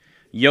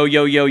Yo,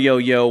 yo, yo, yo,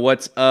 yo,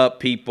 what's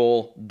up,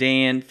 people?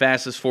 Dan,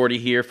 Fastest 40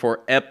 here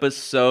for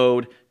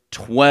episode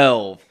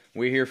 12.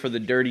 We're here for the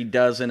Dirty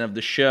Dozen of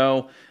the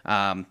show.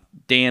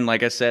 Dan,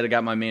 like I said, I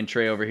got my man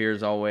Trey over here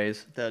as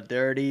always. The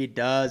Dirty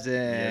Dozen.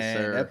 Yes,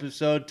 sir.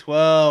 Episode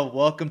 12.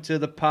 Welcome to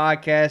the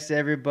podcast,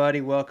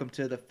 everybody. Welcome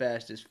to the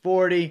Fastest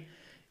 40.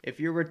 If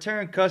you're a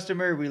return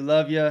customer, we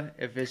love you.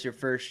 If it's your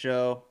first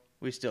show,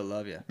 we still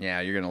love you.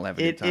 Yeah, you're going to have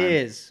a good time. It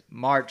is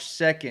March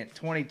 2nd,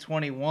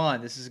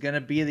 2021. This is going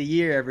to be the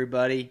year,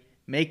 everybody.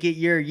 Make it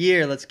your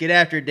year. Let's get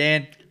after it,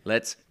 Dan.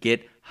 Let's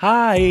get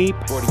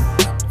hype. 40,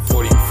 40, 40,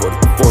 40,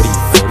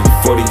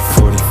 40, 40, 40, 40,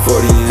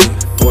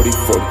 40,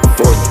 40,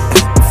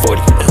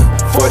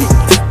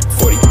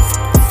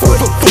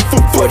 40,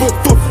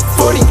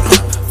 40,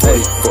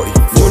 40.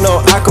 You know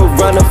I could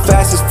run the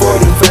fastest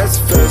 40.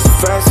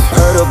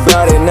 Heard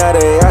about it, now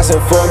they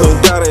asking for me.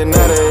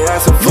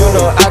 You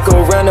know I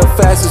could run the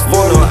fastest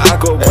 40.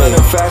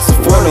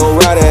 No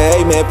rider,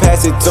 amen,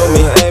 pass it to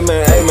me.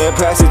 Amen,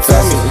 pass it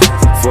to me.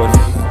 40.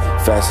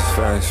 Fast.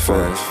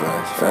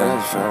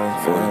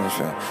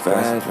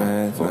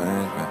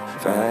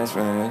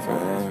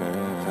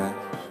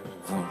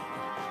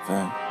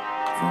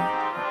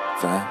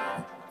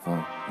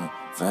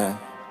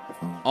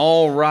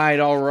 All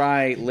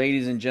right,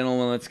 ladies and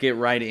gentlemen, let's get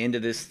right into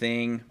this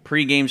thing.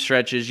 Pre-game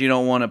stretches, you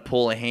don't want to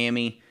pull a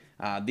hammy.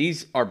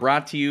 These are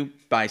brought to you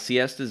by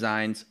CS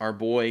Designs. Our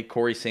boy,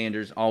 Corey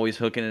Sanders, always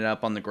hooking it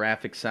up on the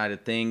graphic side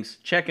of things.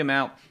 Check him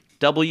out,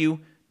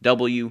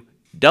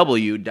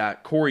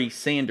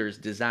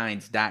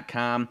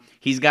 www.CoreySandersDesigns.com.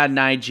 He's got an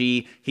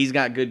IG. He's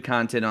got good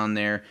content on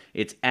there.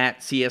 It's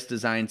at CS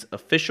Designs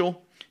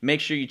Official. Make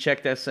sure you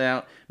check this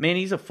out. Man,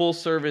 he's a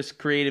full-service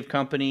creative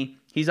company.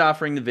 He's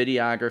offering the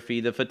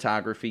videography, the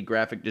photography,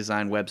 graphic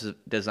design, web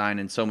design,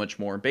 and so much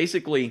more.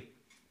 Basically,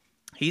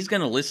 he's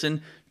going to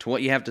listen to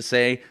what you have to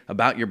say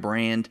about your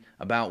brand,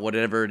 about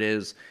whatever it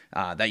is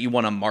that you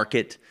want to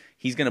market.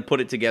 He's going to put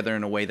it together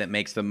in a way that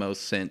makes the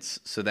most sense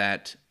so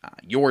that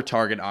your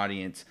target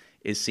audience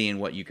is seeing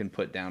what you can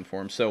put down for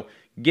him. So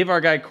give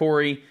our guy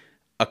Corey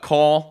a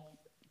call.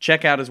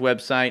 Check out his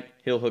website.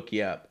 He'll hook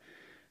you up.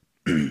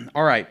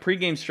 All right,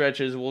 pregame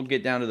stretches. We'll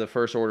get down to the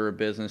first order of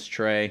business,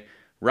 Trey.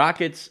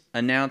 Rockets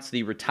announced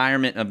the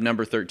retirement of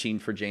number 13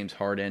 for James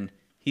Harden.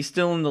 He's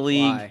still in the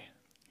league. Why?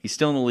 He's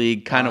still in the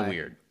league. Kind of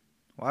weird.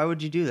 Why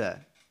would you do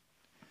that?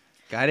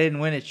 Guy didn't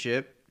win a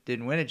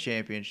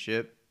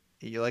championship.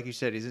 Like you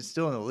said, he's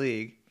still in the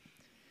league.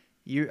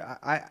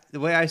 The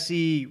way I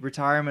see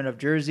retirement of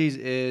jerseys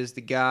is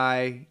the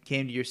guy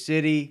came to your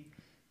city.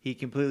 He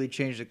completely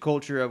changed the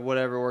culture of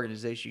whatever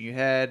organization you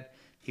had.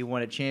 He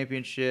won a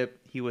championship.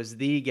 He was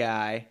the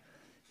guy.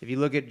 If you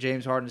look at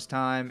James Harden's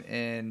time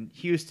in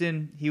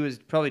Houston, he was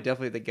probably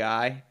definitely the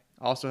guy.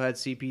 Also had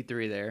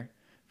CP3 there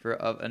for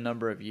a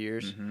number of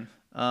years.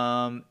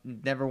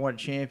 Never won a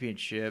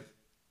championship.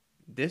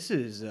 This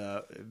is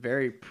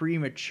very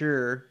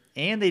premature,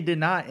 and they did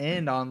not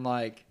end on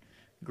like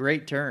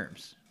great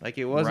terms. Like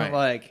it wasn't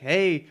like,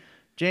 hey,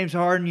 James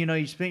Harden,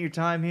 you spent your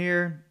time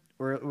here.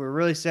 We're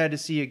really sad to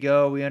see you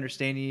go. We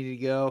understand you need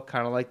to go.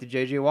 Kind of like the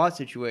J.J. Watt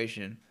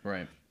situation.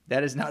 Right.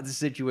 That is not the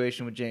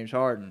situation with James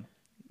Harden.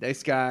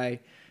 This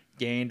guy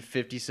gained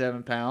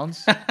 57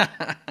 pounds,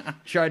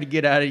 tried to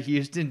get out of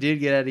Houston, did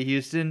get out of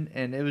Houston,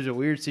 and it was a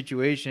weird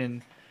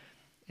situation,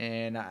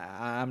 and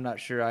I'm not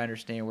sure I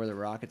understand where the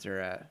Rockets are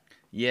at.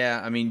 Yeah,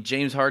 I mean,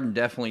 James Harden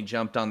definitely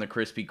jumped on the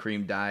Krispy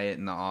Kreme diet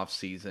in the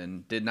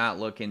offseason. Did not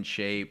look in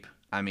shape.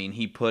 I mean,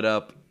 he put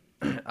up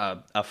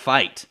a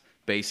fight,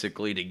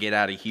 basically, to get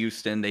out of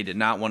Houston. They did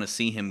not want to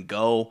see him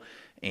go,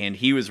 and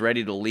he was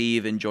ready to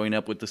leave and join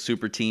up with the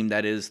super team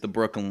that is the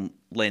Brooklyn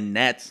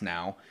Nets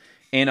now.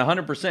 And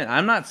 100%,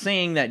 I'm not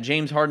saying that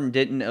James Harden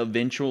didn't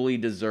eventually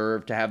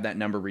deserve to have that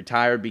number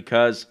retired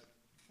because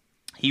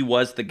he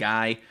was the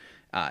guy.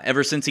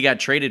 Ever since he got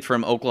traded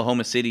from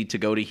Oklahoma City to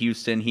go to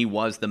Houston, he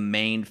was the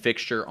main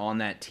fixture on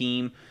that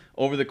team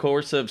over the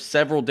course of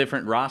several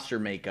different roster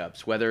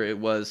makeups, whether it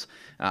was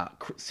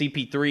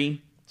CP3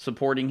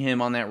 supporting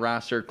him on that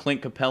roster,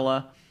 Clint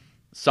Capella,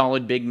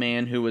 solid big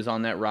man who was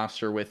on that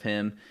roster with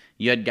him.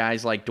 You had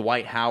guys like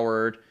Dwight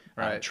Howard,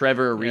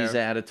 Trevor Ariza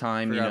at a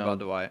time. Forgot about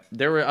Dwight.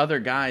 There were other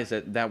guys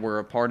that were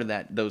a part of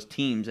those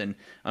teams, and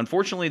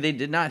unfortunately, they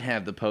did not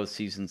have the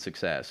postseason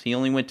success. He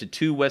only went to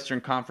 2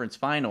 Western Conference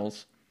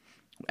Finals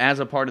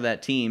as a part of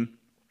that team,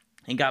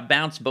 and got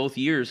bounced both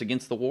years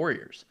against the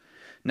Warriors.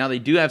 Now, they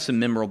do have some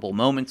memorable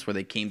moments where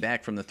they came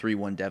back from the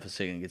 3-1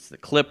 deficit against the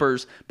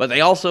Clippers, but they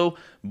also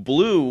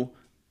blew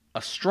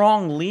a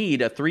strong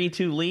lead, a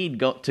 3-2 lead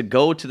to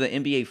go to the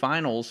NBA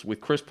Finals with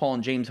Chris Paul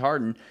and James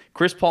Harden.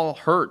 Chris Paul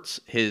hurts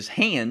his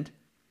hand,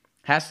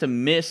 has to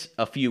miss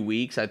a few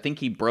weeks. I think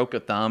he broke a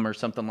thumb or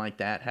something like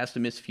that, has to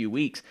miss a few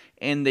weeks,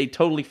 and they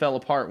totally fell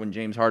apart when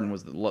James Harden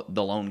was the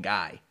lone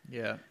guy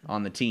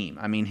on the team.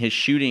 I mean, his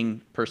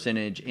shooting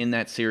percentage in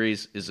that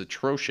series is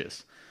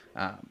atrocious.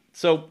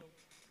 So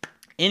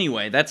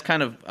anyway, that's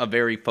kind of a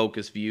very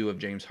focused view of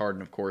James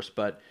Harden, of course,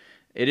 but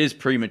it is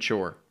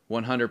premature.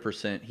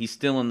 100%. He's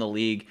still in the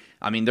league.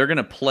 I mean, they're going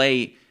to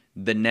play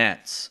the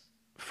Nets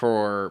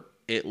for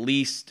at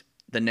least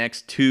the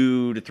next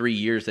 2 to 3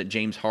 years that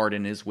James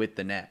Harden is with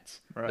the Nets.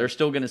 Right. They're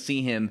still going to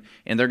see him,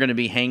 and they're going to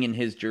be hanging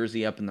his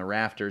jersey up in the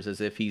rafters as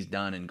if he's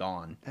done and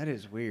gone. That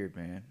is weird,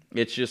 man.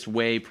 It's just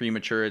way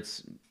premature.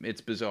 It's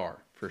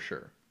bizarre, for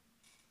sure.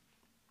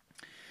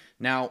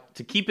 Now,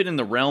 to keep it in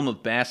the realm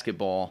of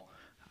basketball,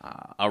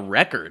 a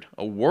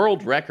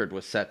world record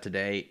was set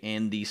today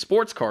in the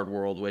sports card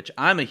world, which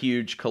I'm a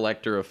huge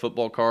collector of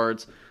football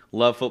cards.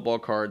 Love football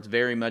cards,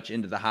 very much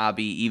into the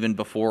hobby, even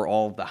before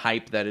all of the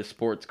hype that is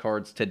sports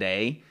cards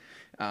today.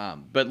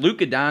 But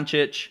Luka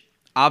Doncic,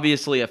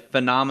 obviously a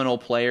phenomenal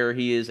player.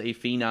 He is a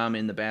phenom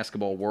in the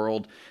basketball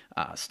world,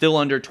 still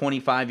under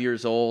 25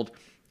 years old,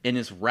 and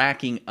is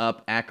racking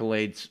up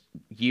accolades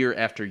year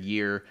after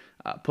year,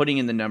 putting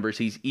in the numbers.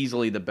 He's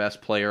easily the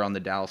best player on the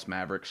Dallas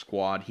Mavericks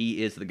squad.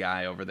 He is the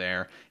guy over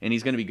there, and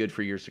he's going to be good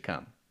for years to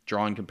come.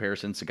 Drawing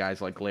comparisons to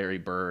guys like Larry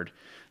Bird,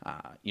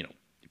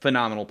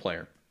 phenomenal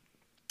player.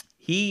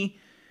 He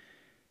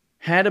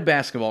had a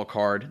basketball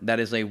card that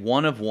is a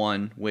 1 of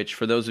 1, which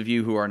for those of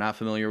you who are not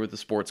familiar with the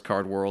sports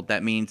card world,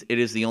 that means it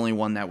is the only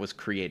one that was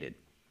created.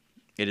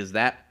 It is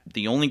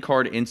the only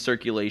card in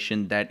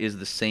circulation that is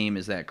the same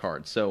as that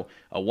card. So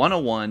a 1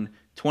 of 1,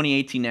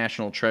 2018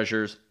 National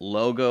Treasures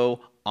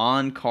logo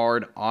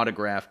on-card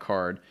autograph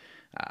card.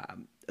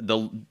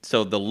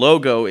 So the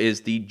logo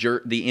is the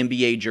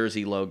NBA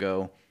jersey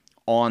logo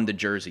on the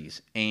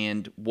jerseys.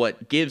 And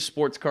what gives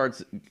sports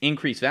cards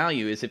increased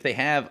value is if they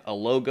have a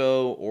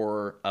logo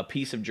or a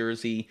piece of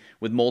jersey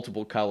with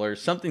multiple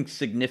colors, something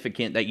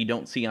significant that you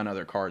don't see on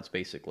other cards,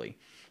 basically.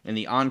 And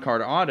the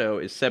on-card auto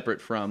is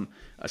separate from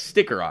a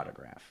sticker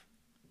autograph,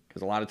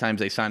 because a lot of times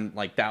they sign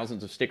like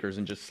thousands of stickers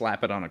and just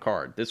slap it on a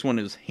card. This one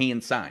is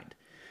hand-signed.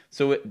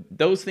 So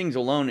those things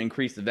alone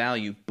increase the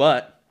value,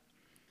 but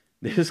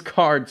this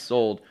card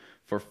sold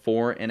for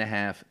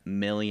 $4.5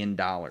 million.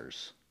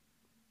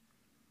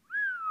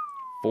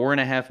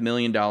 $4.5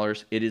 million.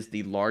 It is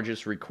the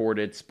largest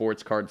recorded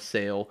sports card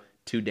sale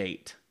to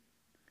date.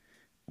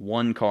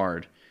 One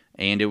card.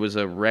 And it was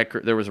a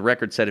record. There was a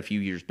record set a few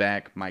years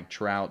back. Mike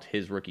Trout,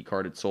 his rookie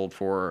card, had sold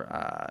for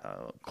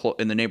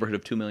in the neighborhood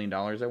of $2 million,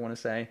 I want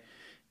to say.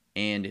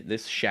 And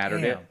this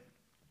shattered it.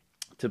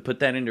 To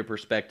put that into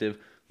perspective,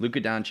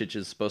 Luka Doncic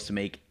is supposed to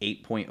make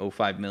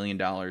 $8.05 million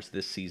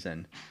this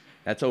season.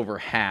 That's over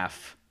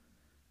half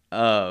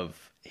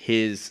of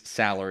his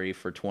salary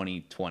for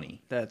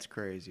 2020. That's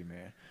crazy,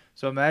 man.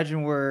 So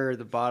imagine where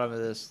the bottom of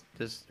this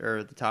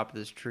or the top of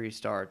this tree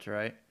starts,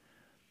 right?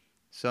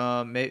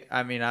 I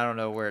don't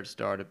know where it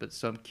started, but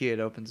some kid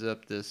opens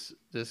up this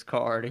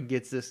card and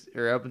gets this,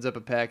 or opens up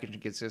a package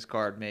and gets this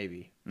card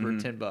maybe for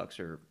 $10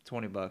 or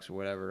 $20 or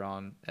whatever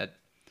on at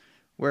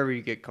wherever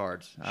you get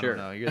cards. I don't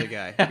know. You're the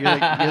guy.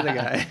 You're the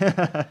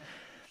guy.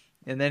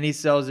 And then he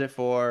sells it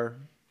for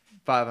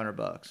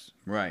 $500.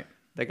 Right.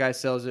 That guy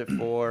sells it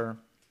for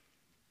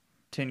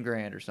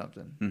 $10,000 or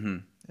something. Mm-hmm.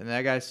 And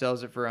that guy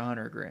sells it for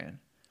 $100,000.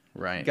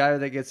 Right. A guy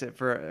that's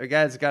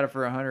got it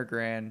for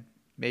 $100,000,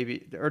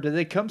 maybe, or did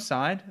they come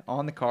signed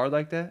on the card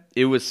like that?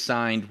 It was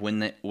signed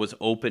when it was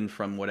opened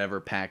from whatever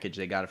package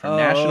they got it from.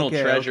 National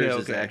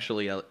Treasures is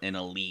actually an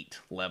elite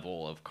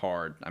level of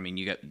card. I mean,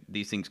 you got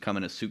these things come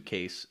in a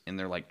suitcase and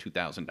they're like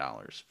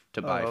 $2,000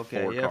 to buy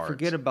 4 cards.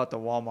 Forget about the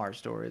Walmart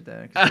story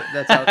then. 'Cause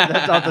that's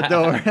out the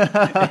door.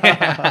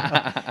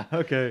 Yeah.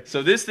 Okay.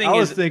 So this thing I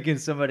was thinking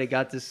somebody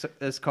got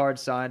this card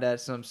signed at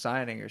some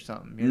signing or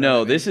something. You know no, what I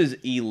mean? this is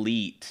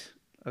elite.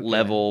 Okay.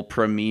 Level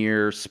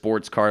premier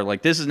sports card.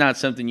 Like, this is not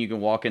something you can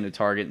walk into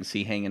Target and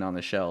see hanging on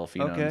the shelf.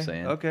 You know what I'm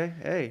saying? Okay.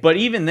 Hey. But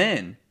even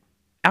then,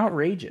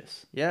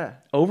 outrageous. Yeah.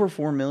 Over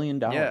 $4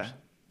 million. Yeah.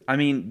 I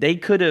mean, they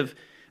could have,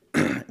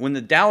 when the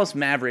Dallas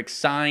Mavericks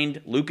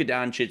signed Luka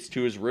Doncic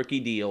to his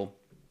rookie deal,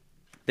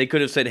 they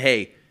could have said,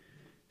 hey,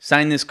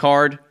 sign this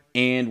card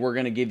and we're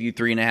going to give you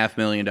 $3.5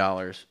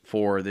 million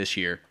for this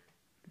year.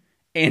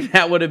 And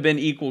that would have been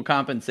equal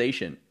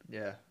compensation.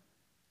 Yeah.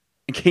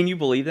 Can you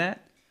believe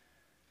that?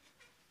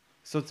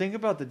 So think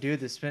about the dude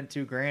that spent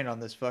 $2,000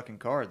 on this fucking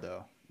card,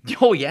 though.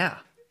 Oh, yeah.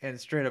 And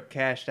straight up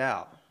cashed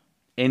out.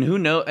 And who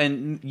knows?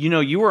 And,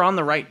 you were on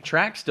the right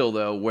track still,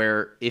 though,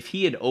 where if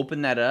he had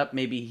opened that up,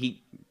 maybe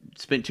he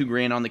spent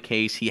 $2,000 on the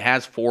case. He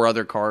has 4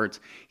 other cards.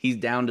 He's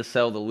down to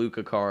sell the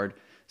Luka card.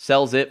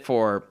 Sells it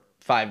for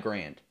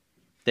 $5,000.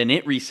 Then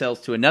it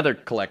resells to another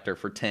collector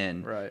for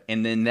 $10,000. Right.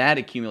 And then that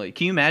accumulates.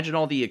 Can you imagine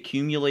all the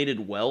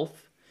accumulated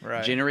wealth?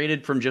 Right.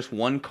 Generated from just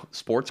one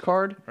sports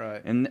card.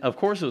 Right. And, of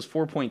course, it was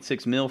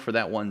 $4.6 million for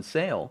that one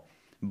sale.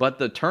 But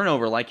the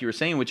turnover, like you were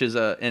saying, which is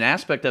an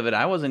aspect of it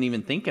I wasn't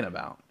even thinking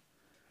about.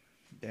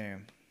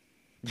 Damn.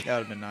 That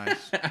would have been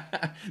nice.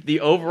 The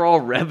overall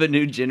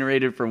revenue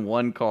generated from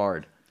one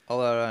card. I'll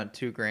allow on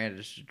 $2,000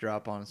 just to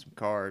drop on some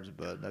cards,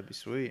 but that'd be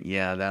sweet.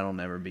 Yeah, that'll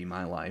never be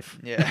my life.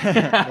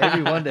 Yeah.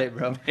 Maybe one day,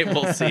 bro.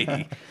 We'll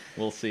see.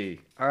 We'll see.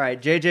 All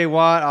right, J.J.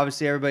 Watt,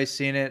 obviously everybody's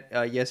seen it.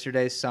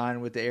 Yesterday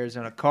signed with the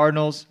Arizona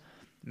Cardinals.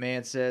 The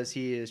man says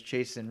he is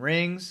chasing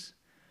rings,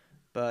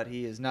 but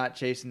he is not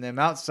chasing them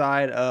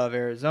outside of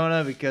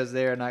Arizona because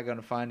they are not going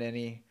to find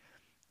any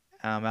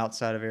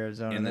outside of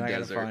Arizona. In the They're not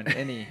desert. going to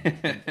find any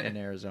in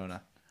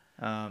Arizona.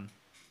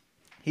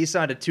 He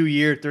signed a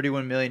 2-year,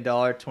 $31 million,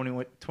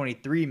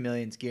 $23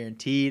 million is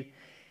guaranteed.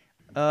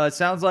 It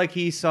sounds like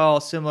he saw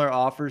similar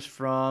offers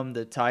from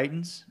the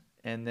Titans,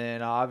 and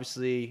then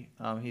obviously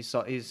he's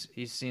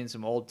seen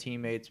some old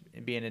teammates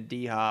being in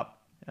D-Hop.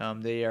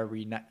 They are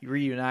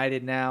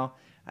reunited now.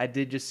 I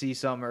did just see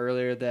something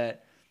earlier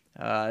that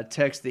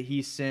text that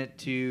he sent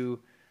to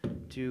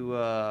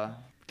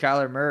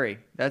Kyler Murray.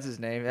 That's his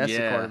name. That's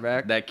the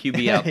quarterback. That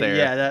QB out there.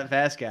 Yeah, that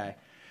fast guy.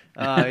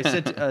 He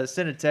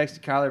sent a text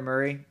to Kyler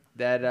Murray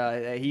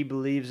that he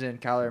believes in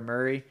Kyler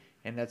Murray,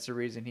 and that's the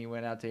reason he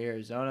went out to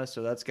Arizona.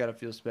 So that's got to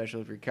feel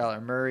special if you're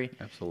Kyler Murray.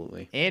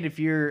 Absolutely. And if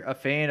you're a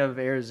fan of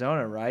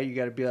Arizona, right, you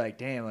got to be like,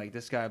 damn, like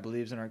this guy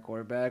believes in our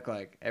quarterback.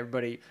 Like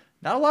everybody,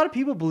 not a lot of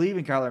people believe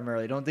in Kyler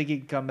Murray. Don't think he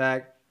can come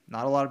back.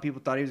 Not a lot of people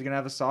thought he was going to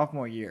have a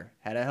sophomore year.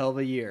 Had a hell of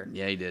a year.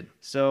 Yeah, he did.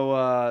 So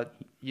I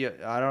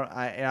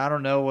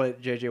don't know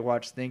what JJ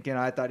Watt's thinking.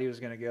 I thought he was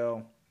going to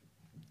go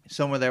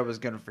somewhere that was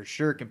going to for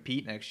sure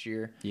compete next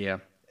year. Yeah.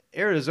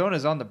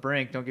 Arizona's on the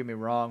brink. Don't get me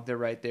wrong; they're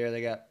right there.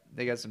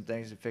 They got some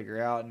things to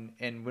figure out.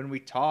 And when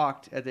we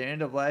talked at the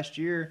end of last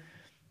year,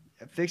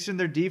 fixing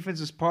their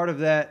defense is part of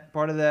that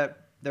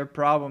their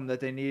problem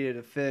that they needed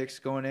to fix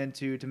going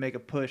into to make a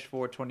push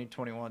for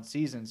 2021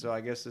 season. So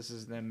I guess this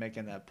is them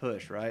making that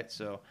push, right?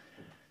 So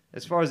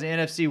as far as the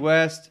NFC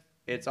West,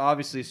 it's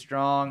obviously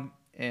strong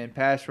in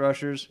pass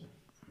rushers.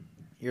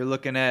 You're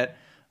looking at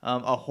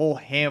a whole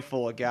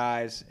handful of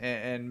guys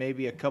and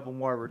maybe a couple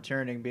more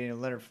returning, being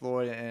Leonard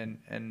Floyd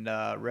and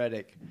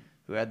Reddick,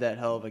 who had that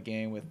hell of a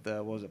game with,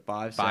 what was it,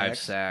 5 sacks? 5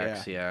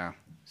 sacks, yeah.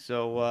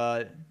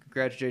 So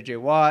congrats to J.J.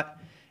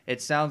 Watt.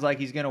 It sounds like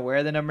he's going to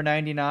wear the number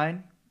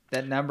 99.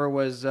 That number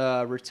was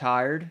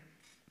retired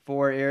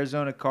for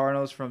Arizona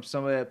Cardinals from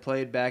somebody that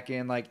played back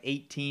in like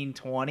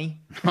 1820.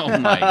 Oh,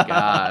 my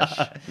gosh.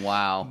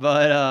 Wow.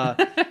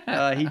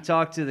 But he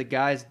talked to the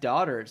guy's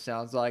daughter, it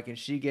sounds like, and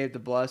she gave the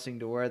blessing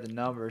to wear the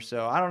number.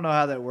 So I don't know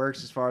how that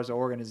works as far as the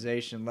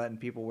organization letting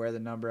people wear the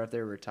number if they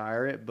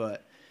retire it,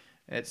 but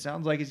it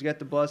sounds like he's got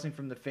the blessing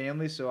from the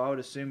family, so I would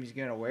assume he's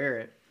going to wear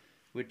it,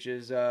 which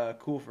is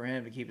cool for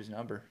him to keep his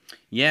number.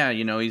 Yeah,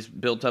 he's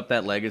built up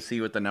that legacy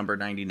with the number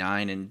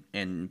 99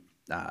 in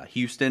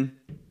Houston.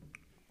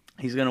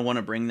 He's going to want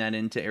to bring that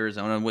into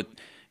Arizona.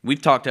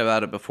 We've talked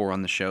about it before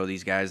on the show.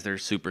 These guys, they're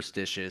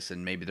superstitious,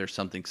 and maybe there's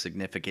something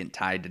significant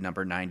tied to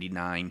number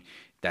 99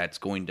 that's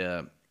going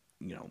to,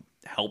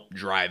 help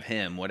drive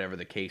him, whatever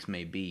the case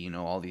may be.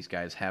 All these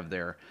guys have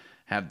their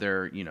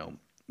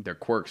their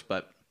quirks,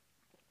 but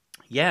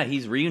yeah,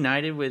 he's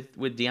reunited with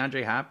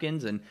DeAndre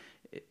Hopkins, and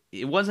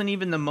it wasn't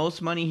even the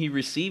most money he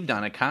received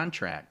on a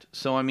contract.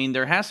 So, I mean,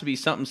 there has to be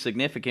something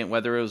significant,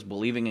 whether it was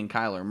believing in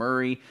Kyler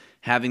Murray,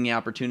 having the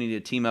opportunity to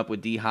team up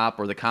with D-Hop,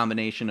 or the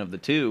combination of the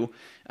two.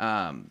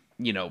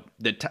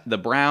 The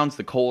Browns,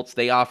 the Colts,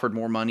 they offered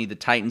more money. The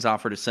Titans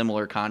offered a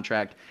similar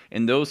contract.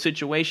 And those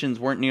situations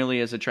weren't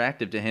nearly as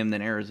attractive to him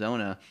than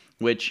Arizona,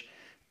 which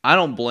I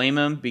don't blame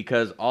him,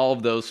 because all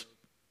of those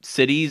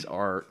cities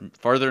are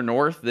farther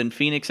north than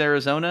Phoenix,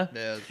 Arizona.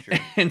 Yeah, that's true.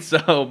 And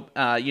so,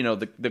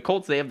 the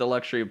Colts, they have the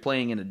luxury of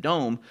playing in a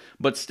dome,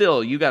 but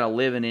still, you got to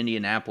live in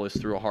Indianapolis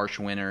through a harsh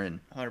winter,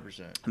 and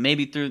 100%.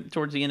 maybe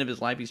towards the end of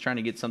his life, he's trying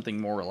to get something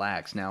more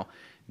relaxed. Now,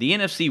 the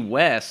NFC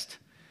West,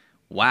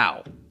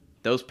 wow.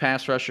 Those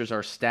pass rushers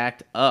are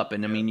stacked up,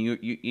 and I mean,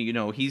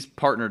 he's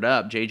partnered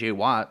up. J.J.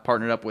 Watt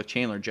partnered up with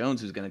Chandler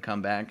Jones, who's going to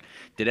come back.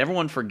 Did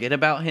everyone forget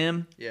about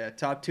him? Yeah,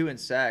 top 2 in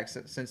sacks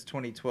since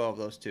 2012.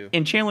 Those two.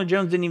 And Chandler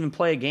Jones didn't even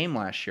play a game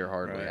last year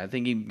hardly. Right. I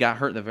think he got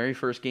hurt the very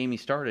first game he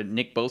started.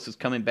 Nick Bosa's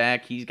coming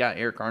back. He's got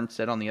Eric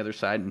Armstead on the other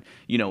side, and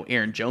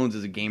Aaron Jones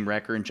is a game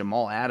wrecker, and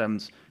Jamal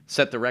Adams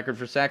set the record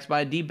for sacks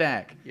by a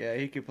D-back. Yeah,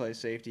 he could play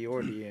safety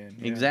or DN.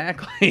 Yeah.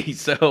 Exactly.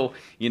 So,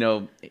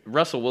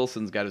 Russell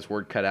Wilson's got his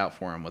word cut out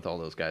for him with all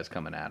those guys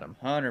coming at him.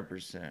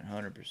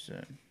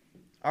 100%.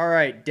 All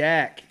right,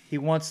 Dak. He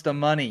wants the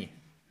money.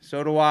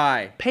 So do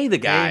I. Pay the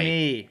guy. Pay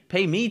me.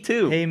 Pay me,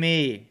 too. Pay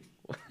me.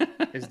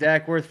 Is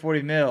Dak worth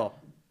 $40 million?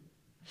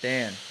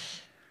 Dan.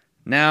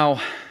 Now,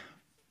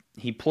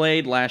 he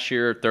played last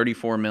year,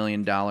 $34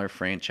 million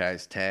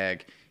franchise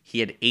tag. He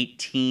had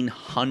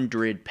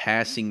 1,800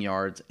 passing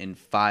yards in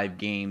 5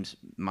 games.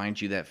 Mind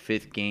you, that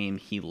 5th game,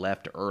 he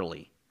left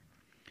early.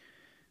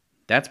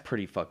 That's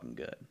pretty fucking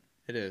good.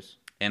 It is.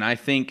 And I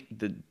think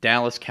the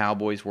Dallas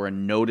Cowboys were a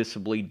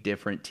noticeably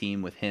different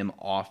team with him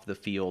off the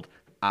field.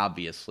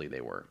 Obviously,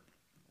 they were.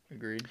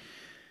 Agreed.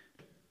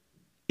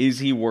 Is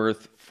he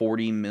worth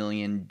 $40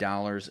 million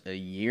a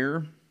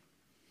year?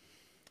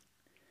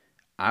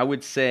 I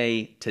would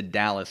say to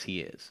Dallas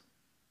he is.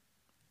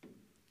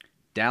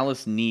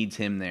 Dallas needs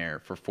him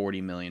there for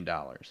 $40 million.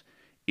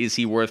 Is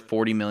he worth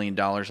 $40 million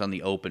on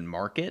the open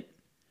market?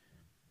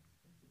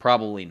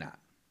 Probably not.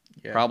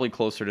 Yeah. Probably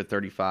closer to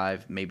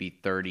 35, maybe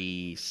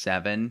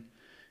 37.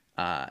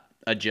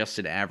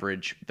 Adjusted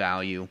average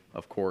value,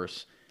 of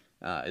course,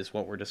 is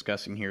what we're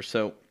discussing here.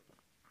 So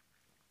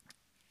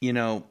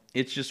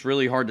it's just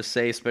really hard to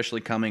say,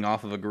 especially coming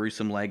off of a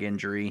gruesome leg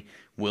injury.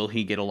 Will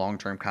he get a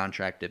long-term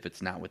contract if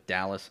it's not with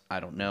Dallas? I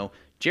don't know.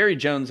 Jerry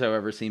Jones,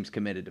 however, seems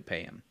committed to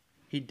pay him.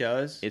 He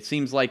does. It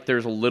seems like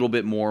there's a little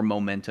bit more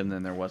momentum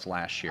than there was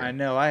last year. I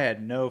know. I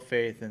had no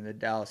faith in the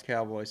Dallas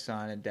Cowboys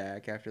signing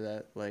Dak after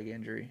that leg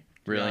injury.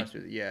 Really?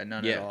 Yeah,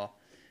 none at all.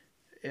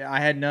 I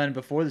had none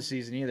before the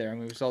season either. I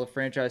mean, we saw the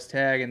franchise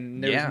tag,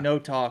 and there was no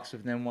talks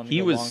of them wanting to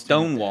He go was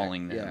long-term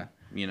stonewalling with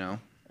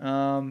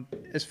them,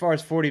 As far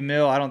as $40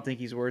 million, I don't think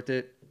he's worth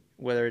it,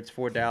 whether it's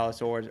for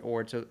Dallas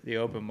or it's the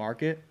open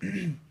market.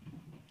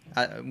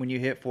 When you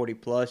hit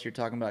 40+, you're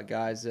talking about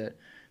guys that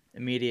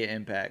immediate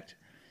impact.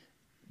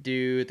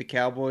 Do the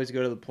Cowboys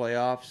go to the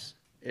playoffs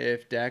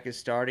if Dak is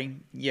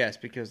starting? Yes,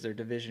 because their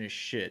division is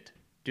shit.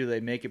 Do they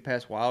make it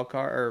past wild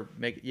card or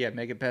make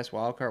it past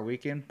wild card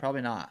weekend?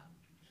 Probably not.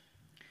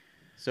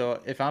 So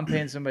if I'm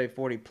paying somebody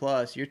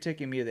 40+, you're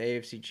taking me to the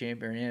AFC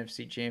champion,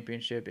 NFC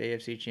championship,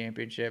 AFC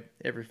championship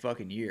every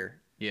fucking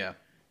year. Yeah.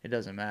 It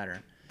doesn't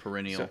matter.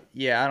 Perennial. So,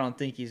 yeah, I don't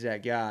think he's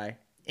that guy.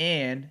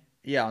 And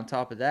yeah, on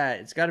top of that,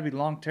 it's got to be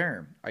long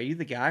term. Are you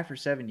the guy for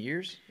 7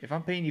 years? If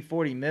I'm paying you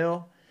 $40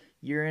 million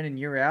year in and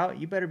year out,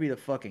 you better be the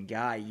fucking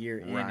guy year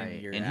in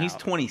and year out. And he's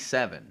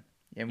 27.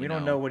 And we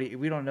don't know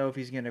we don't know if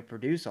he's going to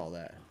produce all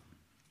that.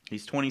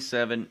 He's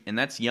 27, and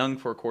that's young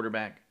for a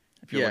quarterback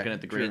if you're looking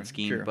at the grand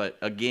scheme. True. But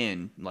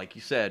again, like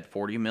you said,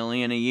 $40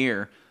 million a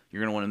year,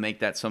 you're going to want to make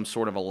that some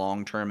sort of a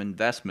long-term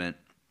investment.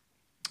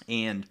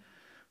 And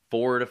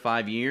 4 to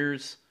 5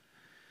 years,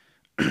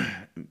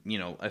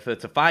 if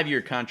it's a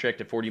 5-year contract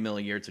at $40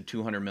 million a year, it's a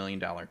 $200 million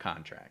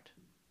contract.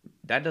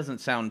 That doesn't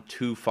sound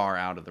too far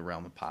out of the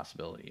realm of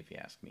possibility, if you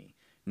ask me.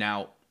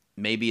 Now,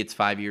 maybe it's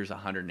 5 years,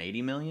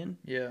 $180 million.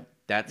 Yeah.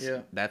 That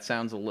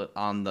sounds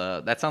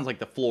that sounds like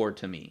the floor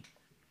to me.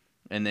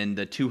 And then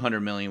the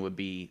 $200 million would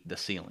be the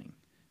ceiling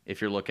if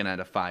you're looking at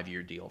a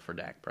 5-year deal for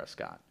Dak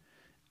Prescott.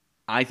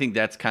 I think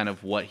that's kind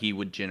of what he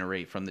would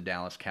generate from the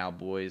Dallas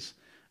Cowboys,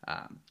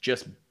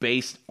 just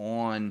based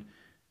on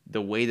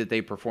the way that they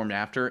performed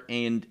after.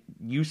 And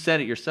you said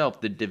it yourself,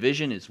 the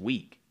division is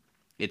weak.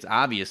 It's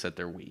obvious that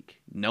they're weak.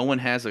 No one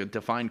has a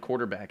defined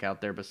quarterback out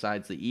there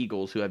besides the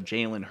Eagles, who have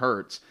Jalen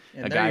Hurts,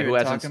 a guy who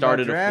hasn't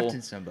started a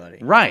full somebody.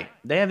 Right.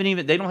 They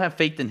don't have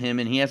faith in him,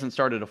 and he hasn't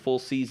started a full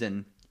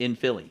season in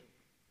Philly.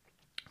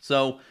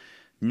 So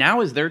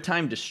now is their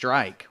time to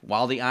strike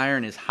while the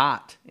iron is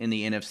hot in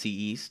the NFC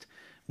East.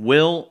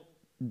 Will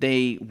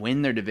they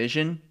win their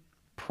division?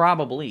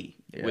 Probably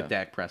with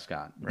Dak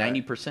Prescott,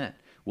 90%.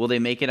 Will they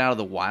make it out of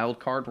the wild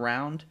card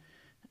round?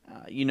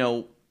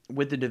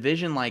 With the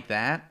division like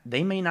that,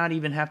 they may not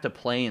even have to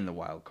play in the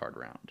wild card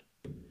round.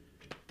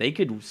 They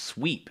could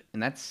sweep,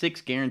 and that's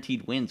 6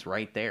 guaranteed wins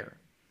right there,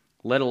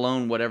 let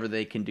alone whatever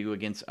they can do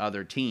against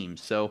other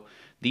teams. So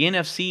the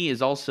NFC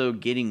is also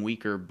getting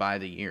weaker by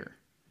the year.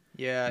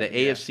 Yeah. The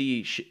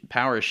AFC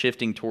power is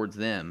shifting towards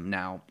them.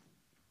 Now,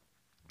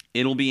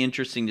 it'll be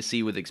interesting to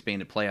see with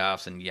expanded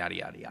playoffs and yada,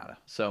 yada, yada.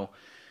 So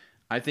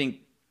I think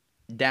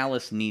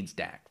Dallas needs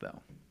Dak, though,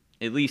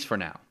 at least for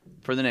now.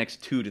 For the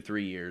next 2 to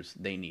 3 years,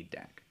 they need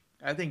Dak.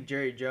 I think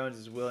Jerry Jones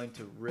is willing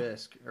to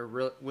risk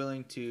or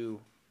willing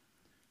to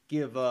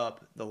give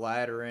up the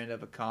latter end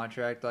of a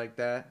contract like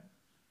that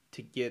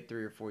to get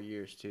 3 or 4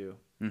 years too,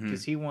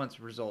 because he wants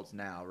results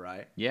now,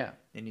 right? Yeah,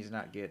 and he's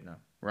not getting them.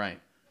 Right.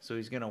 So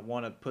he's gonna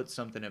want to put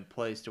something in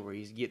place to where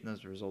he's getting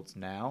those results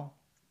now,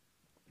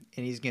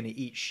 and he's gonna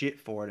eat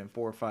shit for it in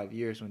 4 or 5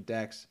 years when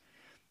Dak's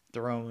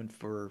throwing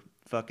for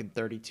fucking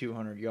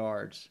 3,200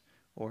 yards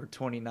or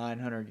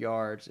 2,900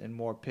 yards and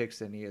more picks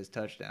than he has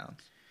touchdowns.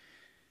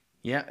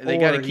 Yeah, they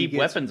got to keep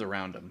weapons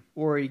around him.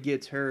 Or he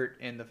gets hurt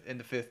in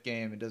the 5th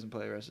game and doesn't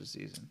play the rest of the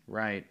season.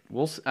 Right.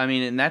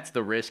 And that's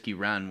the risk you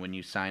run when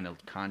you sign a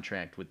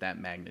contract with that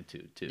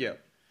magnitude, too. Yeah.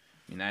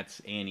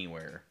 That's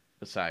anywhere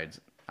besides,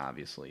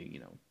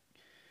 obviously,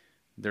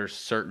 there's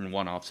certain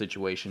one-off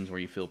situations where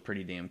you feel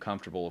pretty damn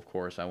comfortable, of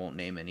course. I won't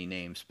name any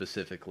names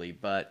specifically,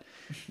 but,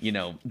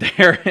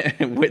 there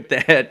with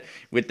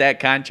that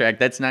contract,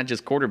 that's not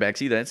just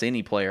quarterbacks either. That's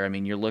any player. I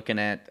mean, you're looking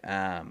at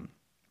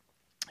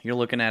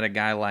a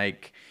guy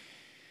like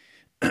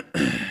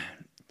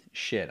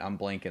shit. I'm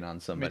blanking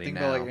on somebody now. Think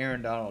about like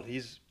Aaron Donald.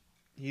 He's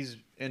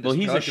indestructible. Well,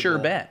 he's a sure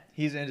bet.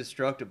 He's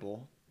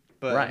indestructible,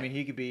 but right. I mean,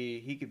 he could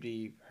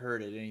be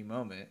hurt at any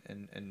moment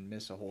and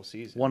miss a whole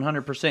season.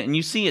 100%. And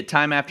you see it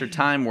time after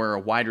time where a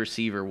wide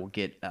receiver will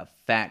get a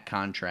fat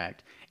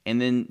contract, and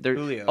then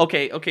Julio.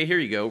 Okay. Here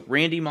you go.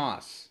 Randy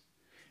Moss,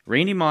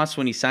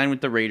 when he signed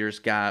with the Raiders,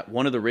 got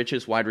one of the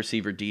richest wide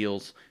receiver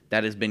deals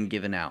that has been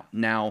given out.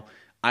 Now,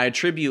 I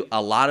attribute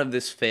a lot of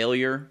this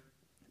failure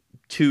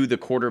to the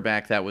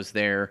quarterback that was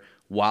there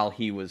while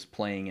he was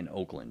playing in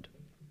Oakland.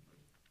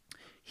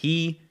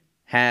 He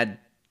had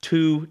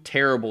 2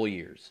 terrible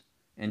years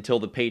until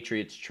the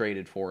Patriots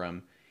traded for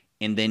him,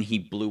 and then he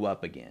blew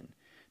up again.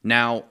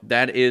 Now,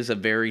 that is a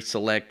very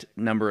select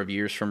number of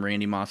years from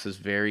Randy Moss's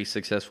very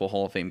successful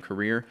Hall of Fame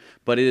career,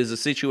 but it is a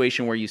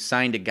situation where you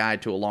signed a guy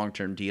to a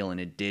long-term deal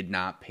and it did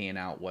not pan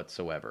out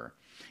whatsoever.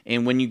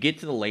 And when you get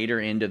to the later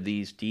end of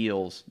these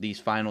deals, these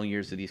final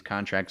years of these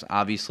contracts,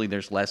 obviously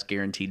there's less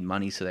guaranteed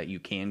money so that you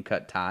can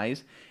cut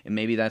ties. And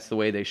maybe that's the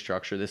way they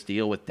structure this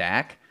deal with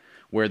Dak,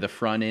 where the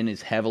front end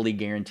is heavily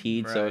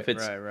guaranteed. So if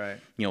it's,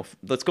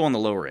 let's go on the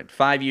lower end.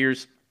 5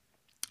 years,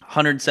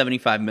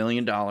 $175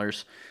 million.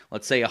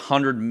 Let's say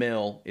 $100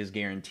 million is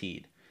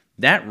guaranteed.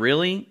 That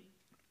really,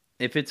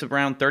 if it's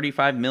around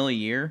 $35 million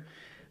a year,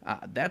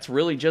 that's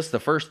really just the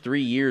first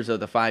 3 years of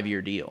the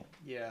 5-year deal.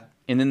 Yeah.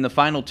 And then the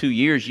final 2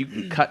 years, you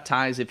can cut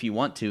ties if you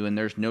want to, and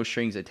there's no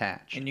strings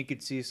attached. And you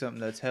could see something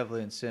that's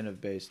heavily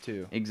incentive-based,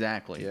 too.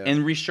 Exactly. Yeah.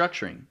 And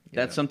restructuring.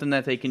 That's something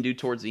that they can do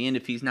towards the end.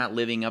 If he's not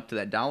living up to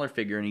that dollar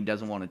figure and he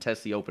doesn't want to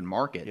test the open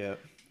market,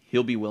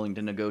 he'll be willing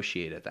to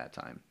negotiate at that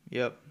time.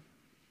 Yep.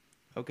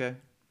 Okay.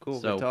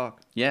 Cool. So, good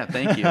talk. Yeah,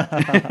 thank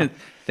you.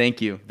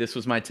 Thank you. This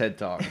was my TED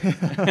Talk.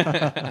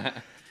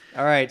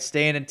 All right,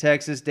 staying in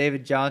Texas,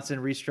 David Johnson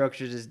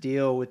restructures his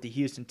deal with the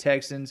Houston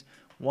Texans.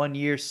 1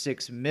 year,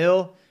 $6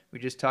 million. We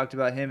just talked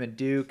about him and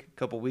Duke a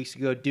couple weeks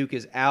ago. Duke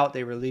is out.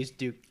 They released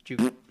Duke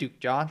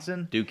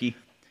Johnson. Dookie.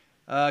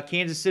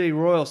 Kansas City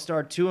Royals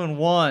start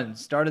 2-1.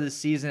 Started the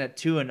season at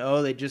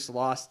 2-0. They just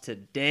lost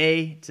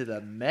today to the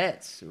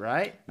Mets,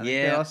 right? I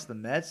think they lost to the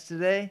Mets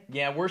today.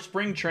 Yeah, we're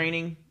spring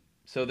training,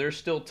 so there's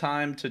still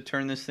time to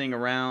turn this thing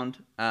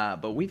around.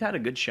 But we've had a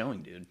good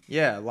showing, dude.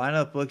 Yeah,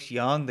 lineup looks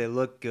young. They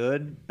look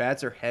good.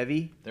 Bats are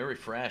heavy. They're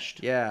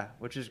refreshed. Yeah,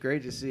 which is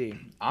great to see.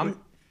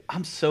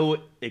 I'm so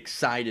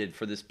excited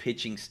for this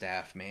pitching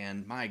staff,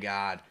 man. My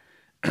God.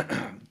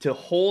 To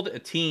hold a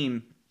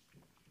team,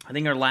 I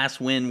think our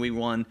last win we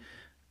won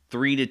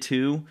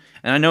 3-2.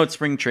 And I know it's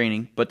spring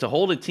training, but to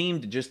hold a team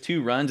to just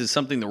 2 runs is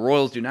something the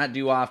Royals do not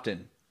do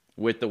often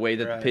with the way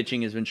that the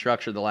pitching has been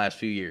structured the last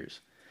few years.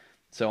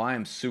 So I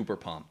am super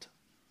pumped.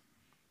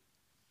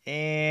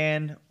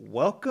 And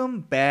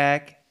welcome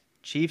back,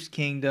 Chiefs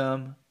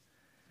Kingdom.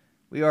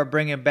 We are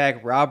bringing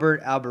back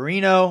Robert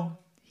Alberino.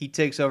 He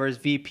takes over as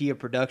VP of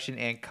Production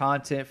and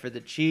Content for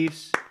the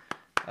Chiefs.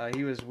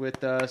 He was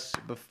with us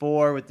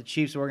before with the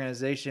Chiefs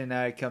organization.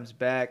 Now he comes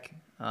back.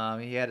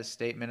 He had a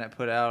statement I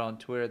put out on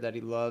Twitter that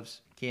he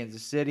loves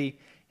Kansas City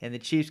and the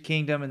Chiefs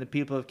Kingdom and the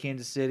people of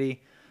Kansas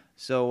City.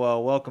 So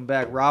welcome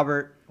back,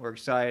 Robert. We're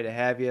excited to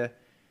have you.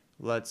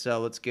 Let's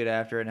get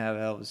after it and have a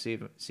hell of a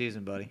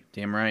season, buddy.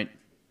 Damn right.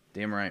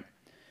 Damn right.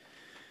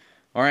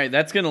 All right,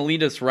 that's going to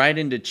lead us right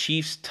into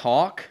Chiefs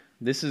Talk.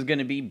 This is going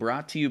to be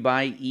brought to you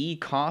by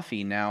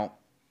eCoffee. Now,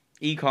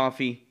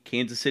 eCoffee,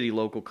 Kansas City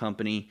local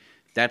company.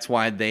 That's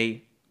why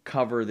they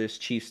cover this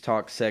Chiefs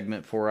Talk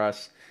segment for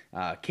us.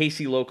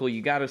 KC Local,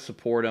 you got to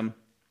support them.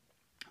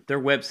 Their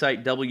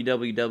website,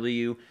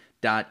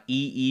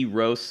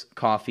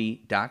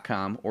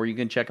 www.eeroastcoffee.com, or you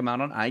can check them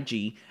out on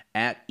IG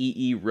at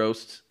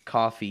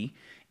eeroastcoffee.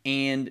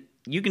 And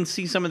you can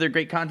see some of their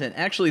great content.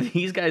 Actually,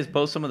 these guys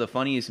post some of the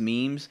funniest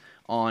memes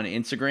on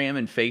Instagram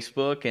and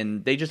Facebook,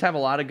 and they just have a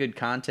lot of good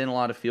content, a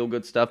lot of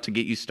feel-good stuff to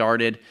get you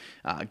started,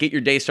 get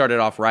your day started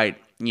off right.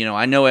 You know,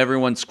 I know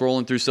everyone's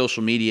scrolling through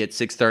social media at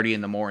 6:30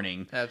 in the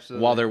morning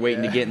while they're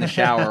waiting to get in the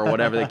shower or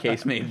whatever the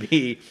case may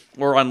be,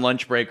 or on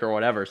lunch break or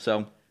whatever.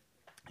 So,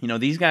 you know,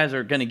 these guys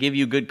are going to give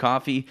you good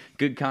coffee,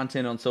 good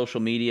content on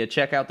social media.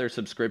 Check out their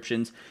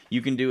subscriptions.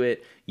 You can do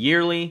it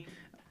yearly,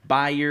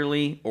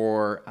 bi-yearly,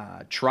 or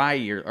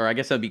tri-year, or I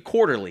guess that'd be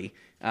quarterly.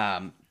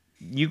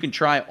 You can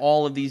try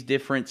all of these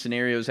different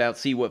scenarios out,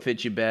 see what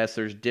fits you best.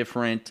 There's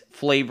different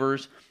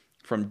flavors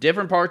from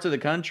different parts of the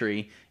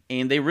country,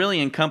 and they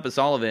really encompass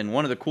all of it. And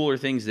one of the cooler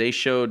things they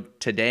showed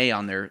today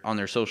on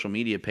their social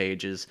media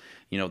page is,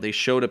 you know, they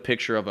showed a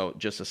picture of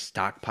just a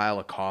stockpile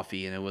of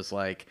coffee, and it was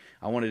like,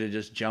 I wanted to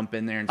just jump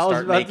in there and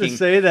start making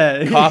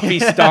coffee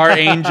star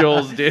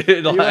angels, dude.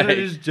 You want to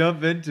just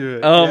jump into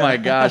it. Oh my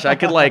gosh.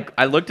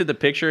 I looked at the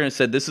picture and it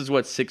said, this is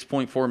what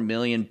 6.4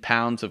 million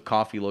pounds of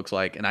coffee looks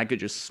like. And I could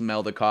just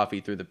smell the coffee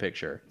through the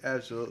picture.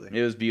 Absolutely.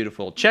 It was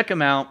beautiful. Check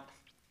them out.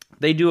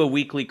 They do a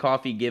weekly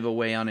coffee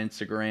giveaway on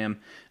Instagram.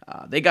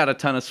 They got a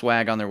ton of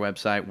swag on their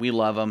website. We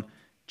love them.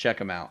 Check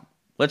them out.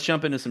 Let's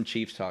jump into some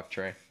Chiefs talk,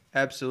 Trey.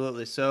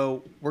 Absolutely.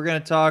 So we're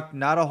going to talk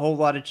not a whole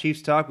lot of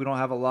Chiefs talk. We don't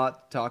have a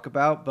lot to talk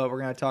about, but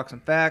we're going to talk some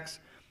facts.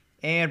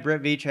 And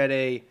Brett Veach had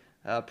a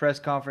press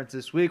conference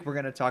this week. We're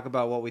going to talk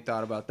about what we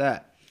thought about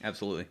that.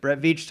 Absolutely. Brett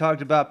Veach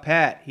talked about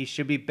Pat. He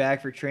should be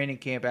back for training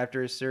camp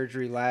after his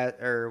surgery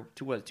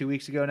 2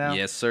 weeks ago now?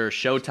 Yes, sir.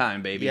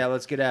 Showtime, baby. Yeah,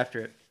 let's get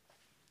after it.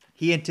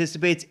 He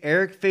anticipates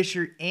Eric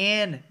Fisher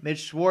and Mitch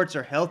Schwartz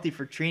are healthy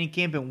for training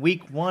camp in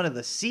week 1 of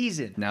the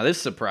season. Now, this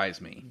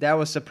surprised me. That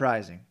was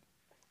surprising.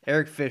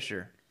 Eric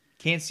Fisher.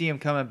 Can't see him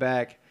coming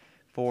back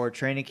for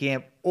training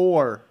camp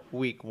or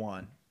week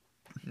 1.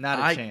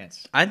 Not a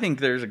chance. I think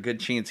there's a good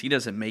chance he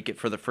doesn't make it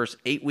for the first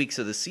 8 weeks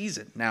of the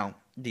season. Now,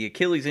 the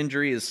Achilles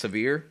injury is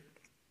severe.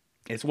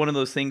 It's one of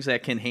those things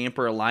that can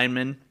hamper a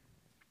lineman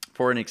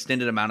for an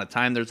extended amount of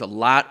time. There's a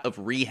lot of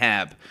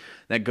rehab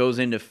that goes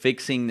into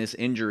fixing this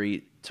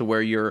injury to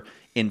where you're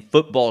in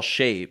football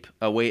shape,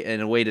 a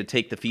way to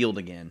take the field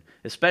again,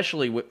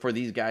 especially for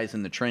these guys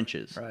in the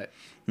trenches. Right.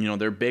 You know,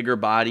 they're bigger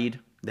bodied.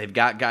 They've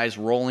got guys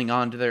rolling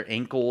onto their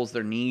ankles,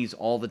 their knees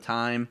all the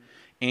time,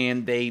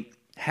 and they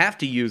have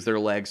to use their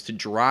legs to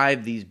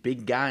drive these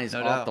big guys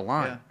off the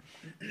line.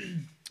 Yeah.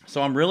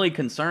 So I'm really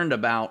concerned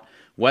about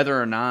whether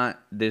or not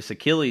this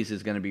Achilles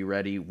is going to be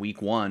ready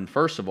week 1,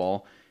 first of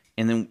all,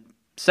 and then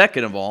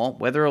second of all,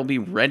 whether it'll be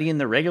ready in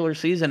the regular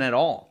season at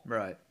all.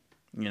 Right.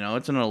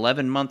 It's an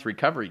 11-month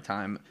recovery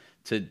time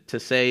to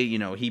say,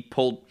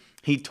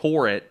 he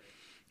tore it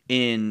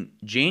in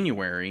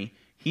January.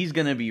 He's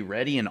going to be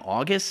ready in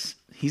August.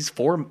 He's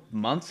 4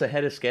 months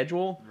ahead of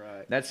schedule.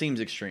 Right. That seems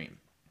extreme.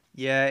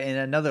 Yeah, and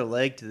another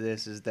leg to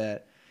this is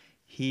that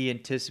he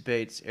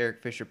anticipates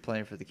Eric Fisher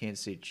playing for the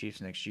Kansas City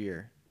Chiefs next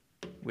year,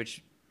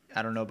 which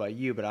I don't know about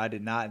you, but I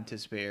did not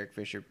anticipate Eric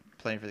Fisher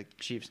playing for the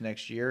Chiefs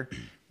next year.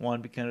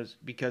 One, because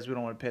we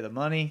don't want to pay the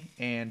money,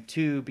 and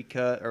two,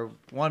 because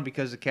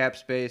of cap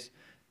space,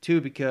 two,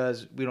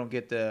 because we don't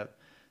get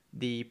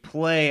the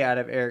play out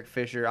of Eric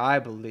Fisher, I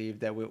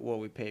believe, what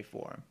we pay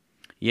for him.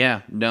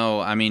 Yeah,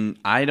 no, I mean,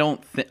 I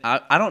don't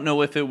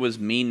know if it was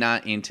me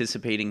not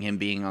anticipating him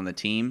being on the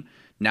team.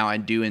 Now I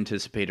do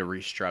anticipate a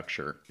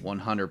restructure,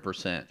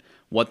 100%.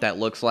 What that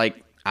looks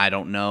like, I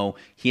don't know.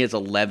 He has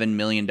 $11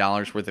 million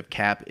worth of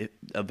cap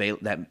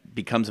that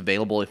becomes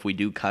available if we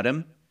do cut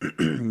him.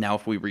 Now,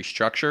 if we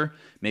restructure,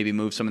 maybe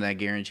move some of that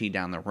guarantee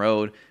down the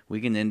road,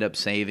 we can end up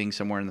saving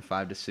somewhere in the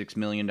 $5 to $6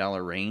 million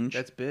range.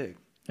 That's big.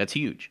 That's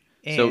huge.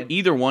 And so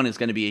either one is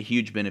going to be a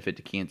huge benefit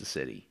to Kansas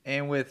City.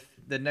 And with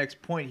the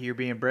next point here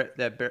being Brett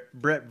Veach,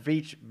 Brett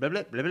Veach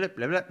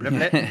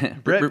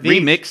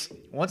remix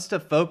wants to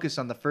focus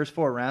on the first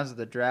 4 rounds of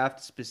the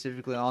draft,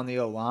 specifically on the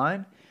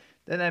O-line,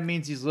 then that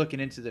means he's looking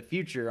into the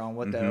future on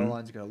what that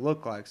O-line is going to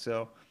look like.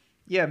 So,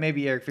 yeah,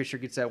 maybe Eric Fisher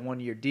gets that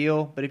 1-year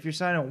deal, but if you're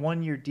signing a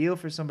 1-year deal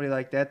for somebody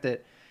like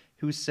that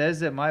who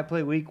says that might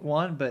play week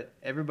 1, but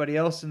everybody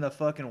else in the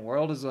fucking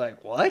world is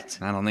like, what?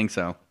 I don't think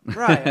so.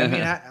 Right. I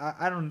mean,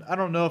 I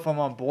don't know if I'm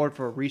on board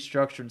for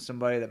restructuring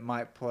somebody that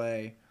might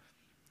play,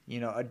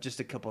 just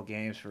a couple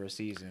games for a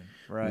season.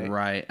 Right.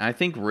 Right. I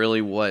think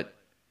really what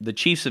the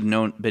Chiefs have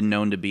been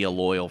known to be a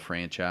loyal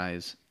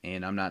franchise,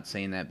 and I'm not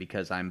saying that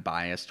because I'm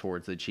biased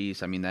towards the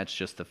Chiefs. I mean, that's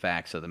just the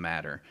facts of the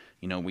matter.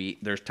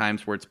 There's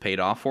times where it's paid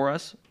off for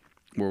us,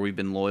 where we've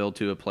been loyal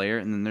to a player,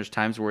 and then there's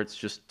times where it's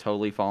just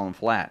totally fallen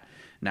flat.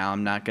 Now,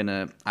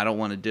 I don't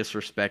want to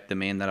disrespect the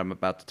man that I'm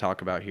about to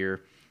talk about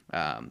here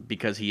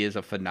because he is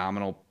a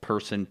phenomenal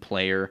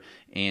player,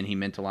 and he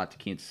meant a lot to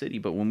Kansas City.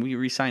 But when we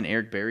re-signed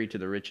Eric Berry to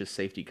the richest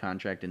safety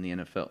contract in the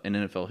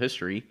NFL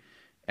history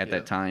at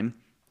that time,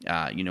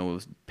 it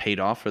was paid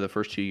off for the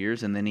first 2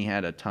 years, and then he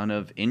had a ton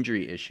of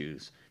injury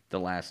issues the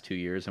last 2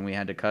 years, and we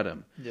had to cut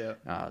him. Yeah.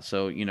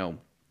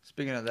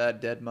 Speaking of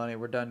that, dead money,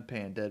 we're done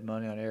paying dead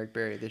money on Eric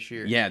Berry this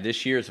year. Yeah,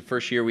 this year is the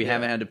first year we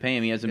haven't had to pay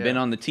him. He hasn't been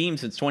on the team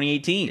since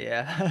 2018.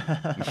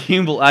 Yeah.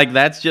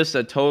 That's just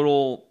a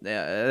total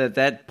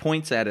that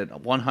points at it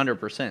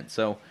 100%.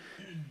 So,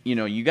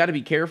 you got to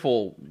be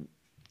careful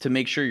to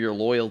make sure your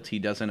loyalty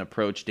doesn't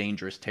approach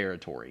dangerous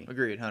territory.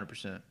 Agreed,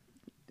 100%.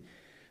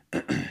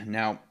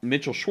 Now,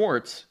 Mitchell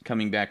Schwartz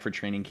coming back for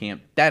training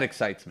camp, that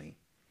excites me.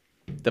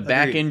 The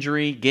back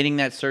injury, getting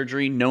that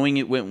surgery, knowing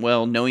it went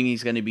well, knowing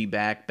he's going to be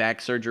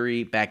back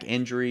surgery, back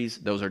injuries,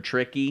 those are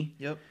tricky.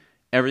 Yep.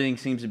 Everything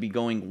seems to be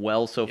going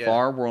well so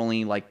far. We're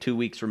only like 2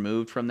 weeks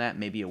removed from that,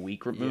 maybe a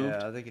week removed.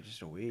 Yeah, I think it's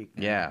just a week.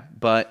 Man. Yeah,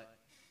 but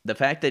the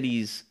fact that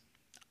he's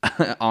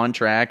on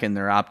track and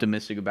they're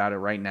optimistic about it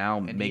right now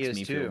makes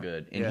me feel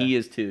good. And he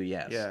is too,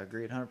 yes. Yeah,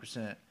 agreed,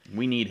 100%.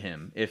 We need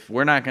him. If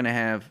we're not going to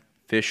have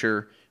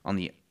Fisher on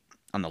the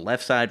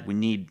left side, we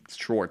need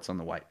Schwartz on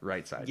the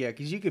right side. Yeah,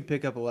 because you could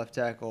pick up a left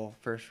tackle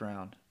first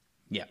round.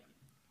 Yeah.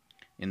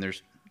 And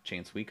there's a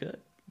chance we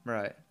could.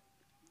 Right.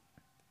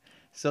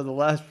 So the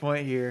last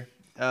point here,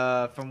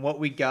 from what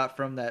we got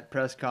from that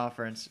press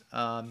conference,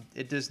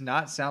 it does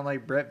not sound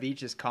like Brett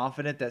Veach is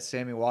confident that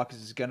Sammy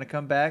Watkins is going to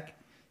come back.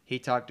 He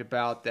talked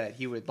about that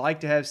he would like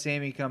to have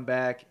Sammy come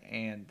back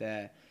and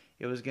that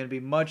it was going to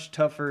be much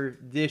tougher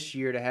this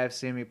year to have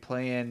Sammy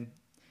playing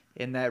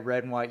in that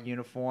red and white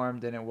uniform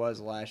than it was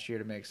last year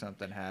to make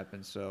something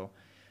happen. So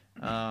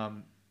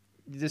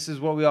this is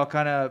what we all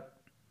kind of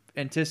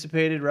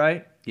anticipated,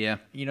 right? Yeah.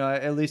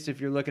 At least if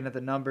you're looking at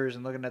the numbers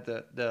and looking at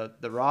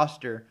the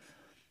roster.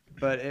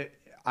 But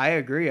I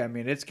agree. I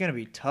mean, it's going to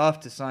be tough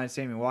to sign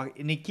Sammy Watkins.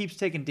 And he keeps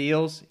taking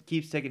deals,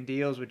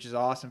 which is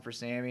awesome for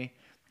Sammy.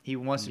 He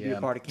wants to be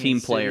a part of Kansas team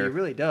City. player. He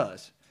really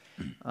does.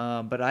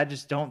 But I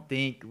just don't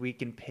think we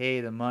can pay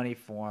the money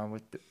for him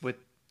with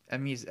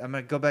I'm going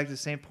to go back to the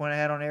same point I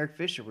had on Eric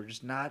Fisher. We're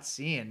just not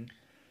seeing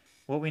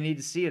what we need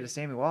to see out of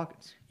Sammy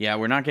Watkins. Yeah,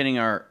 we're not getting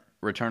our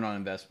return on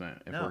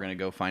investment if we're going to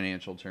go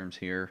financial terms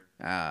here.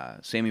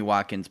 Sammy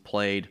Watkins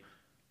played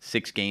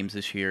 6 games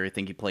this year. I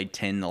think he played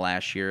 10 the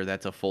last year.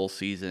 That's a full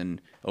season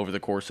over the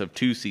course of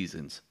 2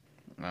 seasons.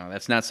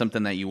 That's not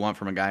something that you want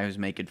from a guy who's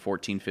making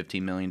 $14,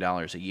 $15 million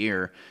a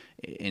year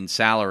in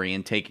salary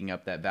and taking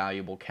up that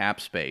valuable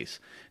cap space.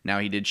 Now,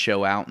 he did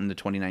show out in the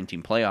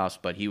 2019 playoffs,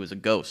 but he was a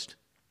ghost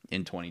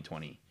in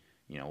 2020.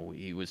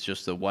 He was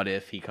just a what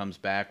if he comes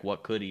back,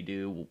 what could he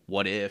do,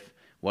 what if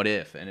What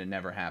if? And it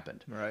never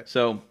happened. Right.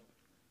 So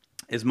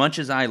as much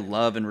as I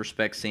love and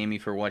respect Sammy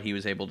for what he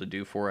was able to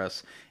do for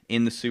us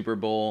in the Super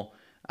Bowl,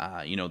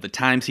 the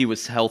times he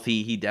was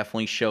healthy, he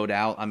definitely showed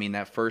out. I mean,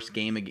 that first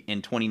game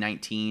in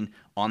 2019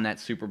 on that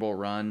Super Bowl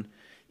run,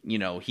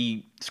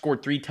 he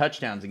scored 3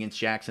 touchdowns against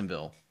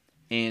Jacksonville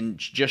and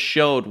just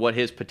showed what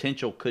his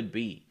potential could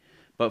be.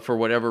 But for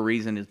whatever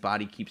reason, his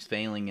body keeps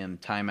failing him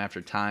time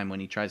after time when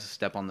he tries to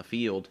step on the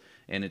field,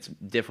 and it's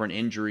different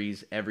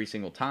injuries every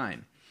single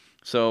time.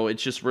 So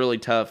it's just really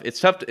tough. It's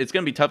tough. It's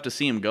going to be tough to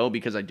see him go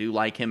because I do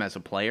like him as a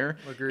player.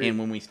 Agreed. And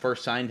when we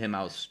first signed him,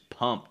 I was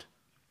pumped.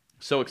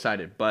 So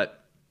excited.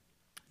 But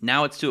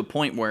now it's to a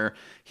point where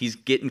he's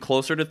getting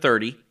closer to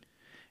 30,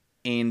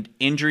 and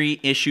injury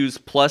issues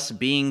plus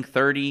being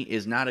 30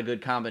 is not a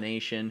good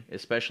combination,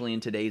 especially in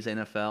today's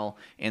NFL.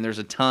 And there's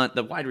a ton.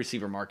 The wide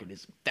receiver market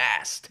is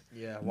vast.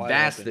 Yeah,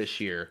 vast this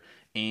year.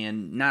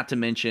 And not to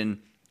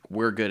mention,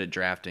 we're good at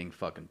drafting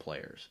fucking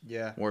players.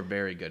 Yeah. We're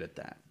very good at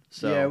that.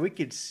 So yeah, we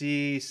could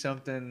see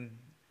something.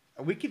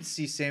 We could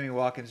see Sammy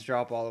Watkins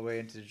drop all the way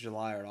into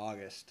July or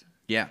August.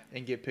 Yeah.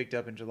 And get picked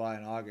up in July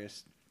and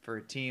August for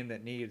a team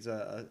that needs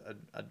a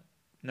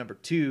number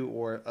 2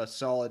 or a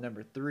solid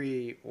number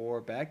 3,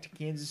 or back to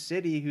Kansas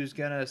City, who's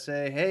going to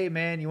say, hey,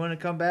 man, you want to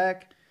come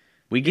back?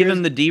 We give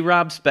him the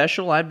D-Rob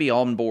special, I'd be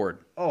all on board.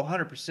 Oh,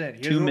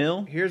 100%. $2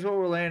 million? Here's what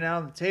we're laying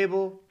out on the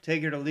table.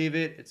 Take it or leave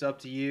it. It's up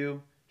to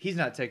you. He's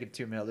not taking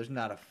 $2 million. There's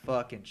not a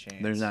fucking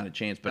chance. There's not a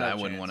chance, but I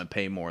wouldn't want to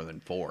pay more than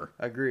 4.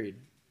 Agreed.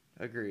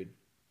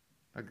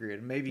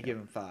 Maybe give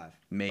him 5.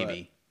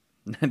 Maybe.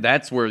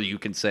 That's where you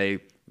can say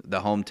the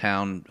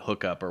hometown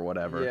hookup or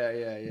whatever.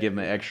 Yeah. Give him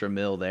an extra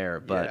mil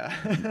there. But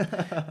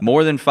yeah.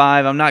 more than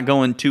 5, I'm not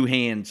going 2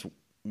 hands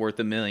worth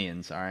of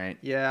millions, all right?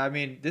 Yeah, I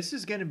mean, this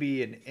is going to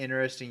be an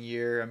interesting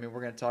year. I mean,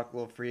 we're going to talk a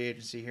little free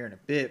agency here in a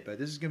bit, but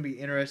this is going to be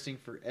interesting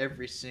for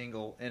every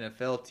single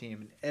NFL team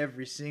and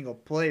every single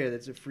player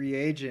that's a free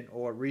agent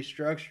or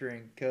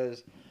restructuring,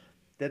 because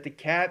that the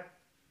cap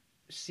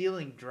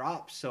ceiling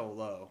drops so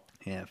low.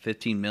 Yeah,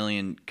 $15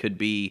 million could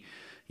be,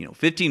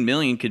 $15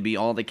 million could be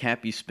all the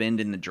cap you spend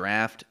in the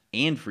draft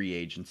and free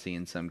agency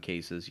in some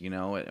cases,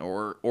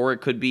 or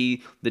it could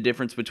be the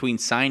difference between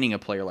signing a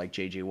player like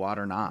J.J. Watt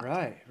or not.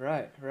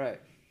 Right.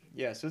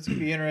 Yeah, so it's going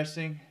to be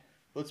interesting.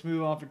 Let's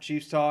move on for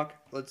Chiefs talk.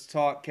 Let's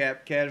talk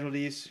cap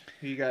casualties.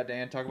 Who you got,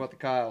 Dan? Talk about the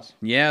Kyles.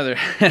 Yeah,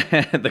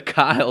 the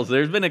Kyles.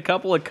 There's been a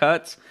couple of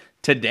cuts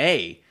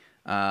today.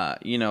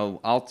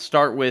 I'll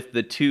start with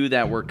the 2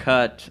 that were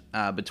cut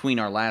between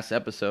our last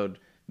episode.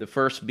 The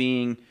first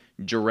being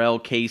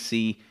Jarrell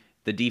Casey,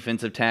 the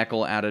defensive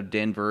tackle out of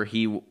Denver.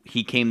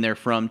 He came there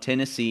from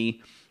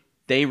Tennessee.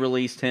 They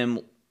released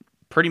him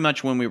pretty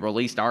much when we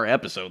released our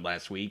episode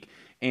last week,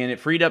 and it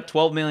freed up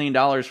 $12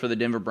 million for the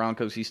Denver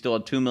Broncos. He still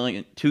had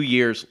 2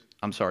 years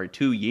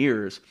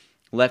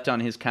left on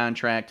his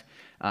contract.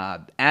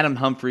 Adam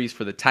Humphries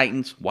for the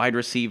Titans, wide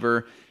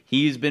receiver.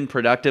 He's been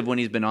productive when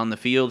he's been on the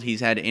field.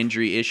 He's had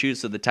injury issues,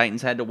 so the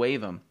Titans had to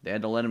waive him. They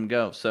had to let him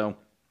go. So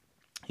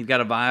he's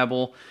got a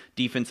viable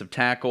defensive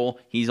tackle.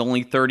 He's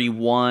only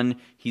 31.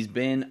 He's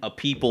been a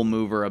people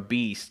mover, a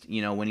beast.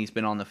 When he's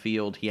been on the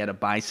field, he had a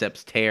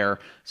biceps tear.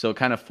 So it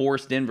kind of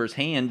forced Denver's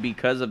hand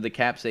because of the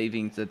cap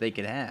savings that they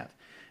could have.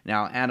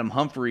 Now, Adam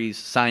Humphries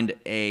signed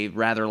a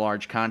rather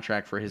large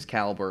contract for his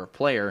caliber of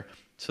player,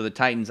 so the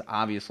Titans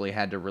obviously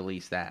had to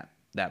release that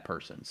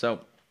person. So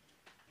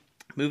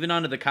moving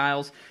on to the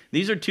Kyles,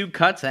 these are 2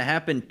 cuts that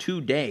happened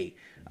today.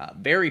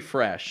 Very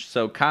fresh.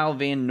 So Kyle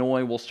Van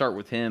Noy, we'll start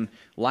with him,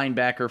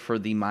 linebacker for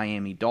the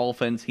Miami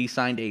Dolphins. He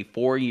signed a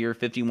 4-year,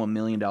 $51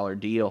 million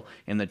deal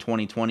in the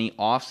 2020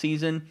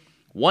 offseason.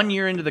 1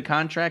 year into the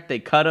contract, they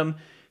cut him.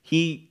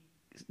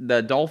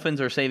 The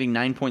Dolphins are saving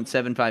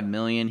 $9.75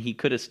 million. He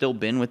could have still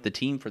been with the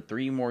team for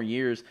 3 more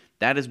years.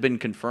 That has been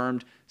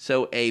confirmed.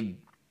 So a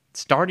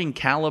starting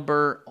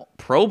caliber,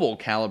 Pro Bowl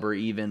caliber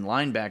even,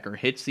 linebacker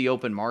hits the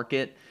open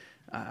market.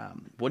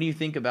 What do you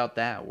think about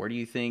that? Where do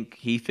you think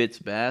he fits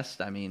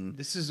best? I mean,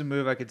 this is a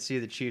move I could see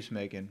the Chiefs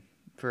making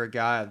for a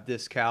guy of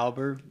this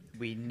caliber.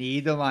 We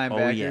need the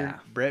linebacker. Oh, yeah.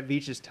 Brett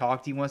Veach has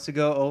talked. He wants to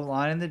go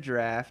O-line in the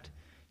draft.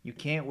 You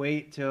can't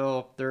wait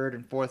till 3rd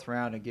and 4th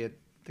round to get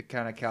the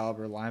kind of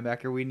caliber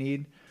linebacker we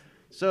need.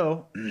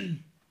 So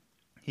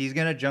he's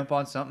going to jump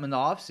on something in the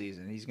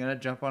offseason. He's going to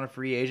jump on a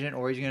free agent,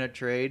 or he's going to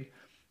trade.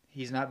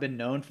 He's not been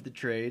known for the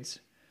trades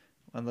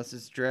unless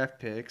it's draft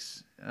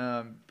picks.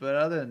 But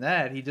other than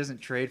that, he doesn't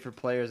trade for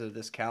players of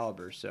this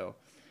caliber. So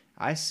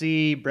I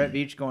see Brett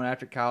Veach going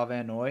after Kyle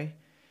Van Noy.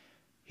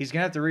 He's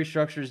going to have to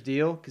restructure his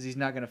deal because he's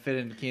not going to fit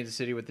into Kansas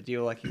City with the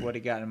deal like what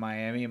he got in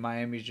Miami. And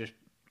Miami's just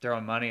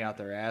throwing money out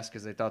their ass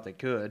because they thought they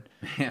could.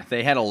 Yeah,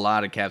 they had a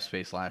lot of cap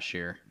space last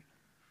year.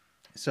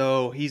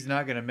 So he's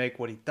not going to make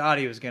what he thought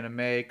he was going to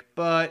make.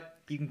 But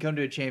you can come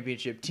to a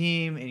championship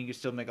team and you can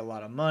still make a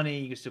lot of money.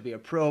 You can still be a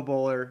Pro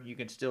Bowler. You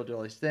can still do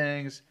all these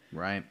things.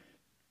 Right.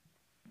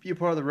 Be a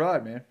part of the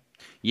ride, man.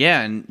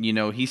 Yeah, and,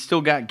 he's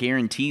still got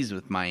guarantees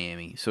with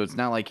Miami, so it's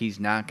not like he's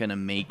not going to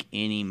make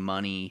any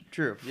money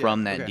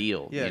from that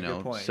deal. Yeah,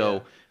 good point,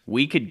 So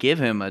we could give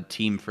him a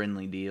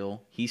team-friendly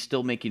deal. He's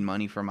still making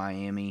money for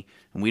Miami,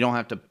 and we don't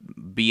have to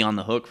be on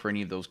the hook for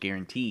any of those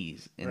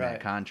guarantees in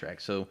that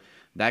contract. So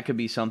that could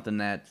be something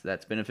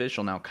that's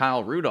beneficial. Now,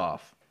 Kyle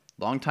Rudolph,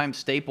 longtime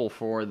staple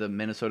for the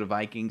Minnesota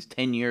Vikings,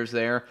 10 years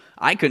there.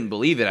 I couldn't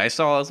believe it. I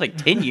was like,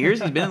 10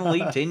 years? He's been in the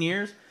league 10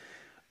 years?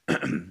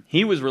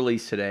 He was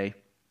released today,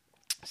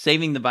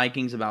 saving the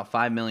Vikings about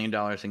 $5 million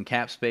in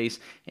cap space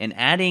and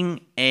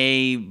adding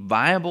a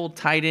viable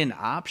tight end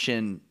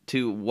option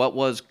to what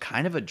was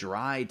kind of a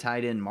dry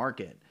tight end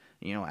market.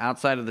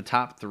 Outside of the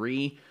top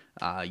three,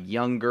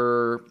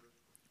 younger,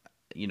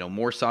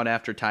 more sought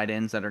after tight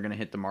ends that are going to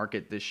hit the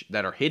market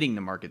that are hitting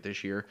the market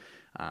this year.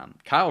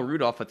 Kyle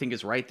Rudolph, I think,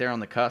 is right there on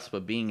the cusp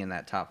of being in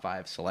that top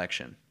 5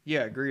 selection.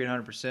 Yeah, agreed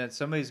 100%.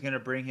 Somebody's going to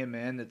bring him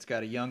in that's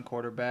got a young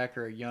quarterback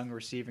or a young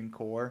receiving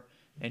core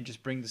and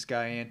just bring this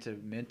guy in to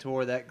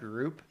mentor that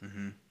group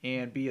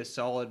and be a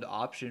solid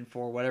option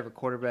for whatever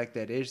quarterback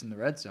that is in the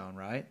red zone,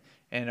 right?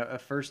 And a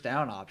first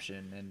down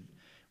option and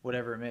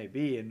whatever it may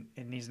be.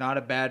 And he's not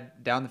a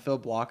bad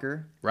down-the-field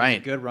blocker. Right.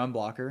 He's a good run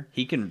blocker.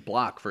 He can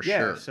block for sure.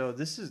 sure. So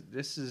this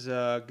is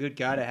a good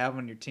guy to have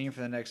on your team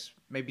for the next,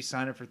 maybe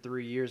sign him for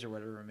 3 years or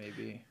whatever it may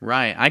be.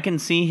 Right. I can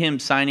see him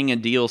signing a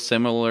deal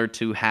similar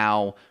to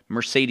how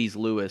Mercedes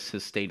Lewis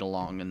has stayed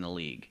along in the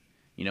league.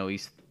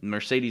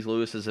 Mercedes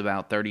Lewis is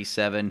about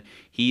 37.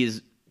 He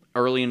is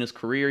early in his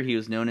career, he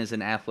was known as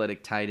an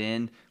athletic tight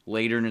end.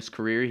 Later in his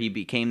career, he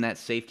became that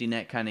safety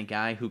net kind of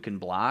guy who can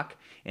block.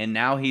 And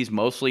now he's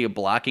mostly a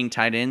blocking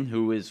tight end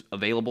who is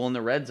available in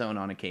the red zone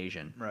on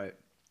occasion. Right.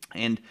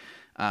 And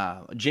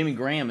Jimmy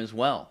Graham as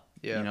well.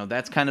 Yeah.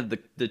 That's kind of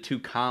the two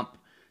comp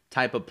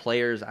type of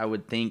players I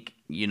would think,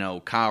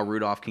 Kyle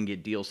Rudolph can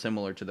get deals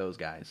similar to those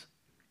guys.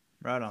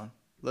 Right on.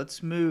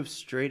 Let's move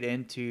straight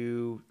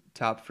into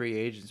top free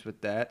agents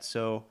with that.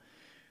 So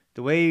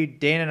the way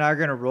Dan and I are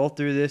going to roll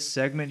through this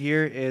segment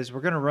here is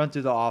we're going to run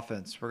through the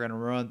offense. We're going to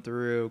run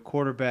through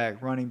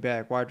quarterback, running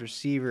back, wide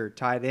receiver,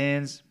 tight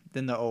ends,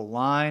 then the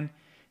O-line.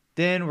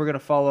 Then we're going to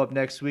follow up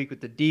next week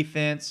with the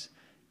defense.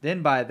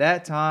 Then by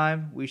that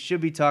time, we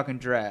should be talking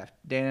draft.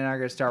 Dan and I are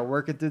going to start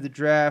working through the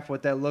draft,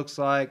 what that looks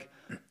like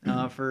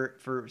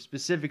for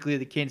specifically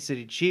the Kansas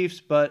City Chiefs,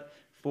 but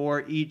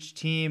for each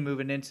team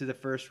moving into the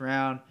first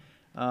round.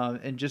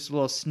 And just a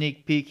little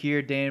sneak peek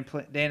here, Dan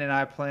and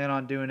I plan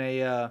on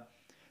doing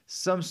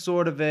some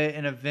sort of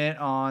an event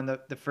on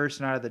the first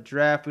night of the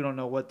draft. We don't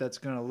know what that's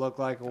going to look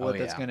like or what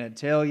that's going to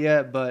entail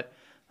yet, but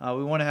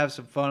we want to have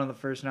some fun on the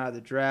first night of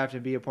the draft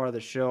and be a part of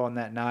the show on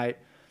that night.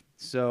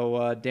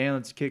 So, Dan,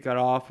 let's kick it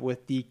off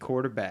with the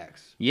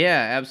quarterbacks.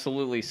 Yeah,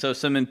 absolutely. So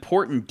some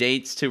important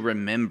dates to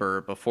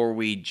remember before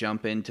we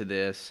jump into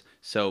this.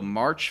 So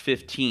March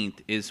 15th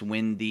is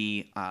when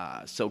the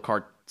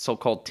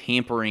so-called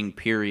tampering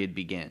period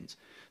begins.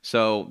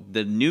 So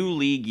the new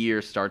league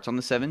year starts on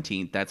the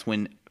 17th. That's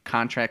when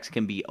contracts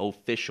can be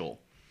official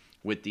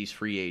with these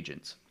free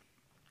agents.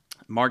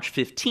 March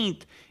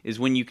 15th is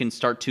when you can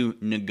start to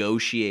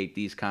negotiate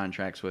these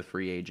contracts with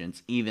free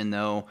agents, even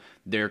though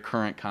their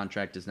current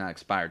contract is not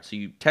expired. So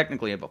you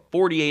technically have a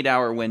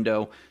 48-hour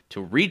window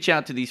to reach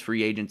out to these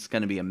free agents. It's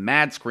going to be a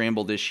mad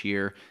scramble this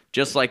year,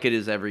 just like it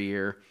is every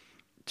year,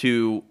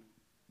 to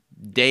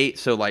date.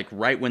 So like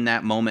right when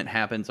that moment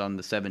happens on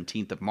the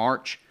 17th of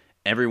March,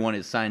 everyone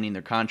is signing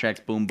their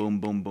contracts. Boom, boom,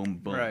 boom, boom,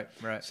 boom.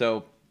 Right.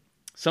 So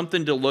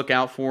something to look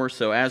out for.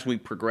 So as we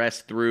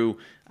progress through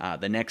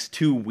the next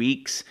 2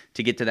 weeks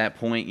to get to that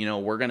point,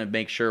 we're going to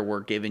make sure we're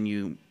giving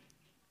you,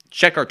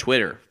 check our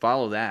Twitter,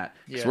 follow that,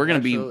 because we're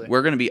going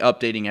to be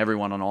updating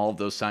everyone on all of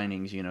those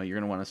signings. You're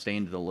going to want to stay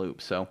into the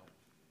loop. So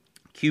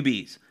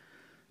QBs,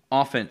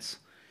 offense,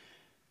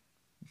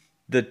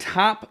 the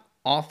top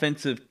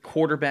offensive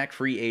quarterback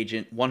free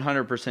agent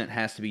 100%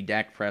 has to be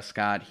Dak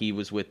Prescott. He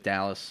was with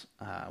Dallas.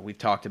 We've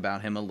talked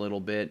about him a little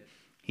bit.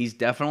 He's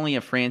definitely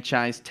a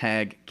franchise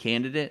tag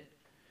candidate,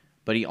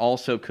 but he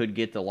also could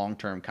get the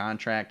long-term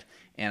contract,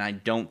 and I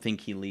don't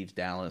think he leaves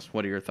Dallas.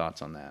 What are your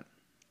thoughts on that?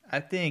 I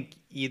think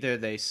either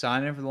they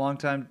sign him for the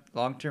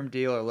long-term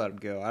deal or let him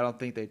go. I don't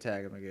think they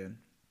tag him again.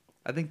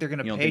 I think they're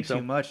going to pay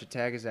too much to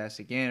tag his ass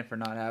again for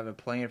not having a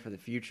plan for the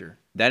future.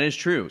 That is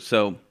true.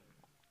 So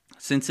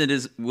since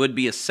would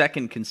be a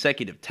second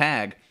consecutive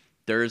tag,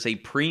 there is a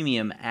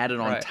premium added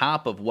on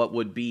top of what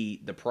would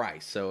be the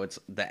price. So it's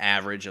the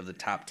average of the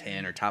top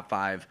 10 or top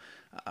 5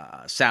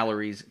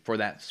 salaries for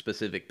that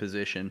specific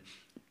position,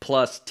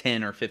 plus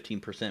 10 or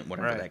 15%,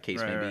 whatever that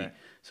case may be.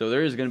 So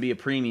there is going to be a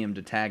premium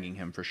to tagging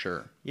him for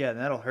sure. Yeah, and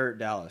that'll hurt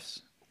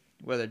Dallas.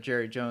 Whether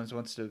Jerry Jones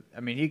wants to,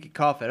 he could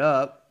cough it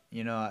up,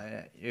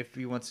 if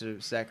he wants to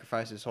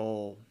sacrifice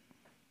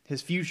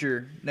his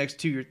future next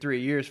 2 or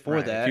 3 years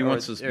for that. If he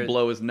wants to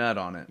blow his nut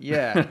on it.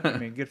 Yeah,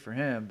 good for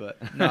him.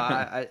 But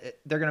no,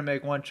 they're going to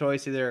make one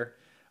choice. Either,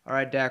 all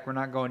right, Dak, we're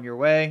not going your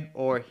way,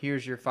 or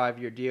here's your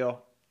 5-year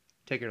deal.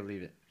 Take it or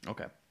leave it.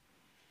 Okay.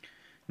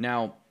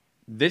 Now,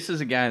 this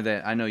is a guy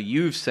that I know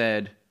you've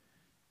said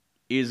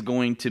is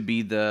going to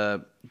be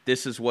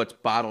this is what's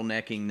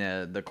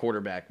bottlenecking the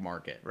quarterback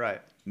market.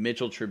 Right.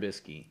 Mitchell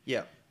Trubisky.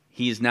 Yeah.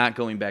 He's not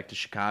going back to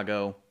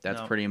Chicago.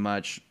 That's pretty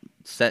much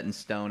set in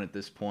stone at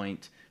this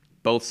point.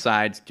 Both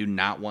sides do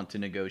not want to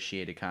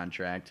negotiate a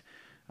contract.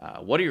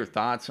 What are your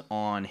thoughts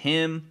on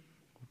him?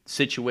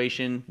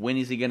 Situation? When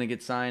is he going to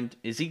get signed?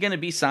 Is he going to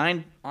be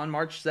signed on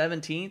March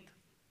 17th?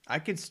 I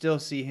could still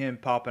see him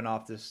popping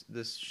off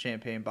this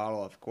champagne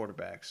bottle of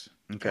quarterbacks.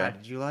 Okay. God,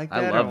 did you like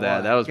that? I love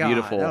that. That was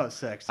beautiful. That was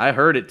sexy. I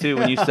heard it too.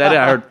 When you said it,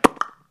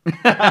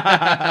 I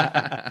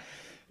heard.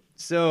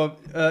 So,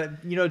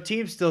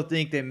 teams still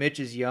think that Mitch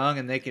is young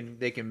and they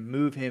can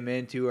move him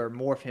into or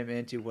morph him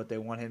into what they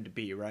want him to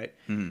be, right?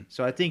 Mm-hmm.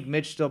 So I think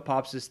Mitch still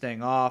pops this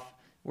thing off.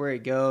 Where he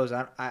goes,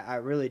 I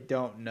really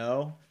don't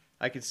know.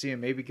 I could see him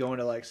maybe going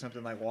to like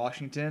something like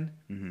Washington.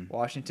 Mm-hmm.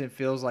 Washington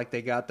feels like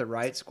they got the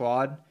right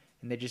squad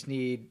and they just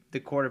need the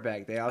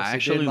quarterback. They obviously I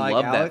actually didn't like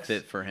love Alex. that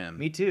fit for him.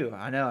 Me too.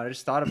 I know. I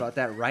just thought about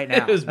that right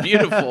now. It was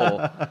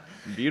beautiful.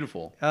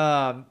 Beautiful.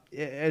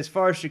 As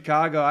far as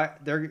Chicago,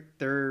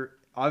 they're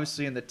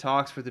obviously in the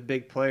talks for the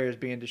big players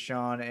being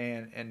Deshaun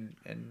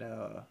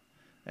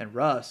and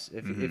Russ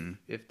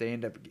if they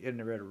end up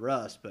getting rid of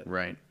Russ. But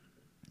right.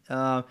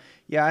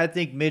 I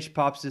think Mitch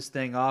pops this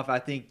thing off. I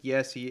think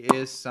yes, he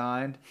is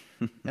signed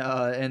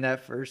in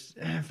that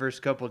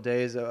first couple of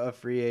days of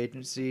free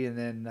agency, and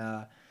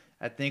then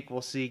I think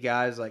we'll see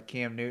guys like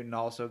Cam Newton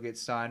also get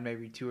signed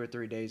maybe 2 or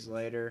 3 days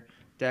later.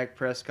 Dak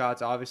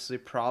Prescott's obviously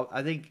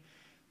I think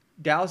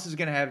Dallas is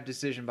going to have a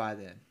decision by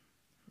then.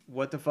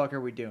 What the fuck are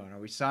we doing? Are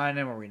we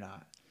signing him or are we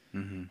not?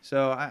 Mm-hmm.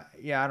 So I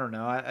don't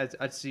know.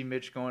 I'd see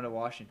Mitch going to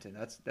Washington.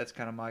 That's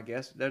kind of my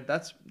guess.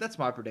 That's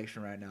my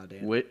prediction right now,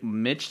 Dan.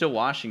 Mitch to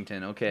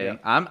Washington. Okay, Yeah.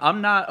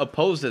 I'm not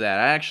opposed to that.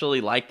 I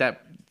actually like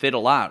that fit a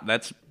lot.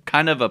 That's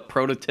kind of a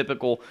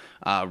prototypical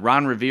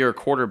Ron Rivera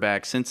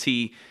quarterback since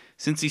he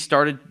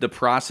started the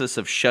process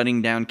of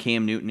shutting down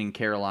Cam Newton in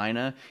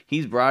Carolina.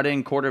 He's brought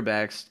in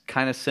quarterbacks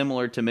kind of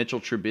similar to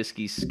Mitchell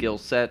Trubisky's skill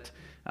set,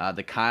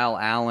 the Kyle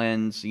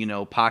Allens,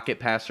 pocket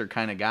passer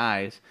kind of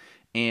guys.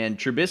 And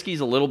Trubisky's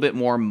a little bit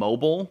more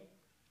mobile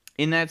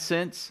in that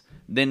sense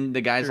than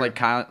the guys like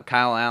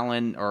Kyle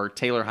Allen or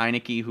Taylor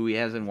Heineke, who he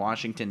has in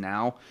Washington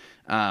now.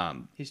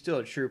 He's still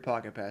a true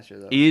pocket passer,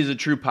 though. He is a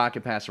true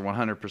pocket passer,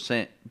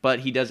 100%.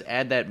 But he does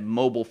add that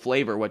mobile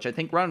flavor, which I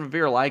think Ron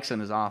Rivera likes in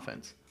his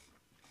offense.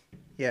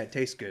 Yeah, it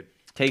tastes good.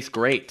 Tastes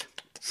great.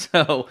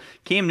 So,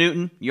 Cam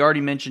Newton, you already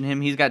mentioned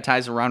him. He's got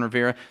ties to Ron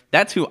Rivera.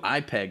 That's who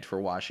I pegged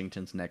for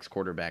Washington's next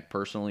quarterback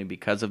personally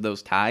because of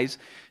those ties.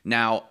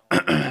 Now,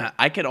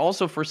 I could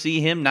also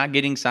foresee him not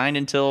getting signed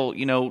until,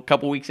 a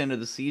couple weeks into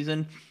the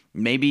season.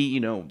 Maybe,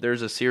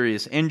 there's a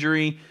serious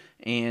injury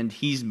and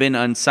he's been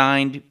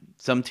unsigned.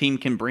 Some team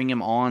can bring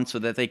him on so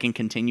that they can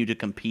continue to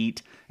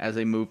compete as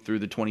they move through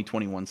the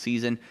 2021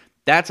 season.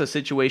 That's a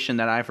situation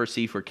that I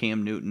foresee for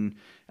Cam Newton.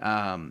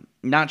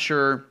 Not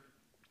sure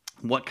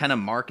what kind of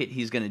market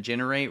he's going to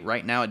generate.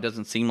 Right now, it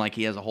doesn't seem like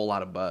he has a whole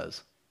lot of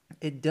buzz.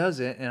 It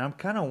doesn't, and I'm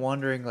kind of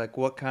wondering, like,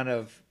 what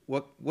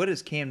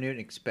is Cam Newton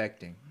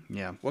expecting?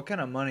 Yeah. What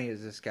kind of money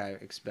is this guy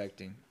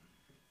expecting?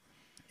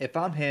 If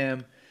I'm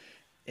him,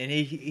 and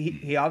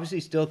he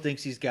obviously still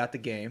thinks he's got the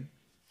game.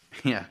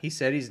 Yeah. He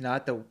said he's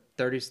not the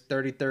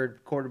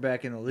 33rd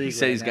quarterback in the league. He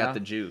said he's now, got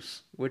the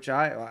juice. which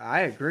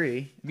I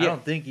agree. Yeah.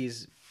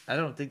 I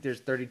don't think there's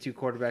 32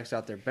 quarterbacks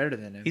out there better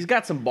than him. He's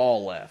got some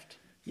ball left.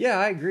 Yeah,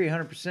 I agree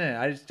 100%.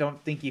 I just don't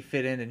think he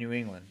fit into New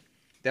England.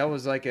 That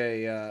was like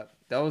that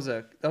was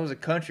a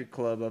country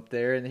club up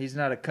there, and he's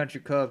not a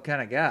country club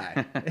kind of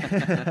guy.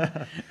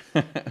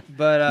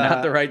 But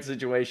not the right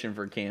situation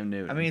for Cam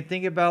Newton. I mean,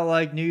 think about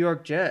like New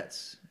York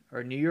Jets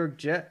or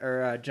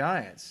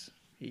Giants.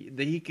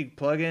 He could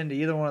plug into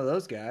either one of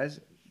those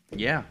guys.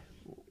 Yeah.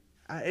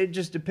 It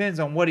just depends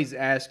on what he's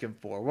asking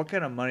for. What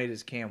kind of money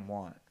does Cam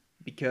want?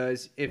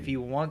 Because if he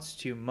wants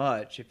too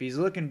much, if he's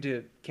looking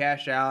to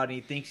cash out and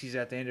he thinks he's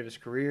at the end of his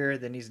career,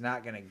 then he's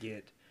not going to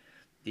get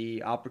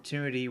the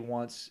opportunity he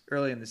wants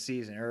early in the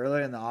season or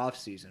early in the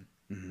offseason.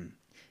 Mm-hmm.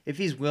 If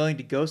he's willing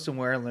to go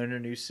somewhere and learn a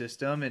new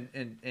system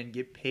and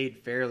get paid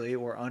fairly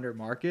or under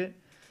market,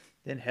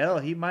 then hell,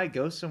 he might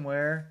go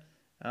somewhere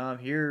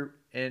here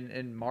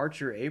in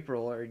March or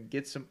April or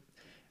get some.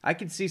 I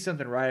can see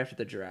something right after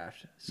the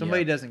draft.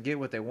 Somebody doesn't get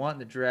what they want in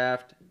the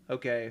draft.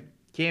 Okay.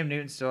 Cam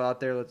Newton's still out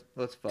there.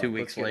 Let's fuck. 2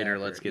 weeks later,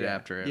 let's get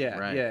after it. Yeah,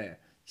 right. yeah. You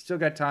still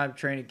got time,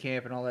 training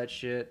camp, and all that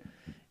shit,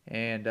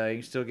 and you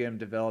can still get them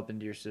developed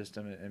into your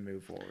system and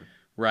move forward.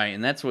 Right,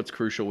 and that's what's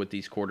crucial with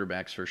these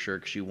quarterbacks for sure,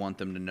 because you want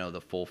them to know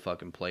the full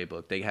fucking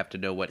playbook. They have to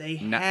know what they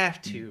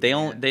have to.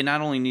 They not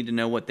only need to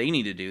know what they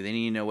need to do, they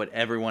need to know what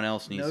everyone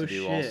else needs to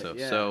do also.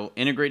 Yeah. So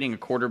integrating a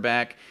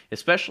quarterback,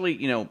 especially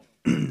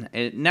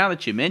now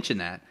that you mention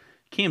that.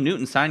 Cam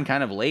Newton signed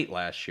kind of late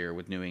last year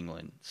with New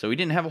England, so he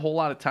didn't have a whole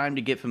lot of time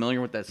to get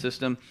familiar with that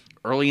system.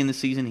 Early in the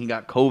season, he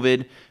got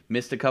COVID,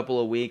 missed a couple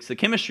of weeks. The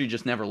chemistry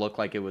just never looked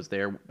like it was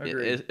there,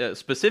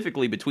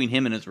 specifically between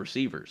him and his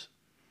receivers.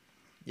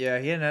 Yeah,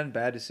 he had nothing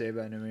bad to say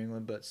about New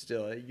England, but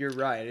still, you're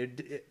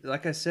right.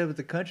 Like I said with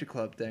the country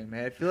club thing,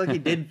 man, I feel like he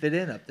didn't fit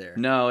in up there.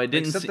 No, it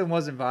didn't. Something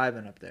wasn't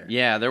vibing up there.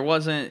 Yeah, there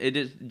wasn't.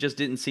 It just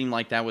didn't seem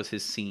like that was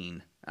his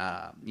scene.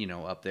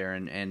 up there,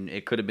 and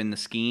it could have been the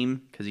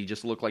scheme because he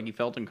just looked like he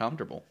felt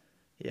uncomfortable.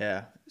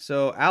 Yeah.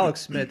 So Alex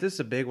Smith, this is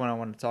a big one I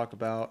want to talk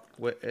about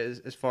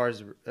as far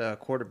as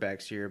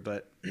quarterbacks here.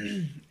 But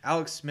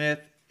Alex Smith,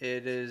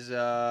 it has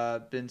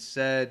been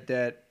said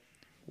that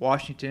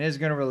Washington is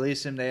going to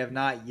release him. They have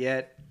not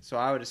yet. So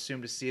I would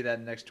assume to see that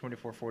in the next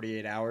 24,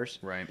 48 hours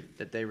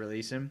that they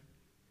release him.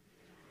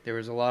 There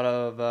was a lot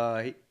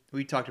of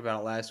we talked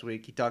about it last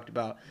week. He talked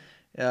about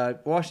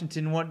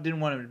Washington didn't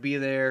want him to be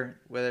there,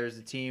 whether it's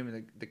the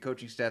team, the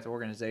coaching staff, the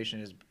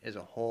organization as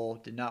a whole,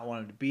 did not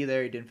want him to be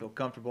there. He didn't feel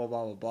comfortable,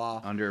 blah, blah,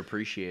 blah.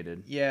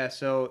 Underappreciated. Yeah,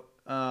 so,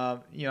 I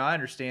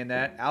understand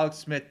that. Alex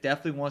Smith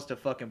definitely wants to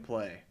fucking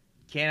play.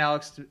 Can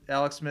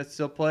Alex Smith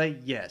still play?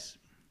 Yes.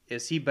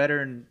 Is he better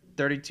than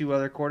 32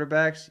 other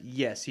quarterbacks?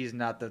 Yes, he's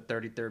not the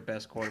 33rd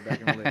best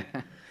quarterback in the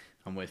league.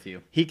 I'm with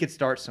you. He could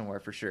start somewhere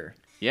for sure.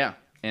 Yeah,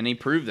 and he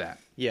proved that.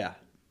 Yeah.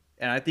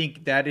 And I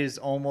think that is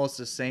almost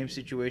the same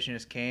situation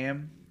as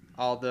Cam,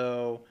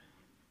 although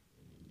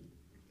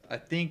I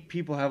think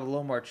people have a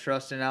little more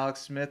trust in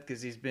Alex Smith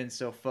because he's been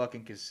so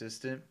fucking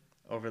consistent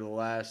over the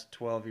last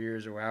 12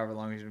 years or however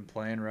long he's been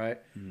playing, right?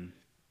 Mm-hmm.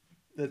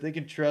 That they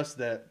can trust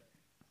that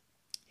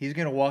he's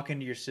going to walk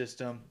into your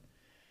system,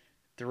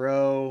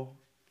 throw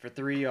for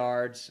 3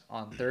 yards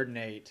on 3rd and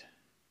 8,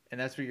 and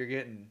that's what you're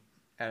getting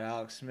at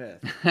Alex Smith.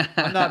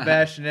 I'm not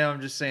bashing him. I'm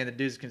just saying the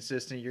dude's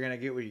consistent. You're going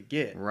to get what you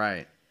get.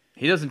 Right.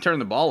 He doesn't turn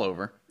the ball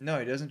over. No,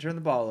 he doesn't turn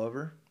the ball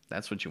over.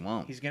 That's what you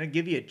want. He's going to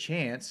give you a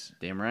chance.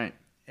 Damn right.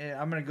 And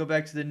I'm going to go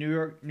back to the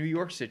New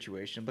York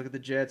situation. Look at the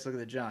Jets. Look at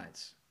the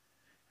Giants.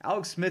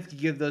 Alex Smith could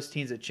give those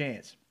teams a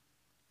chance.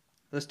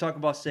 Let's talk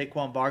about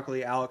Saquon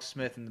Barkley, Alex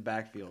Smith in the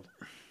backfield.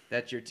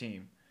 That's your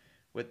team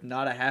with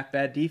not a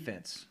half-bad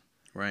defense.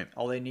 Right.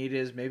 All they need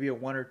is maybe a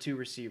 1 or 2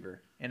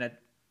 receiver. And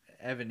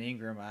Evan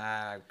Ingram,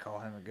 I call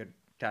him a good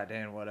tight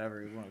end,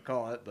 whatever you want to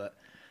call it, but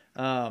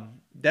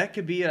that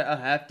could be a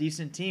half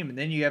decent team, and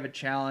then you have a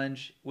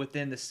challenge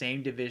within the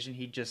same division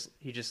he just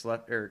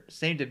left, or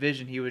same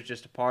division he was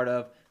just a part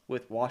of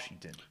with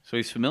Washington. So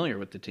he's familiar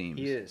with the teams.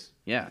 He is.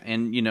 Yeah,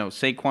 and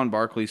Saquon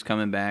Barkley's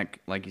coming back,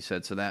 like you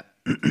said, so that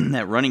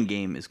that running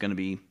game is going to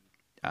be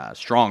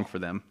strong for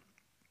them.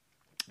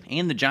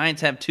 And the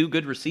Giants have 2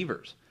 good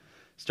receivers.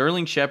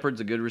 Sterling Shepard's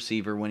a good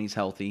receiver when he's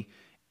healthy.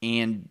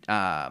 And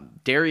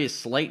Darius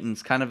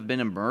Slayton's kind of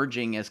been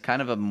emerging as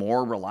kind of a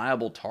more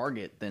reliable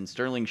target than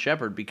Sterling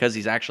Shepard because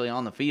he's actually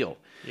on the field.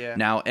 Yeah.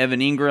 Now,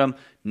 Evan Ingram,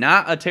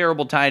 not a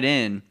terrible tight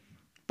end,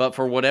 but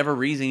for whatever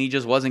reason, he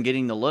just wasn't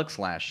getting the looks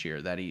last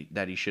year that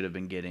he should have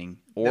been getting.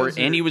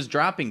 And he was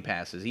dropping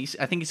passes.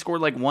 I think he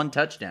scored like 1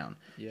 touchdown.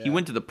 Yeah. He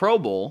went to the Pro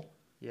Bowl.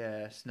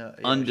 Yeah,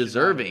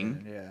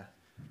 undeserving. Yeah.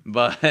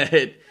 But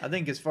I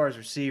think as far as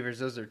receivers,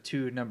 those are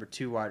number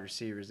 2 wide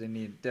receivers. They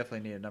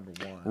definitely need a number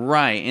 1.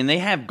 Right, and they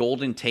have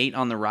Golden Tate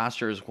on the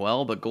roster as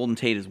well, but Golden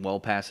Tate is well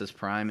past his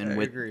prime, and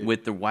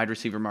with the wide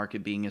receiver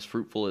market being as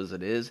fruitful as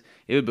it is,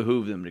 it would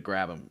behoove them to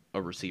grab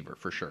a receiver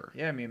for sure.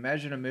 Yeah, I mean,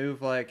 imagine a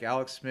move like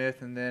Alex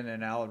Smith and then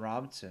an Allen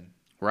Robinson.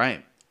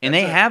 Right, and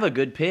they have a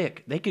good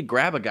pick. They could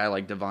grab a guy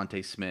like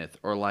Devontae Smith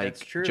or like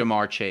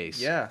Jamar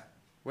Chase. Yeah,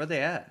 where are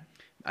they at?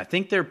 I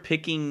think they're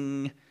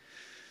picking.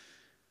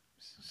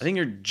 I think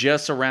you're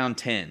just around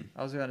 10.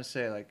 I was going to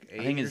say like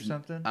 8 or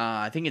something.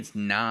 I think it's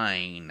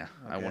 9, okay.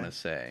 I want to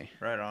say.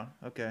 Right on.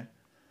 Okay.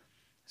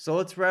 So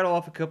let's rattle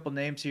off a couple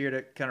names here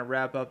to kind of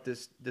wrap up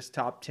this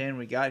top 10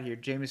 we got here.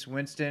 Jameis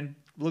Winston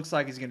looks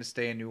like he's going to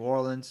stay in New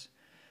Orleans.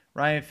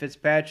 Ryan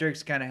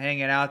Fitzpatrick's kind of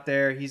hanging out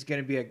there. He's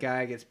going to be a guy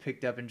that gets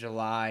picked up in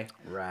July.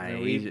 Right. I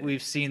mean,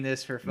 we've seen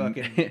this for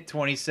fucking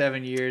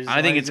 27 years.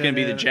 I think it's going to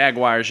be the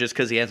Jaguars just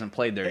because he hasn't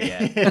played there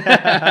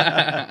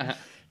yet.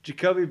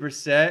 Jacoby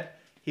Brissett.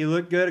 He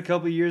looked good a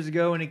couple years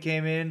ago when he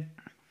came in.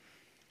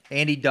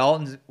 Andy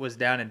Dalton was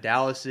down in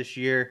Dallas this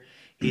year.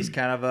 He's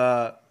kind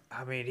of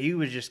he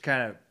was just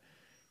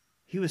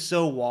he was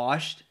so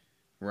washed.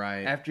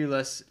 Right. After he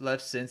left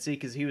Cincy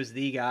because he was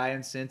the guy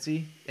in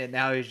Cincy, and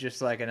now he's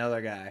just like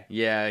another guy.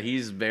 Yeah,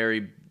 he's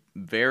very,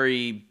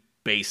 very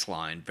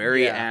baseline,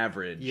 very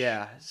average.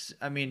 Yeah,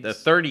 I mean the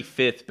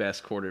 35th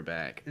best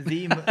quarterback.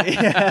 The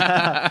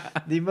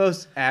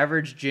most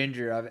average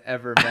ginger I've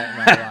ever met in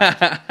my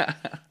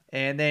life.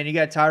 And then you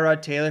got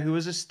Tyrod Taylor, who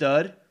was a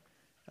stud.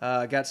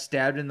 Got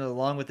stabbed in the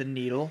lung with a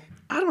needle.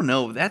 I don't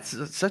know.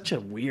 That's such a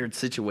weird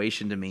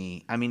situation to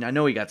me. I mean, I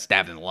know he got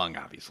stabbed in the lung,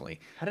 obviously.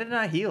 How did it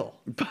not heal?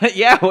 But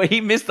yeah, he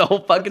missed the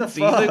whole fucking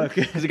season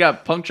because he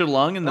got punctured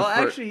lung in the first.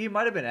 Actually, he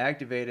might have been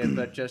activated,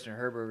 but Justin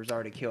Herbert was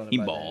already killing him. He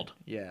balled.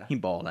 Then. Yeah. He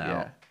balled out.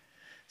 Yeah.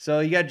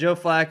 So you got Joe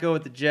Flacco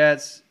with the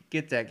Jets.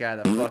 Get that guy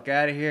the fuck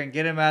out of here and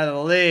get him out of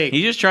the league.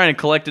 He's just trying to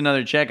collect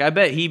another check. I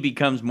bet he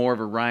becomes more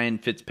of a Ryan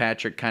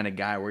Fitzpatrick kind of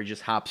guy where he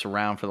just hops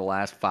around for the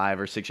last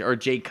 5 or 6 years. Or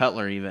Jay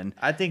Cutler even.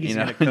 I think he's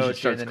going to coach.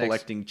 Starts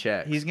collecting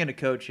checks. He's going to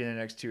coach in the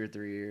next 2 or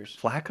 3 years.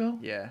 Flacco?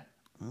 Yeah.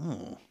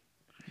 Oh.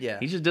 Yeah.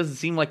 He just doesn't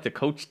seem like the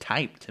coach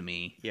type to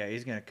me. Yeah,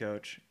 he's going to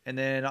coach. And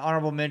then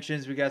honorable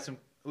mentions, we got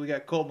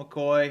Colt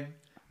McCoy.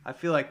 I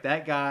feel like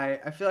that guy,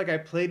 I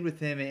played with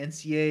him in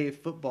NCAA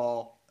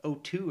football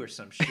 02 or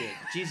some shit.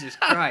 Jesus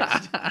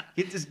Christ.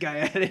 Get this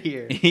guy out of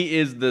here. He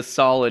is the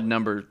solid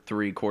number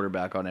 3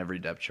 quarterback on every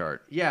depth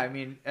chart. Yeah, I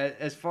mean,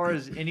 as far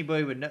as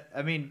anybody would know,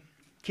 I mean,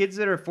 kids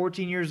that are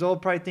 14 years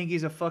old probably think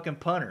he's a fucking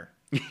punter.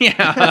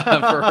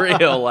 Yeah, for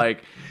real.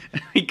 Like,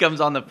 he comes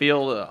on the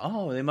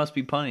field, they must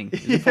be punting.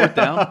 Is it 4th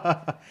down?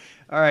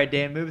 All right,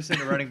 Dan, move us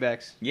into running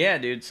backs. Yeah,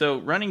 dude. So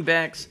running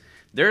backs,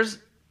 there's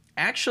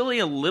actually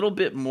a little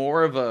bit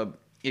more of a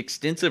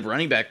extensive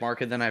running back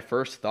market than I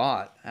first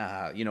thought.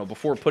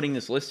 Before putting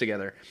this list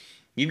together,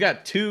 you've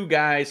got 2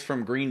 guys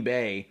from Green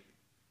Bay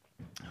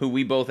who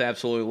we both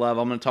absolutely love.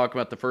 I'm going to talk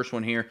about the first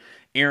one here,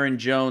 Aaron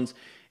Jones.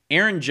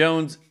 Aaron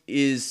Jones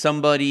is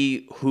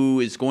somebody who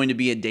is going to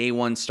be a day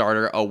one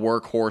starter, a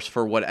workhorse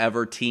for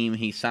whatever team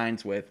he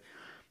signs with.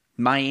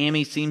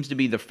 Miami seems to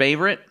be the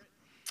favorite.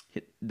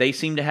 They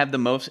seem to have the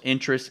most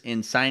interest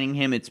in signing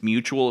him. It's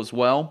mutual as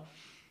well.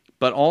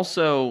 But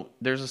also,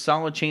 there's a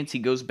solid chance he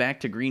goes back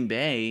to Green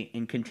Bay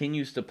and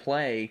continues to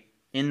play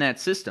in that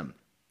system.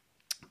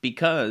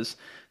 Because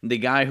the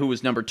guy who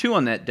was number 2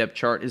 on that depth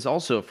chart is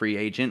also a free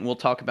agent. We'll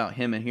talk about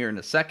him in here in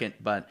a second.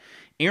 But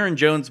Aaron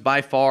Jones,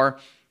 by far,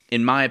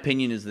 in my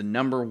opinion, is the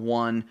number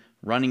 1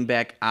 running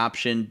back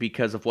option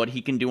because of what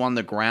he can do on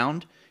the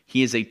ground.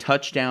 He is a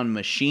touchdown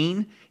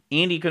machine,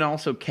 and he can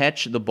also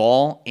catch the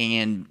ball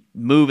and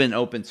move in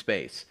open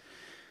space.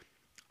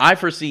 I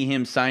foresee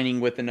him signing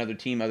with another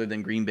team other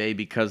than Green Bay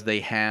because they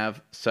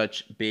have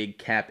such big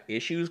cap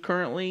issues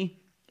currently,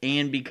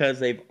 and because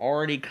they've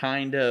already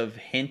kind of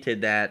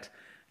hinted that,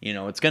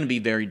 it's going to be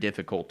very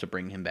difficult to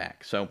bring him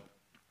back. So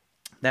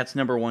that's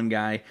number 1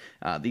 guy.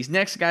 These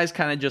next guys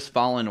kind of just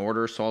fall in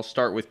order, so I'll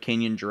start with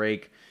Kenyon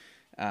Drake.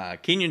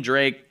 Kenyon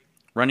Drake,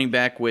 running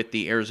back with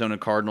the Arizona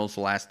Cardinals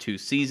the last 2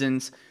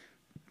 seasons.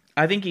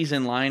 I think he's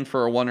in line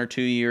for a 1 or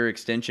 2 year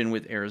extension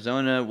with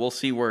Arizona. We'll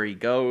see where he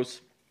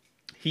goes.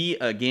 He,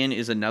 again,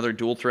 is another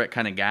dual threat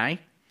kind of guy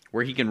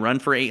where he can run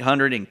for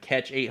 800 and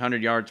catch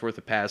 800 yards worth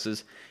of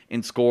passes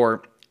and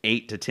score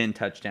 8 to 10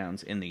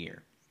 touchdowns in the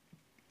year.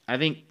 I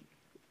think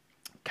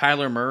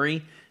Kyler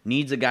Murray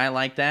needs a guy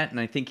like that, and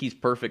I think he's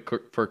perfect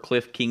for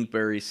Cliff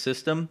Kingsbury's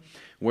system,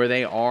 where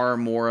they are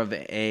more of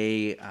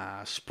a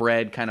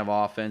spread kind of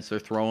offense. They're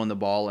throwing the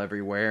ball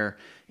everywhere,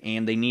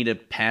 and they need a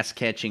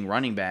pass-catching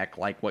running back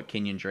like what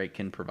Kenyon Drake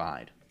can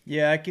provide.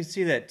 Yeah, I can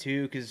see that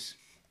too, because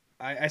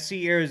I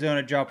see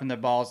Arizona dropping the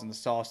balls in the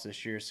sauce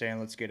this year, saying,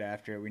 let's get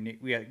after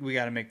it. We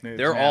got to make moves.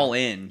 They're now. all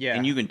in, yeah.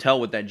 And you can tell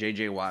with that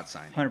J.J. Watt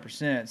signing.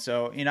 100%.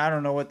 So, I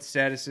don't know what the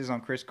status is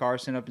on Chris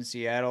Carson up in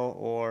Seattle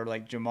or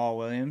like Jamal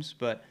Williams,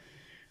 but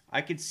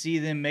I could see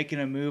them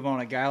making a move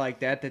on a guy like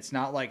that that's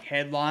not like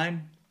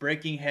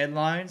breaking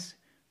headlines,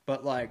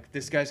 but like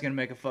this guy's going to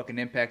make a fucking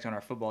impact on our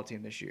football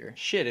team this year.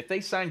 Shit, if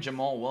they sign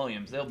Jamal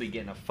Williams, they'll be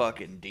getting a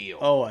fucking deal.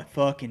 Oh, a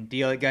fucking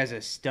deal. That guy's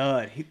a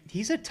stud.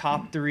 He's a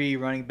top 3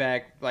 running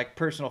back, like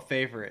personal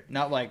favorite.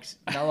 Not like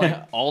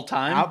all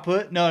time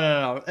output.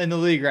 No. In the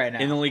league right now.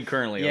 In the league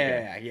currently.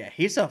 Yeah, okay. yeah.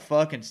 He's a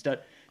fucking stud.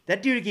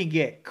 That dude can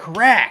get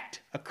cracked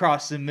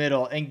across the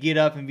middle and get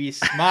up and be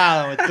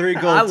smiling with 3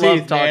 gold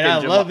teeth, man. I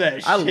love that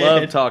shit. I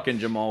love talking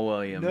Jamal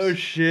Williams. No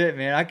shit,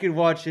 man. I could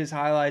watch his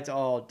highlights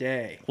all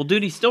day. Well,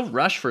 dude, he still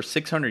rushed for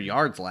 600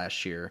 yards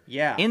last year.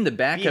 Yeah. In the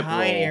backup role.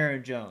 Behind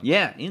Aaron Jones.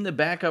 Yeah, in the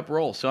backup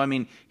role. So, I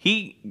mean,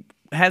 he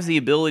has the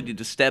ability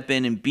to step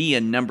in and be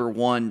a number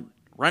 1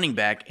 running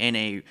back in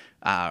a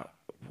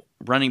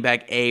running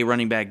back A,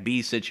 running back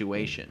B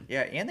situation.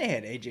 Yeah, and they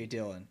had A.J.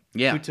 Dillon.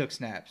 Yeah. Who took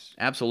snaps.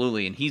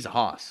 Absolutely, and he's a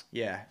hoss.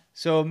 Yeah.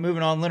 So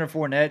moving on, Leonard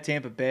Fournette,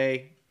 Tampa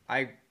Bay.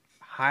 He's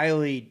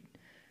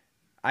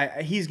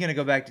going to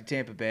go back to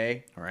Tampa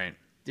Bay. All right.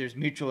 There's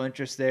mutual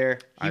interest there.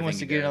 He wants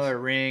to get another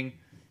ring.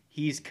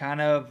 He's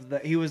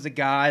he was the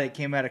guy that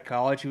came out of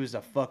college who was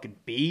a fucking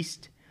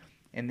beast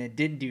and then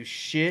didn't do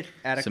shit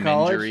out of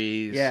college.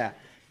 Injuries. Yeah.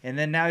 And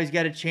then now he's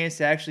got a chance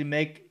to actually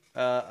make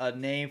a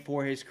name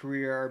for his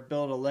career or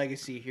build a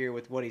legacy here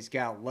with what he's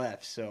got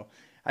left. So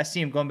I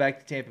see him going back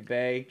to Tampa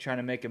Bay, trying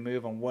to make a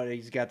move on what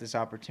he's got this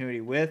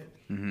opportunity with.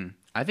 Mm-hmm.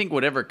 I think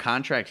whatever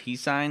contract he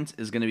signs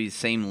is going to be the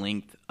same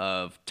length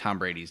of Tom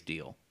Brady's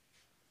deal.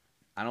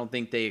 I don't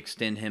think they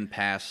extend him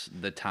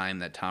past the time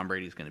that Tom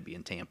Brady's going to be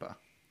in Tampa.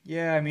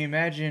 Yeah, I mean,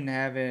 imagine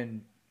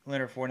having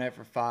Leonard Fournette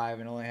for 5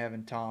 and only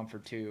having Tom for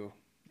 2.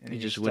 And it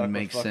just wouldn't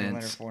make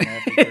sense.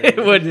 It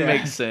wouldn't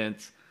make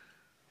sense.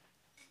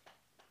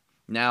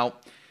 Now,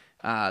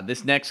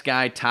 this next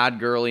guy, Todd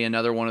Gurley,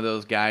 another one of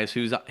those guys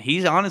he's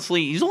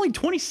only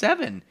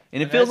 27,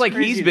 and it feels like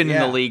he's been in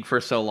the league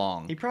for so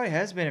long. He probably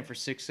has been in for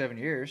 6-7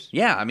 years.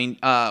 Yeah, I mean,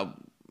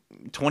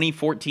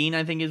 2014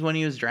 I think is when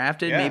he was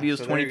drafted. Yeah, maybe it was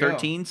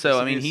 2013. So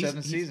I mean,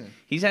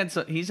 he's had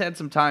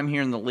some time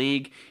here in the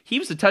league. He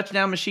was a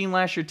touchdown machine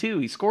last year too.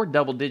 He scored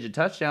double-digit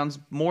touchdowns,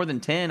 more than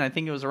 10. I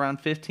think it was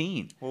around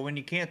 15. Well, when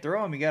you can't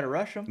throw him, you got to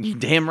rush him. You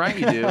damn right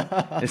you do.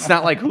 It's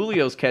not like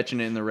Julio's catching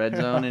it in the red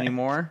zone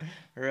anymore.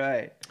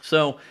 Right.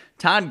 So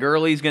Todd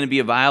Gurley is going to be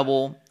a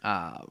viable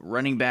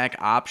running back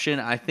option.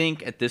 I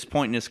think at this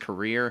point in his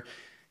career,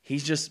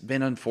 he's just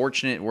been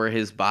unfortunate where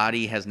his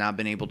body has not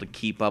been able to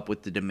keep up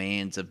with the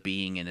demands of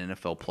being an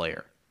NFL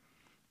player.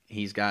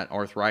 He's got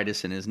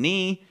arthritis in his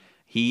knee.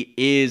 He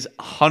is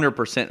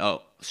 100% a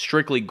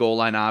strictly goal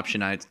line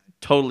option. I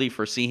totally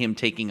foresee him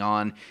taking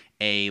on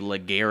a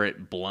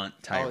LeGarrette Blount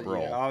type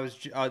role.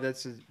 Yeah,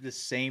 that's the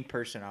same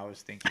person I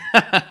was thinking.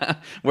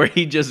 Where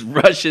he just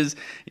rushes,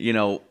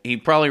 he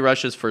probably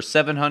rushes for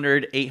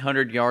 700,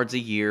 800 yards a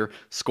year,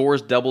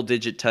 scores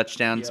double-digit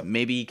touchdowns, Yep.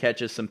 Maybe he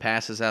catches some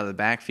passes out of the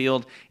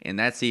backfield, and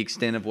that's the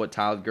extent of what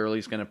Todd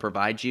Gurley's going to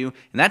provide you,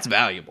 and that's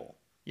valuable.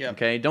 Yeah.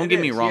 Okay, don't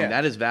get me wrong,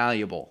 that is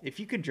valuable. If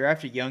you can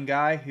draft a young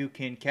guy who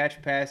can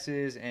catch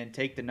passes and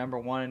take the number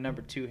 1 and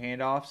number 2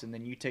 handoffs, and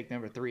then you take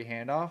number 3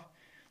 handoff,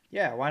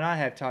 yeah, why not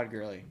have Todd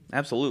Gurley?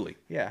 Absolutely.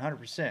 Yeah,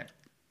 100%.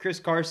 Chris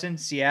Carson,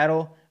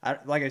 Seattle.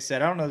 Like I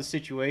said, I don't know the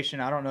situation.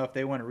 I don't know if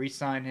they want to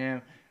re-sign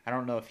him. I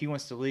don't know if he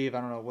wants to leave.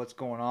 I don't know what's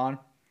going on.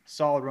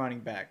 Solid running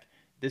back.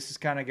 This is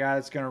kind of guy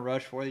that's going to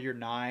rush for your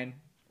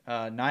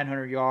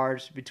 900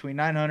 yards, between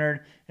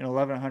 900 and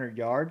 1,100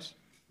 yards.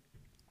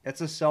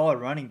 That's a solid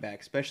running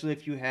back, especially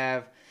if you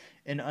have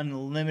an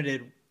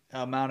unlimited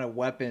amount of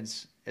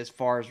weapons as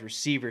far as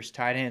receivers,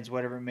 tight ends,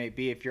 whatever it may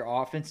be. If your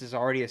offense is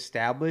already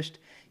established,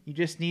 you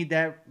just need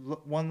that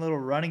one little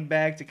running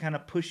back to kind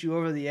of push you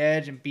over the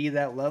edge and be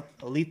that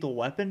lethal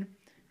weapon.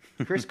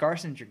 Chris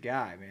Carson's your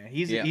guy, man.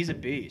 He's a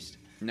beast.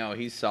 No,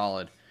 he's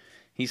solid.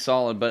 He's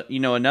solid. But,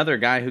 another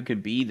guy who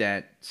could be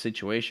that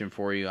situation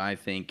for you, I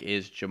think,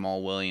 is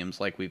Jamal Williams,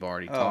 like we've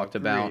already talked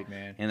about.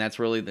 Man. And that's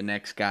really the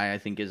next guy I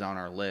think is on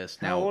our list.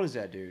 How old is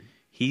that dude?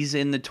 He's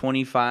in the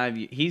 25.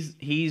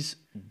 He's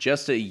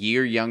just a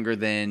year younger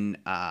than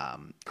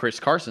Chris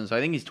Carson, so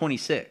I think he's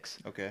 26.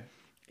 Okay.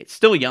 It's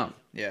still young.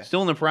 Yeah.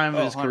 Still in the prime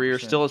of his 100%. career.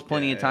 Still has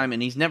plenty of time,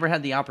 and he's never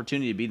had the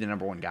opportunity to be the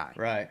number one guy.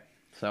 Right.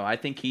 So I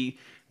think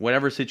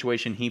whatever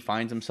situation he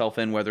finds himself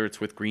in, whether it's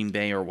with Green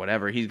Bay or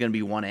whatever, he's going to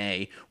be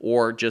 1A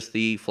or just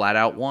the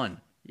flat-out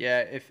 1. Yeah,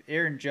 if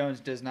Aaron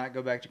Jones does not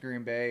go back to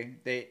Green Bay,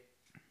 they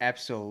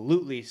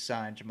absolutely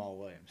sign Jamal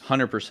Williams.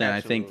 100%. I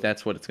think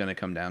that's what it's going to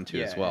come down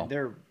to as well.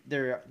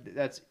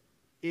 That's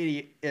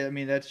idiot. I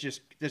mean, that's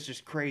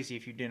just crazy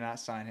if you did not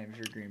sign him if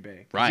you're Green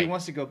Bay. Right. He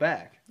wants to go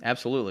back.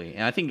 Absolutely.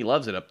 And I think he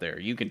loves it up there.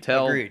 You can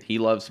tell he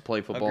loves to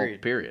play football,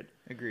 period.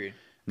 Agreed.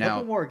 Now,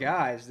 couple more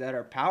guys that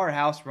are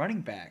powerhouse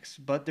running backs,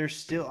 but they're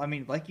still, I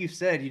mean, like you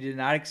said, you did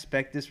not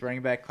expect this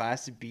running back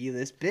class to be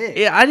this big.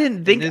 Yeah, I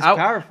didn't think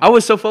I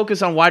was so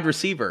focused on wide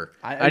receiver.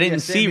 I didn't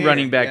see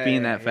running back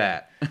being that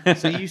fat.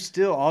 So you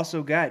still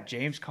also got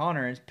James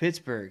Conner in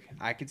Pittsburgh.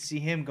 I could see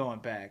him going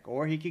back,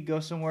 or he could go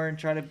somewhere and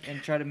try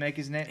to make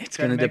his name. It's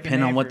going to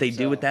depend on what they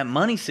do with that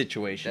money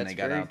situation they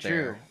got out there. That's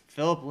very true.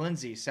 Philip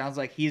Lindsay sounds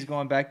like he's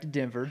going back to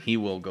Denver. He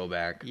will go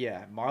back.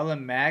 Yeah,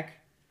 Marlon Mack.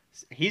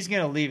 He's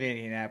going to leave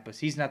Indianapolis.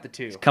 He's not the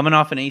 2. He's coming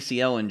off an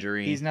ACL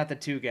injury. He's not the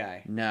 2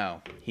 guy.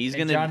 No. He's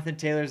going to Jonathan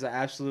Taylor's the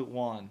absolute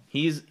 1.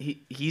 He's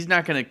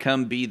not going to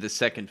come be the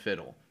second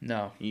fiddle.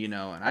 No. And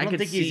I don't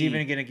think he's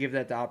even going to give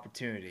that the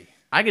opportunity.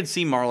 I could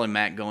see Marlon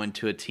Mack going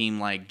to a team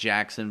like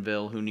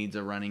Jacksonville who needs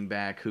a running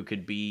back who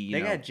could be,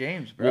 They got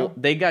James, bro. Well,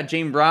 they got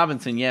James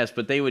Robinson, yes,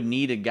 but they would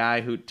need a guy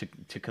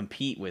to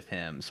compete with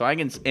him. So I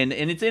can and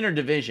it's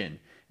interdivision.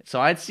 So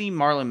I'd see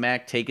Marlon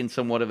Mack taking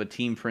somewhat of a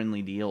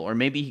team-friendly deal, or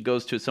maybe he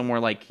goes to somewhere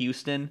like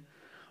Houston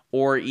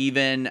or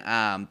even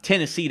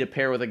Tennessee to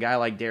pair with a guy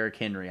like Derrick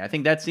Henry. I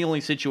think that's the only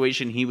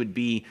situation he would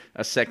be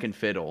a second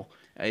fiddle,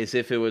 as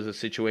if it was a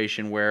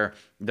situation where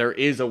there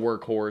is a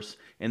workhorse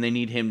and they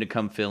need him to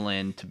come fill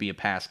in to be a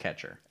pass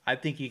catcher. I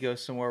think he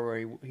goes somewhere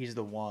where he's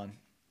the 1.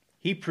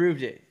 He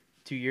proved it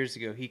 2 years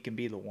ago. He can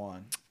be the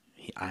 1.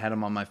 I had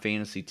him on my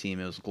fantasy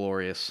team. It was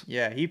glorious.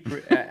 Yeah,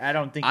 I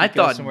don't think he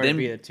goes somewhere to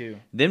be a 2.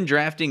 Them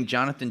drafting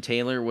Jonathan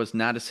Taylor was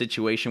not a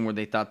situation where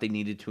they thought they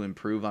needed to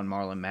improve on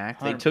Marlon Mack.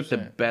 They 100%. took the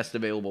best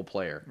available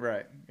player.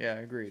 Right. Yeah,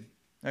 agreed.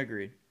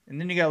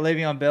 And then you got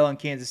Le'Veon Bell in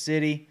Kansas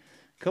City.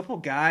 A couple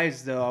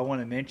guys, though, I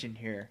want to mention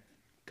here.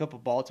 A couple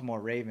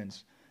Baltimore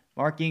Ravens.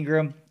 Mark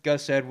Ingram,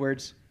 Gus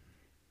Edwards.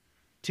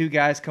 2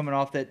 guys coming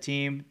off that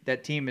team.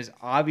 That team is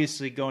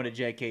obviously going to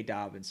J.K.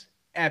 Dobbins.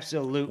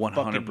 Absolute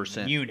 100%.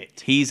 Fucking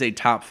unit. He's a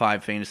top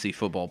 5 fantasy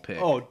football pick.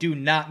 Oh, do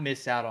not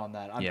miss out on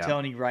that. I'm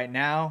telling you right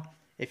now,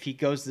 if he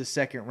goes to the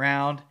second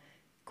round,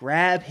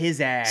 grab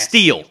his ass.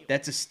 Steal.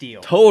 That's a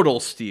steal.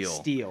 Total steal.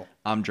 Steal.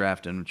 I'm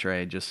drafting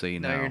Trey, just so you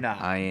know. No, you're not.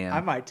 I am.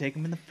 I might take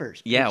him in the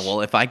first. Yeah, well,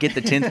 if I get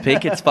the 10th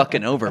pick, it's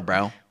fucking over,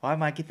 bro. Well, I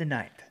might get the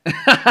 9th.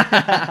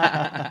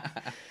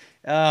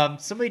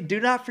 Somebody do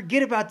not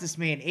forget about this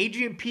man,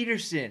 Adrian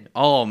Peterson.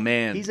 Oh,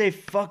 man. He's a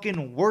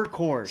fucking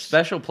workhorse.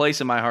 Special place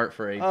in my heart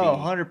for AP. Oh,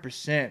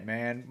 100%,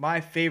 man. My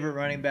favorite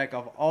running back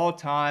of all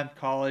time,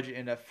 college,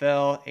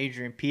 NFL,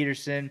 Adrian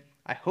Peterson.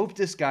 I hope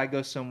this guy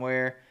goes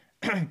somewhere,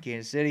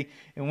 Kansas City,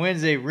 and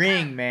wins a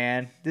ring,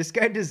 man. This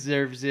guy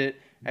deserves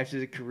it after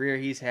the career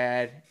he's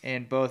had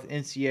in both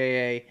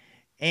NCAA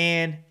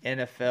and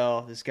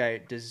NFL. This guy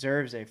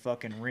deserves a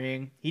fucking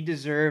ring. He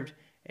deserved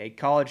a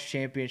college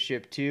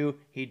championship too.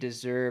 He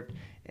deserved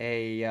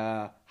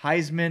a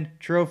Heisman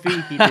Trophy.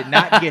 He did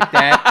not get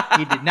that.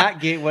 He did not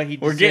get what he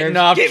deserves. We're getting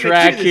off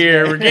track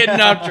here.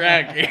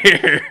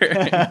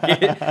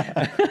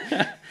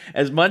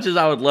 As much as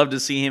I would love to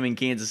see him in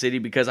Kansas City,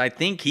 because I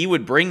think he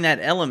would bring that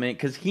element,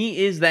 because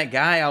he is that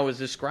guy I was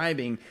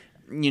describing,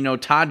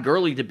 Todd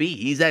Gurley to be.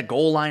 He's that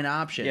goal line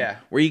option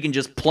where you can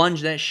just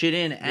plunge that shit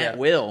in at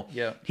will.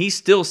 Yeah. He's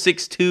still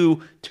 6'2",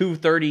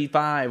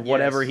 235,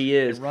 whatever he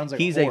is. He runs like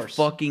He's a horse.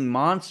 fucking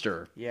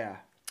monster. Yeah.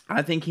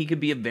 I think he could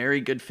be a very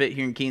good fit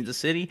here in Kansas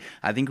City.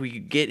 I think we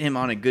could get him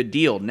on a good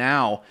deal.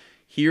 Now,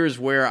 here's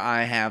where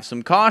I have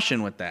some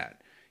caution with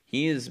that.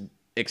 He has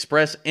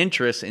expressed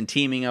interest in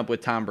teaming up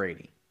with Tom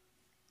Brady.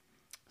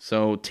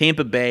 So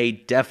Tampa Bay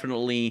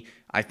definitely,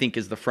 I think,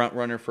 is the front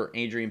runner for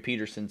Adrian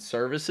Peterson's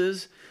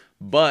services.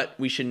 But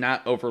we should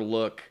not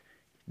overlook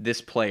this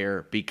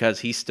player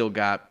because he's still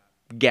got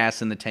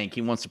gas in the tank.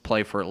 He wants to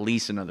play for at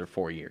least another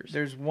 4 years.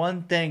 There's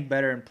one thing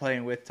better than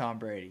playing with Tom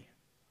Brady.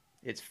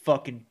 It's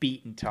fucking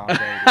beating Tom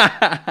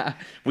Brady.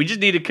 We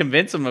just need to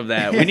convince him of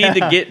that. We need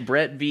to get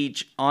Brett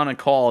Veach on a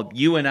call,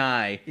 you and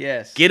I.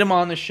 Yes. Get him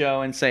on the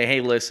show and say,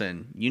 hey,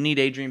 listen, you need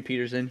Adrian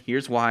Peterson.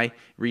 Here's why.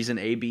 Reason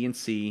A, B, and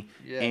C.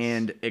 Yes.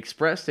 And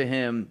express to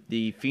him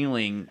the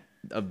feeling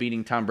of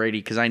beating Tom Brady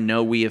because I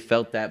know we have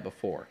felt that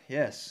before.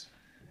 Yes.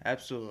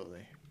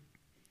 Absolutely.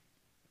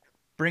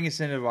 Bring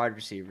us into the wide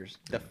receivers.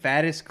 The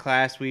fattest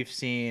class we've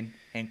seen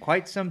in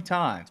quite some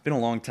time. It's been a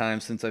long time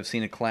since I've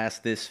seen a class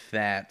this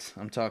fat.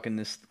 I'm talking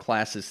this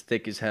class is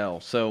thick as hell.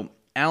 So,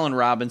 Allen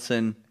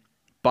Robinson,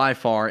 by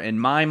far, in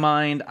my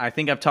mind, I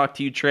think I've talked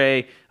to you,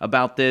 Trey,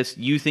 about this.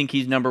 You think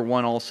he's number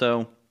one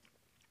also.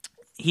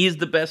 He is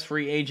the best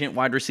free agent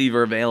wide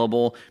receiver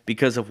available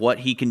because of what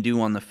he can do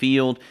on the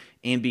field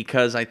and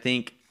because I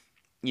think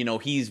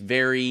he's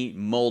very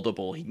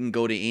moldable. He can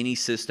go to any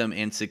system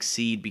and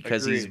succeed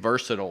because he's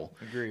versatile.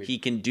 Agreed. He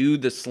can do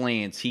the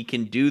slants. He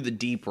can do the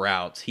deep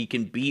routes. He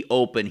can be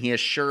open. He has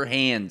sure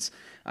hands.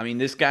 I mean,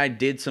 this guy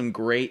did some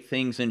great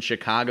things in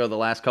Chicago the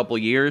last couple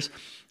of years.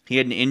 He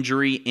had an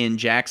injury in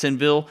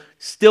Jacksonville,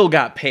 still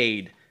got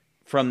paid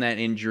from that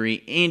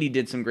injury, and he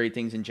did some great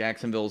things in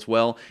Jacksonville as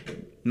well.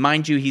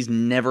 Mind you, he's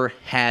never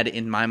had,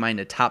 in my mind,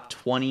 a top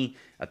 20,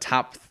 a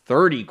top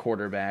 30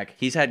 quarterback.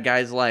 He's had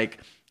guys like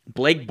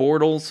Blake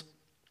Bortles,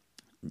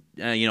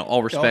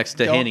 all respects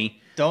to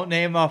Henny. Don't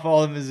name off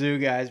all the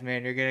Mizzou guys,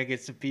 man. You're going to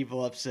get some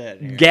people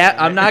upset here.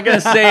 I'm not going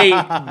to say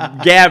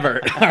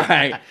Gabbert. All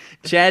right.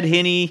 Chad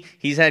Henne.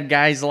 He's had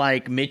guys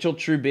like Mitchell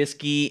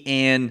Trubisky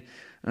and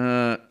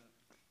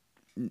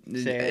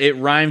it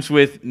rhymes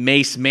with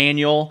Mace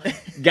Manuel.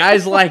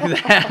 Guys like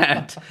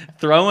that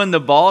throwing the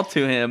ball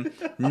to him.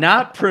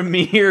 Not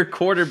premier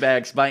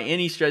quarterbacks by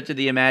any stretch of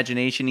the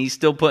imagination. He's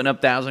still putting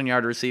up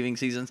 1,000-yard receiving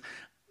seasons.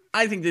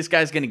 I think this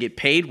guy's going to get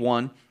paid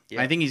one.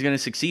 Yeah. I think he's going to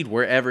succeed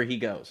wherever he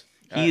goes.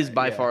 He is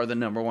by far the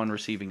number one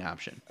receiving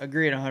option.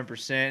 Agreed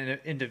 100%.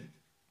 And to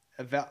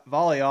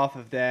volley off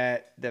of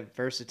that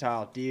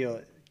versatile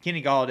deal,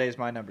 Kenny Golladay is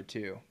my number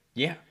two.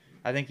 Yeah.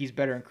 I think he's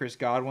better than Chris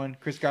Godwin.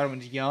 Chris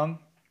Godwin's young.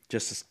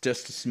 Just a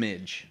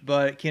smidge.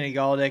 But Kenny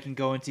Golladay can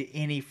go into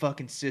any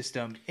fucking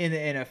system in the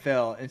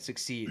NFL and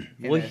succeed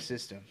in that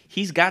system.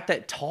 He's got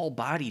that tall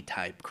body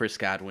type, Chris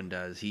Godwin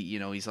does.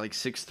 He's like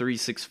 6'3",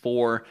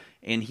 6'4",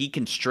 and he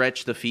can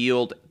stretch the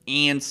field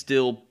and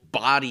still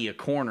body a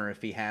corner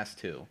if he has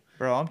to.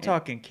 Bro, I'm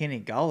talking Kenny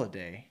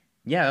Golladay.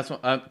 Yeah, that's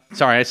what.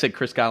 Sorry, I said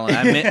Chris Godwin.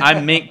 I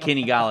meant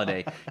Kenny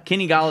Golladay.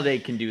 Kenny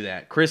Golladay can do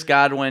that. Chris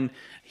Godwin,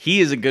 he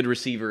is a good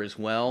receiver as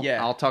well.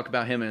 Yeah. I'll talk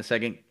about him in a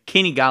second.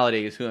 Kenny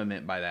Golladay is who I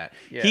meant by that.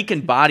 Yeah. He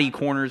can body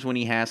corners when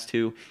he has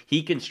to.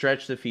 He can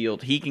stretch the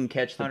field. He can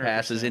catch the 100%.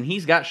 passes, and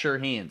he's got sure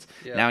hands.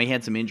 Yeah. Now, he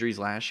had some injuries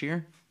last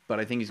year, but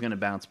I think he's going to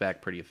bounce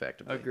back pretty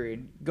effectively.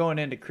 Agreed. Going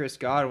into Chris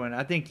Godwin,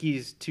 I think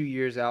he's 2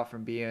 years out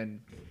from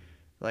being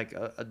like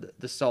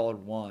the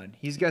solid one.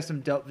 He's got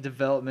some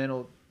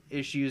developmental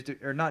issues,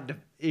 or not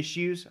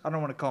issues. I don't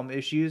want to call them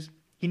issues.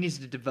 He needs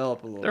to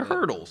develop a little They're bit.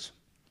 hurdles.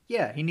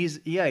 Yeah, he needs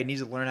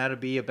to learn how to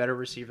be a better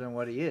receiver than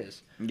what he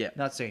is. Yeah.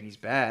 Not saying he's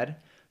bad.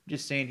 I'm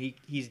just saying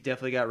he's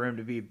definitely got room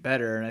to be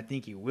better, and I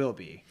think he will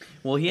be.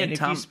 Well,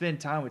 if you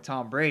spend time with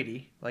Tom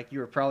Brady, like you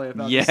were probably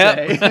about to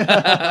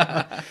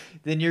say,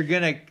 then you're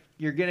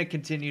gonna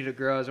continue to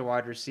grow as a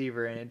wide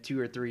receiver, and in 2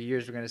 or 3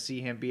 years, we're gonna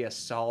see him be a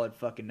solid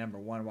fucking number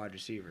one wide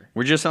receiver.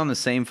 We're just on the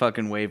same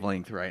fucking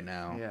wavelength right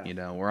now.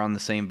 Yeah. We're on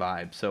the same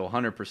vibe. So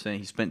 100%,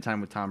 he spent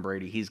time with Tom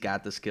Brady. He's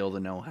got the skill to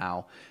know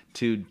how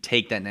to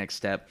take that next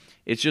step.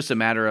 It's just a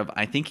matter of,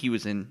 I think he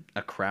was in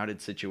a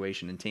crowded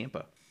situation in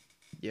Tampa.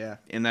 Yeah.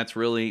 And that's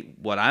really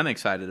what I'm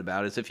excited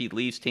about, is if he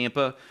leaves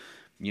Tampa,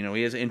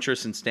 he has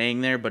interest in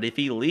staying there. But if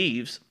he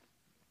leaves,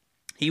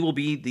 he will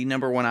be the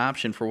number one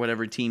option for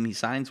whatever team he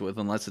signs with,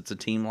 unless it's a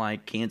team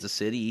like Kansas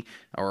City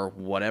or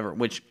whatever,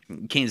 which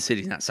Kansas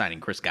City's not signing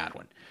Chris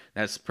Godwin.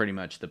 That's pretty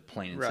much the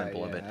plain and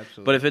simple of it.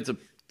 Absolutely. But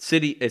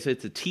if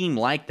it's a team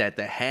like that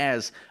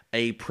has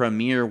a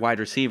premier wide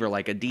receiver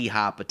like a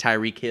D-Hop, a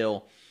Tyreek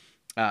Hill,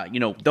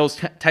 those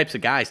types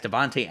of guys,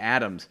 Devontae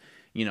Adams,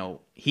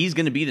 he's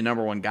going to be the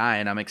number one guy,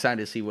 and I'm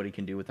excited to see what he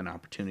can do with an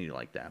opportunity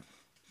like that.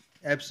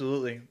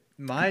 Absolutely.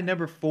 My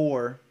number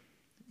 4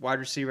 wide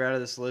receiver out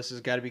of this list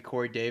has got to be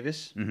Corey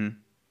Davis. Mm-hmm.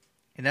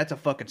 And that's a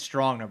fucking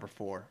strong number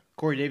 4.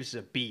 Corey Davis is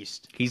a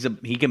beast. He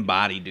can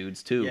body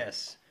dudes too.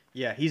 Yes.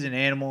 Yeah, he's an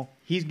animal.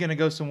 He's going to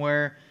go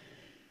somewhere.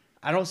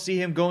 I don't see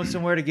him going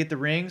somewhere to get the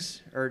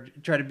rings or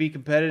try to be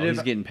competitive.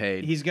 He's getting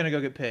paid. He's going to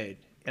go get paid.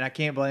 And I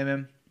can't blame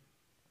him.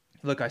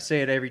 Look, I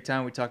say it every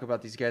time we talk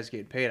about these guys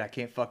getting paid. I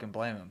can't fucking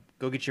blame him.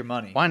 Go get your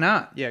money. Why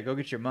not? Yeah, go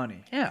get your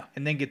money. Yeah.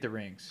 And then get the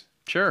rings.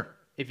 Sure.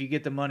 If you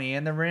get the money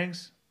and the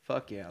rings,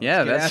 fuck yeah.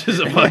 Yeah, that's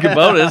just a fucking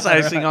bonus.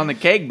 Icing on the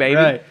cake, baby.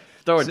 Right.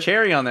 Throw a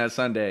cherry on that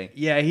sundae.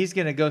 Yeah, he's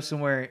going to go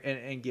somewhere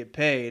and get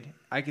paid.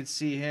 I could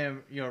see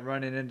him,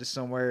 running into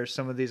somewhere,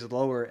 some of these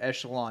lower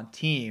echelon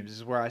teams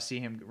is where I see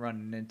him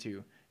running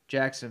into.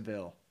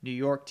 Jacksonville, New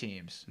York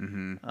teams.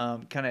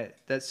 Mm-hmm. Kind of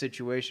that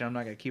situation. I'm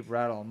not going to keep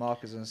rattling them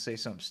off because I'm going to say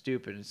something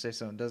stupid and say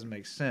something that doesn't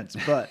make sense.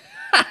 But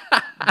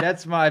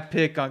that's my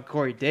pick on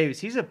Corey Davis.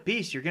 He's a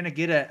beast. You're going to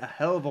get a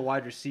hell of a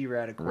wide receiver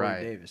out of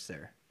Corey Davis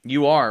there.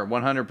 You are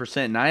 100%,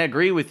 and I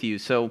agree with you.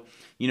 So,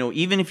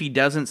 even if he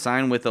doesn't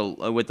sign with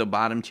a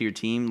bottom tier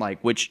team,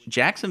 which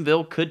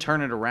Jacksonville could turn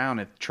it around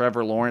if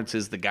Trevor Lawrence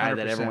is the guy 100%.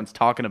 that everyone's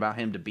talking about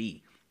him to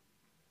be.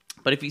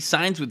 But if he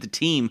signs with the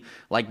team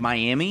like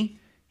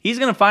Miami, he's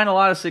going to find a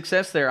lot of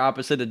success there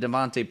opposite of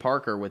Devontae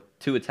Parker with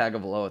Tua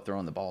Tagovailoa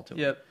throwing the ball to him.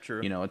 Yep,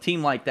 true. A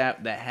team like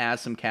that has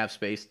some cap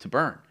space to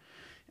burn,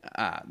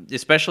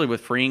 especially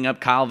with freeing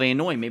up Kyle Van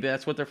Noy. Maybe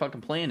that's what their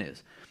fucking plan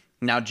is.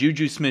 Now,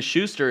 Juju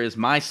Smith-Schuster is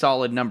my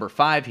solid number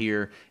 5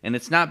 here, and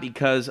it's not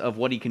because of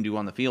what he can do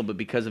on the field, but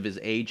because of his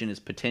age and his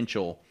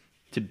potential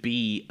to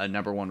be a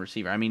number 1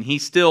 receiver. I mean, he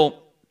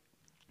still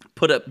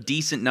put up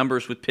decent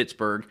numbers with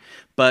Pittsburgh,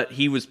 but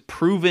he was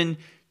proven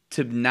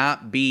to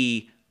not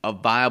be a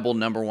viable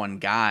number 1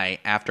 guy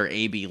after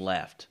AB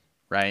left,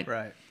 right?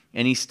 Right.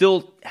 And he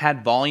still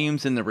had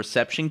volumes in the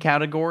reception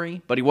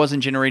category, but he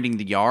wasn't generating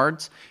the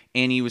yards,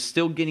 and he was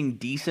still getting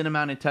decent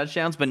amount of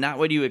touchdowns, but not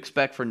what you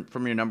expect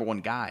from your number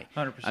 1 guy.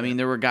 100%. I mean,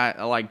 there were guys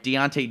like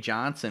Deontay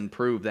Johnson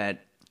proved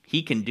that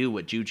he can do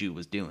what Juju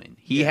was doing.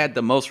 He had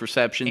the most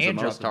receptions, And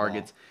the most dropped the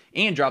targets,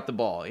 and dropped the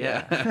ball.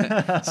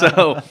 Yeah.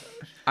 So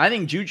I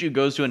think Juju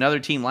goes to another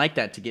team like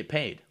that to get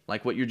paid.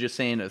 Like what you're just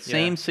saying, the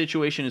same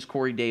situation as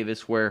Corey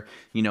Davis where,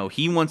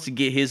 he wants to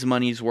get his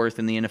money's worth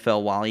in the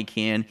NFL while he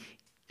can.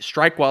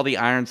 Strike while the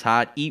iron's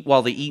hot, eat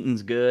while the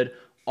eating's good,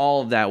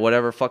 all of that,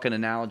 whatever fucking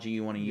analogy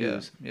you want to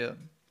use. Yeah.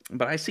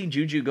 But I see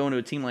Juju going to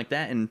a team like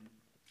that, and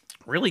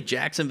really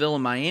Jacksonville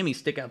and Miami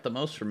stick out the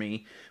most for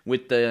me,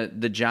 with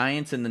the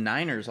Giants and the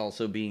Niners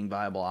also being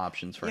viable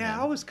options for him.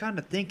 Yeah, I was kind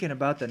of thinking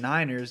about the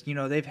Niners.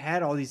 They've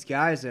had all these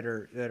guys that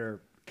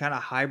are kind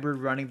of hybrid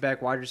running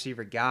back, wide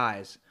receiver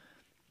guys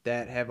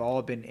that have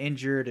all been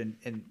injured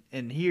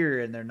and here,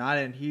 and they're not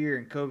in here,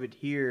 and COVID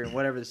here, and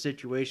whatever the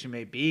situation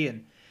may be,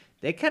 and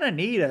they kind of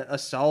need a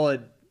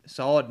solid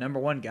number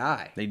 1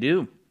 guy. They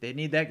do. They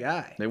need that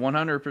guy. They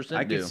 100% do.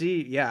 I can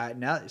see,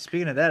 now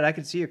speaking of that, I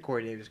can see a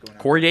Corey Davis going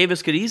out. Corey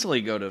Davis could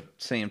easily go to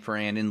San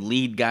Fran and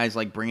lead guys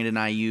like Brandon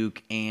Ayuk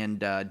and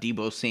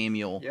Deebo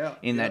Samuel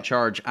in that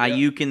charge.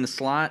 Ayuk in the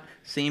slot,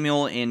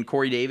 Samuel and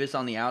Corey Davis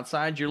on the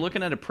outside. You're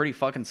looking at a pretty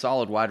fucking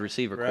solid wide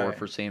receiver core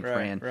for San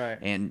Fran. Right.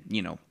 And,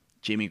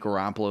 Jimmy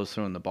Garoppolo's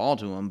throwing the ball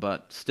to him,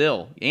 but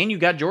still. And you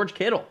got George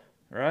Kittle.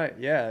 Right,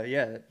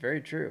 yeah,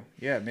 very true.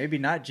 Yeah, maybe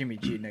not Jimmy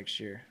G next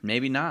year.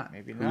 Maybe not.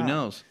 Who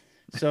knows?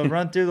 So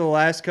run through the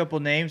last couple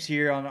names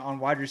here on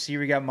wide receiver.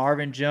 We got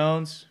Marvin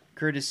Jones,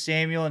 Curtis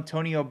Samuel,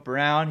 Antonio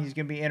Brown. He's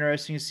going to be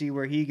interesting to see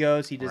where he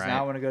goes. He does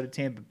not want to go to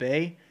Tampa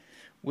Bay.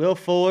 Will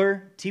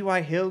Fuller,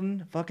 T.Y.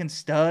 Hilton, fucking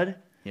stud.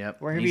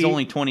 Yep, he's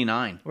only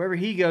 29. Wherever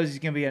he goes, he's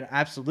going to be an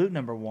absolute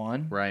number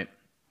 1. Right.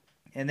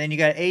 And then you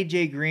got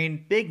A.J.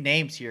 Green. Big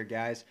names here,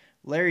 guys.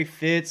 Larry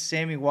Fitz,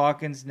 Sammy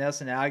Watkins,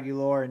 Nelson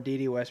Aguilar, and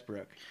D.D.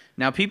 Westbrook.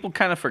 Now, people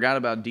kind of forgot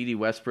about D.D.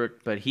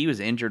 Westbrook, but he was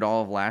injured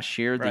all of last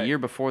year. The Right. year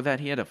before that,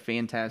 he had a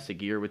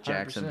fantastic year with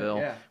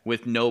Jacksonville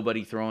with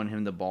nobody throwing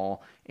him the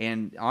ball.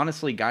 And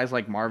honestly, guys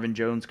like Marvin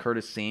Jones,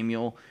 Curtis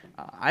Samuel,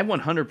 I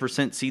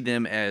 100% see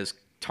them as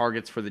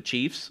targets for the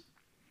Chiefs.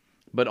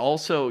 But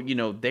also,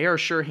 they are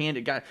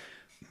sure-handed guys.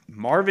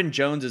 Marvin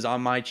Jones is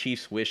on my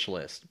Chiefs wish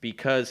list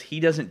because he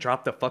doesn't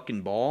drop the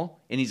fucking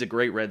ball, and he's a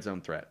great red zone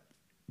threat.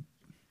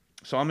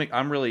 So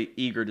I'm really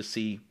eager to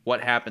see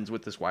what happens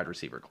with this wide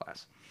receiver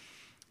class.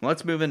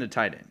 Let's move into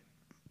tight end.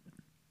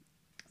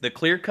 The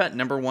clear-cut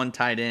number 1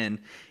 tight end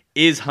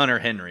is Hunter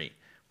Henry,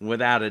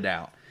 without a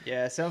doubt.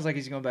 Yeah, it sounds like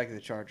he's going back to the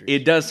Chargers.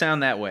 It does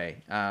sound that way.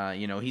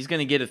 He's going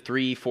to get a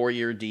 3-4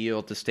 year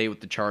deal to stay with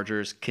the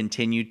Chargers,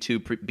 continue to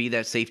be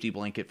that safety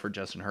blanket for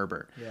Justin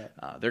Herbert.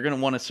 Yeah. They're going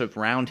to want to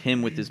surround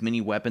him with as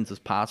many weapons as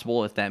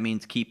possible. If that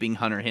means keeping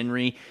Hunter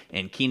Henry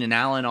and Keenan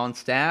Allen on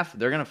staff,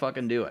 they're going to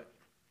fucking do it.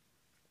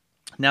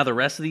 Now, the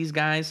rest of these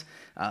guys,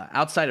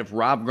 outside of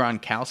Rob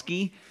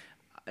Gronkowski,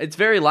 it's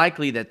very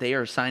likely that they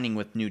are signing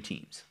with new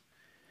teams.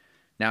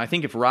 Now, I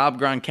think if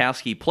Rob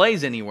Gronkowski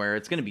plays anywhere,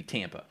 it's going to be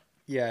Tampa.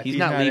 Yeah, he's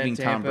not leaving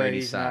Tampa, Tom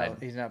Brady's side.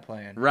 He's not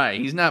playing. Right,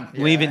 he's not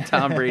leaving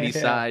Tom Brady's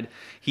side.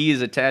 He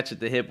is attached at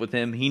the hip with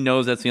him. He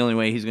knows that's the only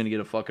way he's going to get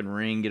a fucking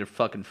ring, get a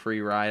fucking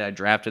free ride. I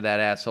drafted that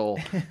asshole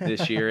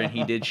this year, and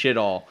he did shit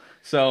all.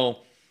 So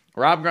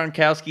Rob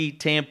Gronkowski,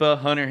 Tampa,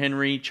 Hunter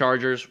Henry,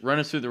 Chargers. Run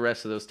us through the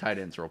rest of those tight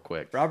ends real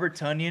quick. Robert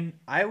Tonyan,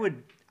 I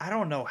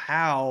don't know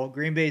how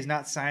Green Bay's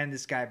not signing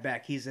this guy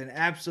back. He's an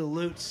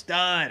absolute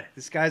stud.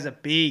 This guy's a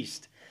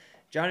beast.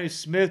 Jonnu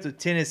Smith with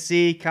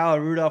Tennessee. Kyle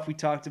Rudolph, we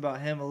talked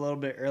about him a little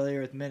bit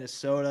earlier with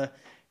Minnesota.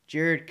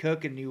 Jared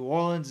Cook in New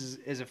Orleans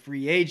is a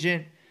free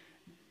agent.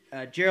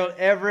 Gerald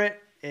Everett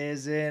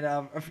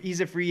he's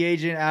a free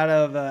agent out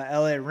of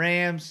LA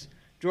Rams.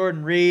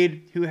 Jordan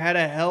Reed, who had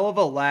a hell of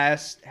a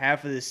last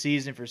half of the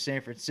season for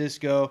San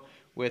Francisco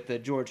with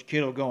George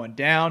Kittle going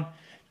down.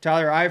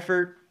 Tyler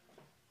Eifert,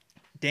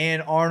 Dan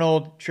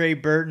Arnold, Trey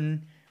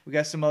Burton. We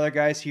got some other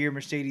guys here,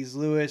 Mercedes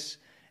Lewis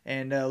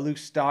and Luke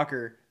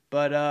Stalker.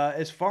 But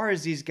as far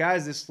as these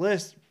guys, this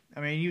list, I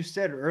mean, you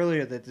said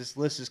earlier that this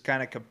list is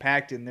kind of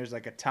compacted and there's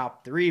like a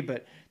top 3,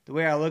 but the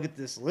way I look at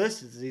this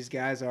list is these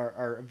guys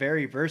are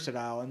very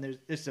versatile, and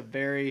it's a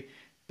very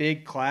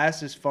big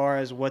class as far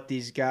as what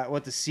the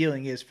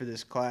ceiling is for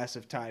this class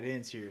of tight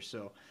ends here.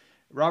 So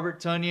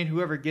Robert Tonyan,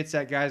 whoever gets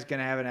that guy is going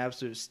to have an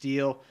absolute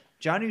steal.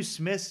 Jonnu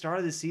Smith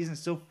started the season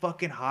so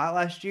fucking hot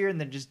last year and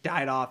then just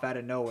died off out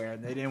of nowhere,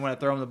 and they didn't want to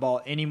throw him the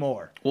ball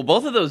anymore. Well,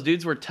 both of those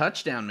dudes were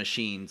touchdown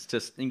machines.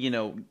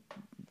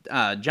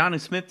 Jonnu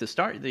Smith to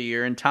start the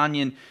year, and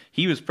Tonyan,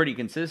 he was pretty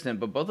consistent,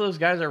 but both of those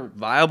guys are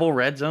viable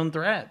red zone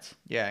threats.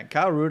 Yeah, and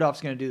Kyle Rudolph's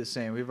going to do the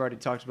same. We've already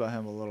talked about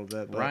him a little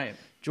bit. But right.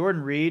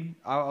 Jordan Reed,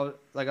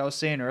 like I was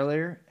saying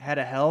earlier, had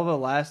a hell of a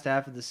last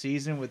half of the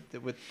season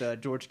with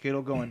George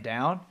Kittle going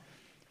down.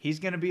 He's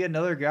going to be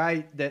another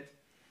guy that,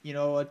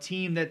 a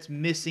team that's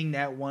missing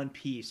that one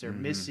piece or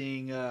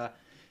missing, I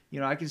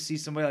can see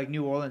somebody like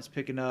New Orleans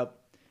picking up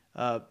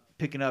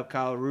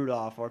Kyle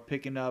Rudolph or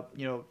picking up,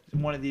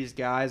 one of these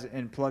guys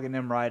and plugging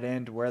them right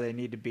into where they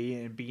need to be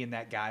and being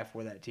that guy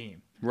for that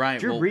team. Right.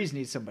 Drew Brees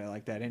needs somebody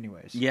like that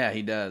anyways. Yeah,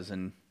 he does.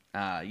 And,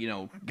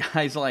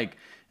 guys like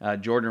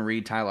Jordan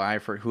Reed, Tyler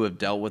Eifert, who have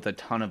dealt with a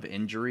ton of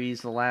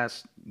injuries the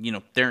last,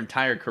 their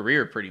entire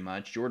career pretty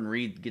much. Jordan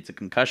Reed gets a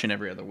concussion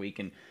every other week,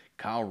 and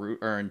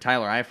and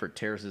Tyler Eifert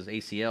tears his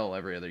ACL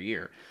every other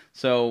year.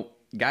 So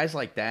guys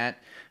like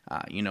that,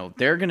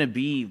 they're going to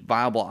be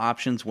viable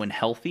options when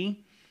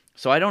healthy.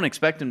 So I don't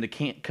expect them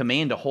to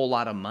command a whole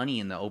lot of money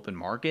in the open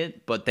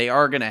market, but they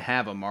are going to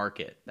have a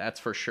market. That's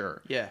for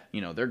sure. Yeah.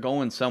 They're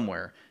going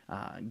somewhere.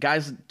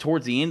 Guys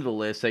towards the end of the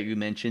list that you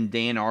mentioned,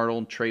 Dan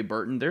Arnold, Trey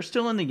Burton, they're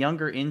still in the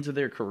younger ends of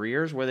their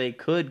careers where they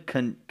could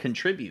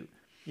contribute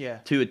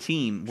to a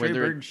team. Trey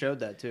Burton showed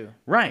that too.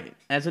 Right.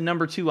 As a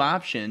number 2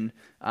 option,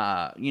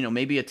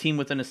 maybe a team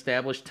with an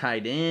established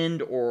tight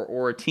end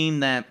or a team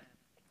that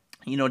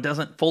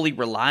doesn't fully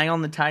rely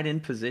on the tight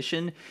end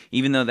position,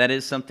 even though that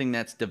is something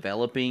that's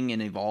developing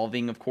and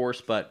evolving, of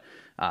course. But,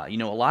 a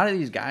lot of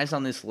these guys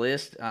on this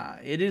list,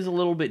 it is a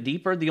little bit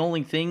deeper. The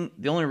only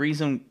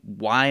reason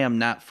why I'm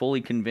not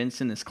fully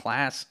convinced in this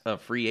class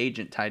of free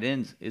agent tight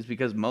ends is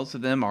because most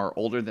of them are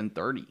older than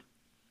 30.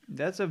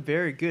 That's a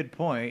very good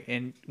point.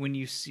 And when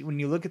you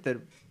look at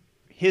the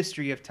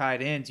history of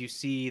tight ends, you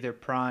see their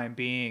prime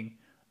being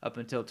up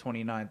until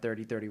 29,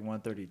 30,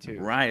 31, 32.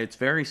 Right. It's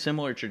very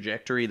similar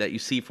trajectory that you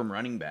see from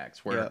running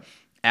backs where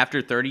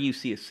after 30 you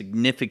see a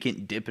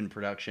significant dip in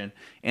production,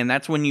 and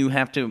that's when you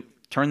have to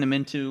turn them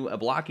into a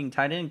blocking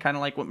tight end, kind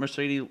of like what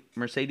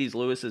Mercedes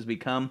Lewis has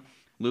become,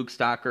 Luke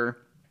Stalker,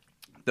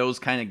 those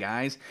kind of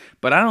guys.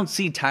 But I don't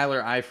see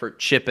Tyler Eifert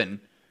chipping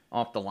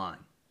off the line.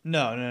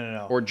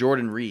 No. Or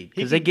Jordan Reed,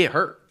 because they get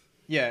hurt.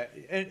 Yeah,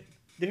 and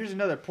here's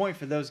another point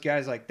for those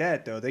guys like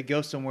that, though. They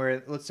go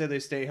somewhere, let's say they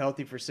stay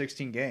healthy for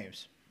 16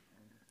 games.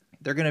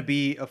 They're going to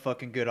be a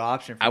fucking good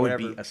option for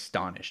whatever. I would be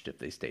astonished if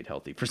they stayed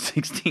healthy for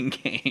 16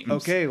 games.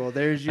 Okay, well,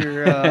 there's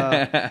your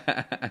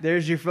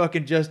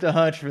fucking just a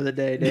hunch for the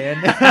day,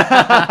 Dan.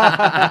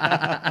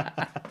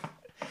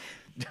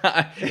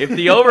 If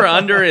the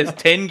over-under is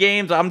 10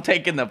 games, I'm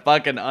taking the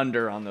fucking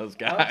under on those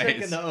guys. I'm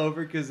taking the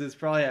over because it's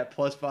probably at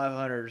plus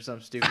 500 or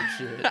some stupid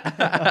shit.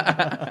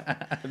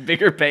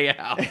 Bigger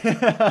payout.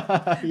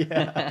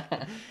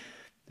 Yeah.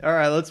 All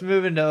right, let's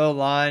move into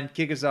O-line.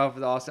 Kick us off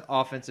with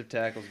offensive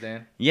tackles,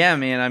 Dan. Yeah,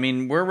 man. I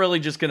mean, we're really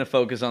just going to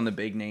focus on the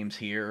big names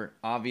here.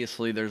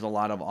 Obviously, there's a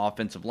lot of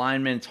offensive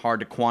linemen. It's hard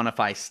to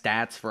quantify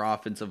stats for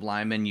offensive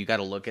linemen. You got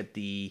to look at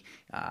the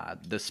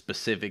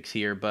specifics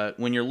here. But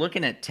when you're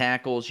looking at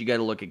tackles, you got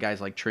to look at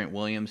guys like Trent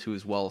Williams, who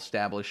is well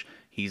established.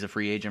 He's a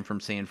free agent from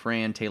San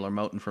Fran. Taylor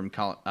Moton from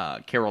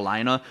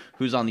Carolina,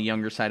 who's on the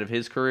younger side of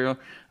his career.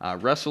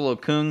 Russell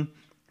Okung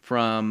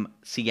from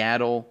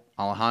Seattle.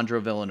 Alejandro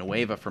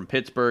Villanueva from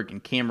Pittsburgh,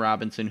 and Cam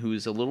Robinson,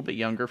 who's a little bit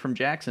younger, from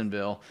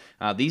Jacksonville.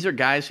 These are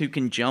guys who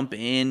can jump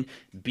in,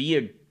 be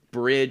a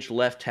bridge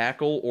left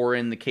tackle, or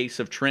in the case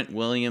of Trent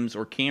Williams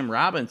or Cam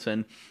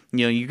Robinson,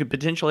 you could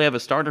potentially have a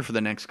starter for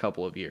the next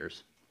couple of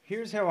years.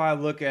 Here's how I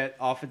look at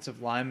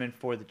offensive linemen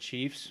for the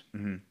Chiefs,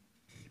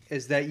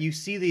 is that you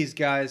see these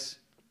guys,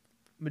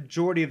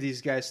 majority of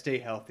these guys stay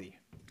healthy.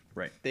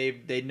 Right.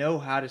 They know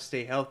how to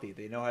stay healthy.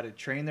 They know how to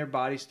train their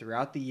bodies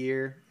throughout the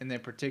year and then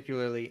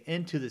particularly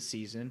into the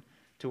season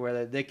to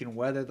where they can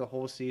weather the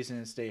whole season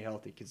and stay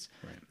healthy. Because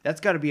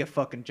that's got to be a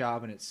fucking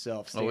job in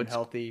itself, staying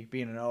healthy,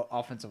 being an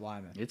offensive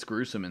lineman. It's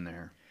gruesome in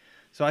there.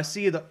 So I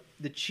see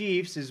the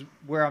Chiefs is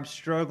where I'm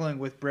struggling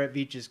with Brett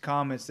Veach's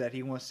comments that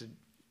he wants to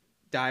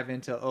dive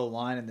into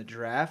O-line in the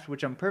draft,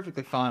 which I'm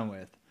perfectly fine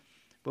with.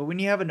 But when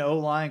you have an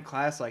O-line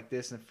class like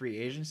this in free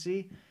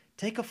agency,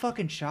 take a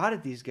fucking shot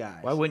at these guys.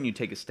 Why wouldn't you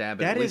take a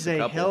stab at least a couple?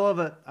 That is a hell of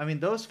a... I mean,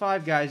 those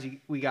 5 guys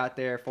we got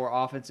there for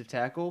offensive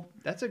tackle,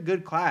 that's a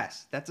good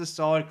class. That's a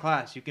solid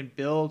class. You can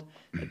build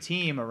a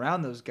team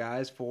around those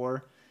guys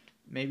for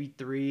maybe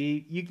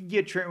 3... You can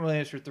get Trent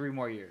Williams for 3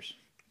 more years.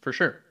 For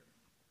sure.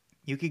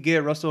 You could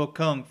get Russell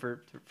Okung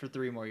for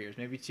 3 more years,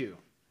 maybe 2.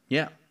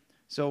 Yeah.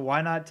 So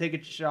why not take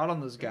a shot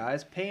on those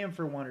guys, pay them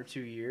for 1 or 2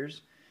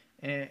 years,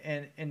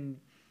 and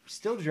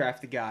still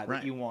draft the guy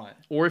that you want.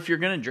 Or if you're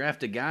going to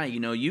draft a guy,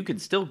 you could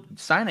still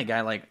sign a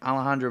guy like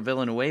Alejandro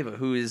Villanueva,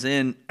 who is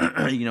in,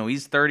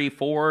 he's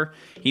 34.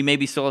 He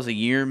maybe still has a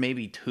year,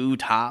 maybe 2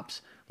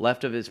 tops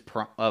left of his,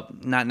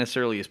 not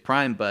necessarily his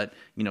prime, but,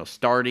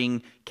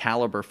 starting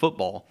caliber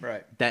football.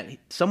 Right. That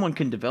someone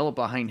can develop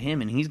behind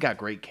him, and he's got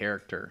great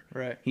character.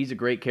 Right. He's a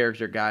great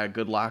character guy, a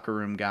good locker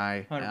room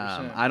guy.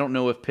 100%. I don't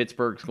know if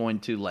Pittsburgh's going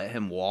to let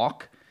him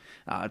walk.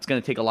 It's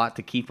going to take a lot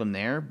to keep him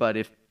there, but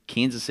if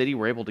Kansas City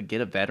were able to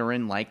get a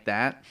veteran like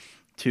that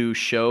to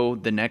show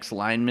the next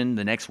lineman,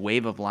 the next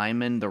wave of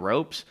linemen, the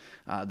ropes,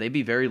 they'd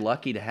be very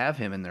lucky to have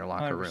him in their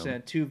locker 100%.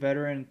 room. 2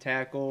 veteran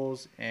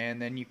tackles,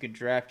 and then you can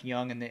draft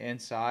young in the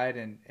inside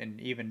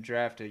and even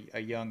draft a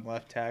young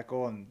left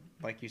tackle, and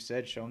like you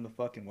said, show them the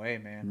fucking way,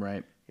 man.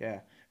 Right.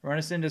 Yeah. Run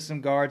us into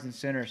some guards and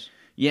centers.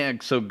 Yeah,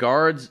 so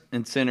guards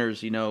and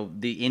centers,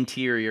 the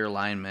interior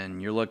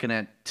linemen, you're looking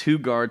at 2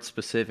 guards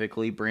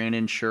specifically.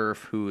 Brandon Scherf,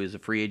 who is a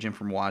free agent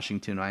from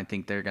Washington. I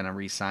think they're going to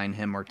re-sign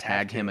him or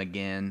tag him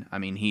again. I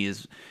mean, he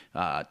is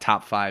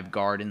top 5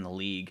 guard in the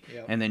league.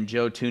 Yep. And then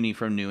Joe Thuney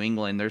from New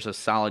England. There's a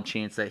solid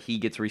chance that he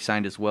gets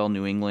re-signed as well,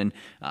 New England.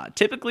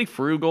 Typically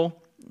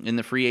frugal in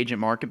the free agent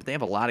market, but they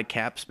have a lot of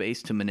cap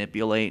space to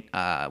manipulate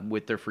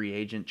with their free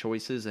agent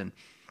choices, and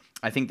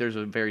I think there's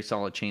a very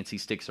solid chance he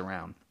sticks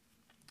around.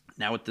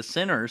 Now, with the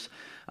centers,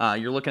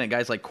 you're looking at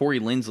guys like Corey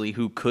Linsley,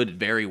 who could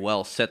very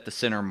well set the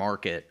center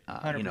market.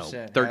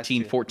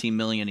 13, 14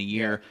 million a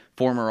year,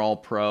 former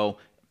All-Pro,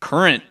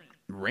 current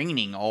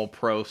reigning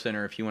All-Pro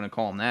center, if you want to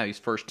call him that. He's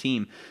first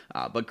team.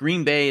 But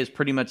Green Bay has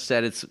pretty much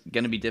said it's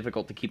going to be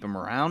difficult to keep him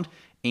around,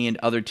 and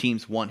other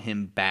teams want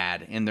him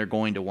bad, and they're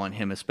going to want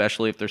him,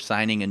 especially if they're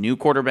signing a new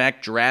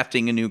quarterback,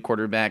 drafting a new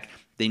quarterback.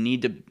 They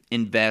need to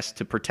invest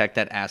to protect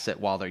that asset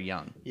while they're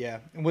young. Yeah,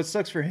 and what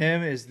sucks for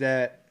him is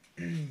that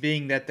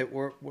being that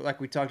we're,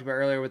 like we talked about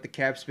earlier, with the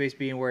cap space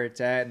being where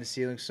it's at and the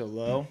ceiling so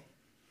low,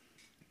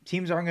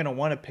 teams aren't going to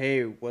want to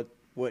pay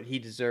what he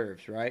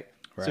deserves, right?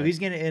 So he's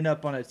going to end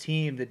up on a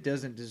team that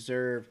doesn't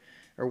deserve,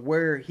 or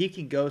where he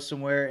can go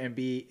somewhere and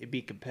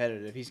be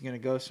competitive. He's going to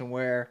go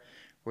somewhere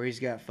where he's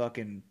got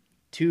fucking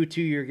 2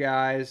 two-year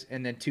guys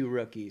and then 2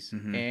 rookies,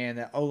 and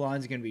the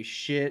O-line's going to be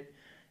shit.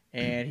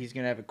 And he's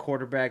going to have a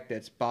quarterback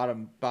that's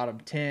bottom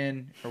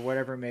 10 or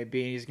whatever it may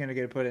be. And he's going to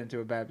get put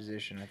into a bad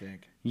position, I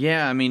think.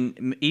 Yeah, I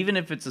mean, even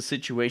if it's a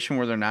situation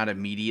where they're not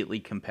immediately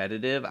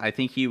competitive, I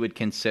think he would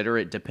consider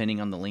it depending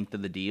on the length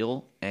of the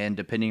deal and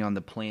depending on the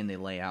plan they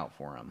lay out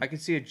for him. I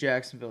could see a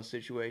Jacksonville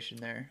situation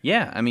there.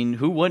 Yeah, I mean,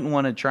 who wouldn't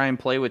want to try and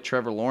play with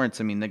Trevor Lawrence?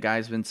 I mean, the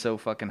guy's been so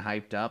fucking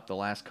hyped up the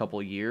last couple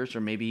of years.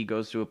 Or maybe he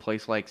goes to a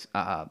place like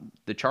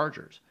the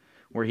Chargers,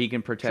 where he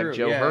can protect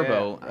Joe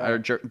Herbo,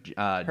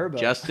 Herbo.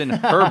 Justin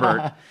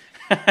Herbert,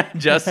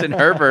 Justin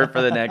Herbert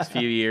for the next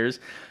few years,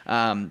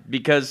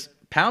 because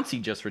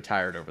Pouncey just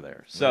retired over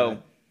there. So,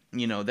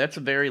 that's a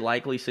very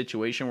likely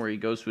situation where he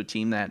goes to a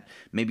team that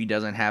maybe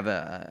doesn't have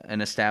an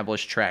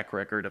established track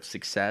record of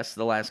success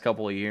the last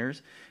couple of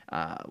years.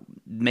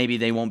 Maybe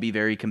they won't be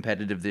very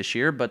competitive this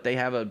year, but they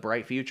have a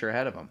bright future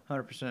ahead of them.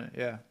 100%,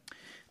 yeah.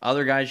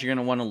 Other guys you're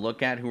going to want to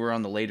look at who are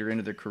on the later end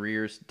of their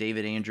careers: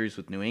 David Andrews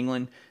with New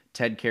England.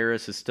 Ted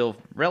Karras is still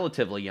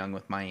relatively young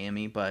with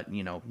Miami, but,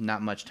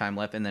 not much time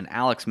left. And then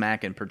Alex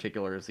Mack in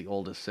particular is the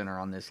oldest center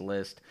on this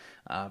list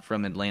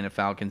from Atlanta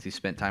Falcons. He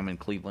spent time in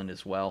Cleveland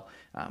as well.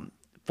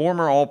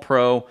 Former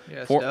All-Pro,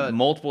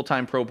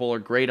 multiple-time Pro Bowler,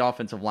 great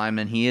offensive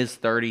lineman. He is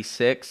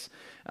 36.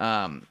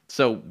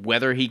 So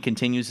whether he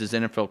continues his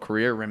NFL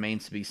career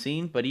remains to be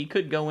seen, but he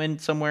could go in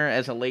somewhere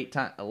as a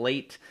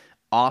late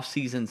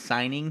off-season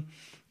signing.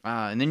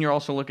 And then you're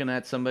also looking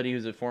at somebody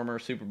who's a former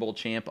Super Bowl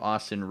champ,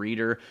 Austin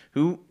Reeder,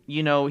 who,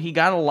 he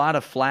got a lot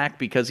of flack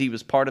because he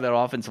was part of that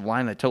offensive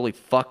line that totally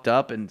fucked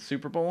up in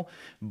Super Bowl.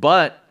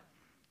 But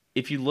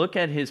if you look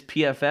at his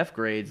PFF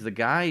grades, the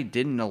guy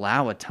didn't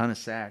allow a ton of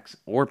sacks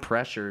or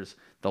pressures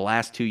the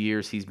last 2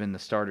 years he's been the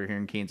starter here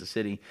in Kansas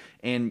City.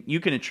 And you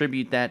can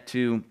attribute that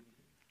to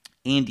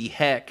Andy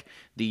Heck,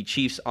 the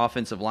Chiefs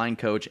offensive line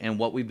coach and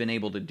what we've been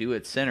able to do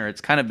at center. It's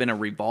kind of been a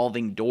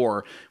revolving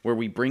door where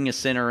we bring a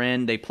center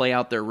in, they play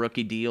out their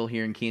rookie deal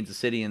here in Kansas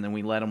City, and then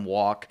we let them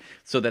walk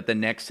so that the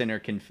next center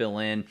can fill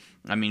in.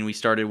 I mean, we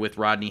started with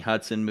Rodney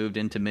Hudson, moved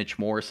into Mitch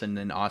Morrison,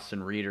 then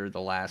Austin Reeder,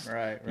 the last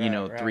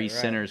three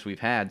centers we've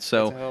had.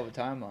 So that's a hell of a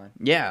timeline.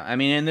 Yeah, I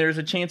mean, and there's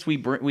a chance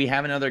we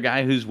have another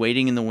guy who's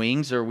waiting in the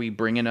wings, or we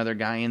bring another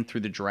guy in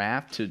through the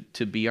draft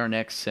to be our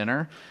next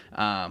center.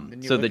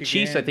 So the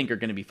Chiefs, I think, are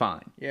going to be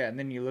fine. Yeah, and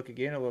then you look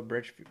again at what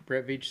Brett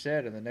Veach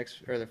said in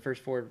the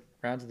first 4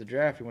 rounds of the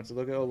draft. He wants to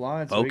look at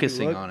O-line.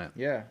 Focusing on it.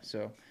 Yeah,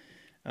 so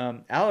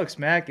Alex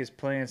Mack is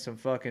playing some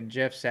fucking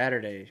Jeff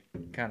Saturday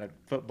kind of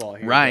football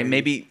here. Right,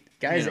 maybe.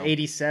 Guy's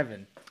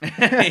 87.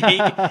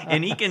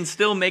 and he can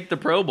still make the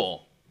Pro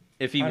Bowl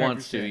if he 100%.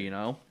 Wants to,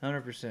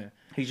 100%.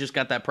 He's just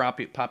got that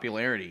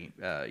popularity,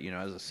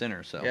 as a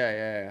center. So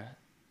Yeah.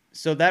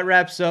 So that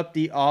wraps up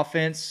the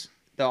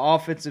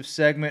offensive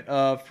segment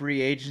of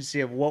free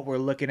agency of what we're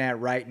looking at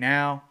right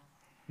now.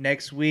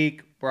 Next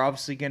week, we're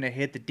obviously going to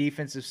hit the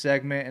defensive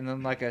segment, and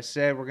then, like I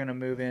said, we're going to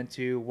move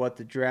into what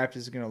the draft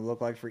is going to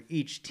look like for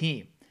each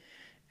team.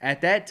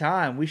 At that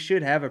time, we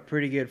should have a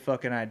pretty good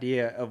fucking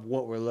idea of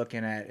what we're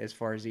looking at as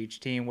far as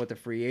each team, what the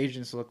free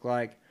agents look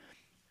like.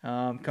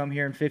 Come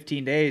here in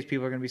 15 days,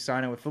 people are going to be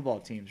signing with football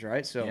teams,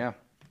 right? So yeah.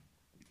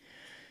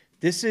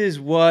 This is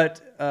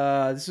what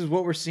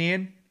we're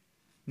seeing.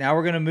 Now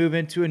we're going to move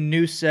into a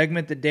new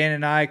segment that Dan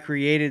and I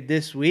created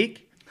this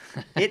week.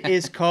 It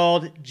is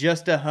called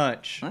Just a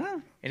Hunch.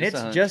 And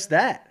it's just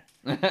that.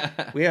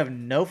 We have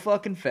no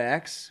fucking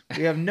facts.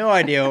 We have no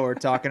idea what we're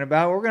talking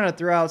about. We're going to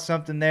throw out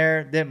something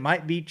there that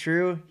might be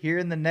true here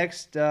in the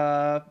next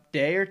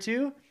day or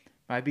two.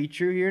 Might be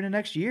true here in the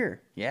next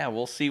year. Yeah,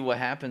 we'll see what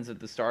happens at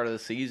the start of the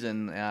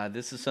season.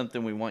 This is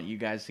something we want you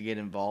guys to get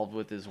involved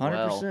with as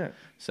well. 100%.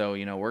 So,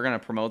 we're going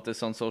to promote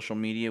this on social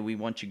media. We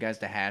want you guys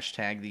to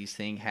hashtag these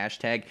things.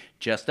 Hashtag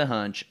Just a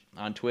Hunch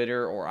on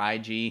Twitter or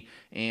IG.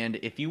 And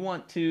if you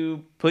want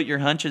to put your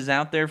hunches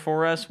out there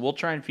for us, we'll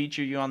try and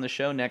feature you on the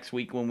show next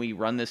week when we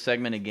run this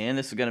segment again.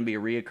 This is going to be a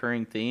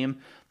reoccurring theme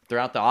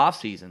throughout the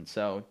offseason.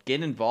 So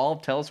get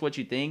involved. Tell us what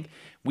you think.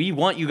 We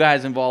want you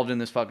guys involved in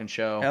this fucking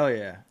show. Hell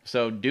yeah.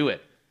 So do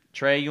it.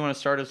 Trey, you want to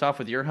start us off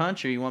with your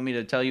hunch, or you want me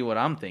to tell you what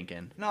I'm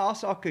thinking? No,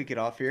 I'll kick it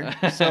off here.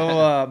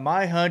 So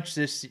my hunch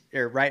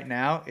right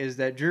now is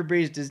that Drew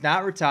Brees does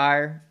not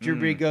retire. Drew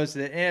Brees goes to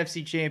the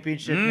NFC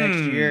Championship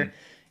next year.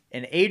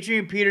 And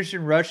Adrian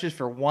Peterson rushes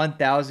for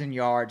 1,000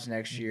 yards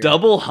next year.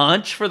 Double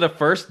hunch for the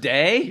first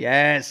day?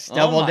 Yes,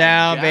 double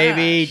down,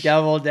 baby,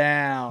 double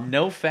down.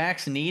 No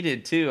facts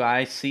needed, too.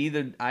 I see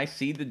the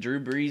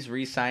Drew Brees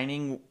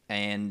re-signing,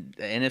 and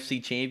the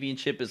NFC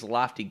Championship is a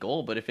lofty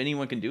goal. But if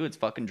anyone can do it, it's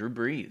fucking Drew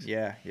Brees.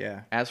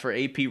 Yeah. As for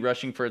AP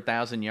rushing for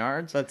 1,000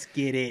 yards, let's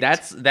get it.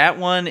 That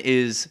one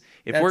is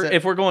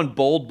if we're going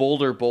bold,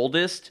 bolder,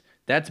 boldest.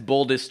 That's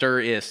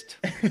boldest-er-ist.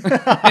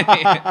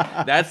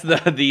 That's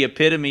the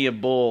epitome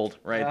of bold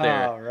right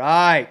there. All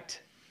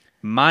right.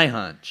 My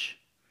hunch.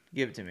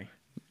 Give it to me.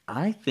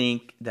 I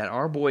think that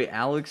our boy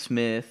Alex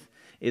Smith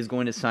is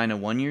going to sign a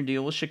 1-year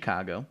deal with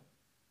Chicago.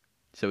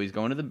 So he's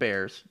going to the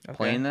Bears,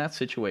 playing in that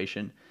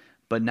situation.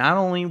 But not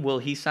only will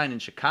he sign in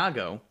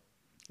Chicago,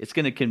 it's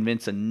going to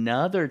convince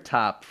another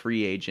top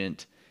free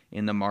agent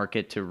in the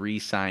market to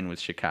re-sign with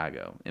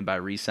Chicago. And by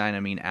re-sign,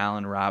 I mean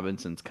Allen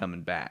Robinson's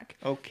coming back.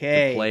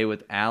 Okay. To play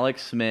with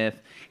Alex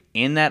Smith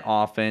in that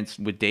offense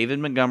with David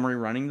Montgomery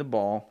running the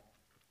ball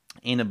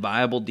and a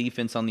viable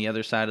defense on the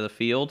other side of the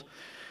field.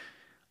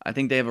 I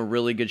think they have a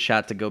really good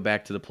shot to go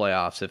back to the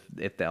playoffs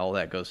if all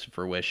that goes to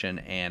fruition.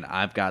 And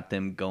I've got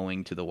them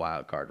going to the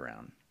wild card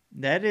round.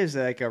 That is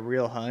like a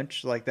real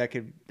hunch. Like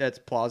that's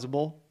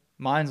plausible.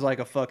 Mine's like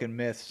a fucking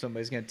myth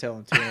somebody's going to tell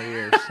in 20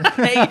 years.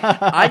 Hey,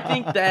 I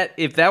think that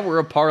if that were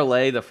a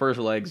parlay, the first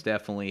leg's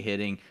definitely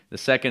hitting. The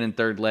second and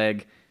third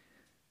leg,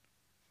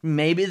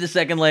 maybe the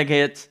second leg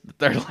hits. The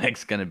third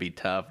leg's going to be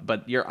tough,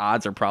 but your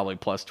odds are probably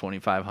plus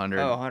 2,500.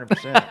 Oh, 100%.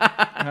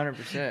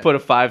 100%. Put a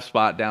 5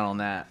 spot down on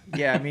that.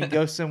 Yeah, I mean,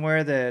 go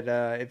somewhere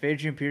that if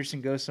Adrian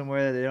Peterson goes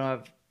somewhere that they don't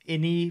have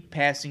any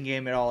passing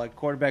game at all, like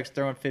quarterback's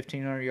throwing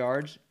 1,500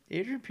 yards,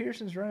 Adrian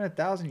Peterson's running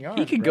 1,000 yards.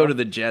 He could go to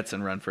the Jets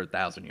and run for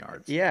 1,000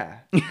 yards. Yeah.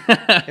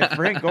 If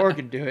Frank Gore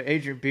can do it,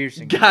 Adrian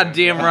Peterson can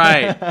Goddamn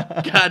right.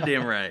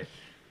 Goddamn right.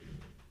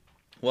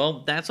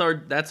 Well, that's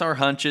our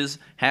hunches.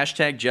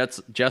 Hashtag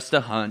just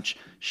a hunch.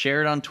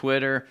 Share it on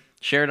Twitter.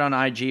 Share it on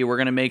IG. We're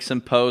going to make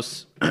some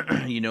posts,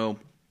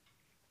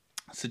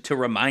 so to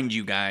remind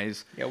you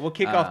guys. Yeah, we'll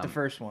kick off the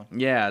first one.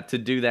 Yeah, to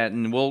do that.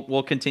 And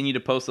we'll continue to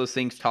post those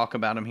things, talk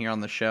about them here on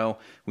the show.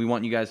 We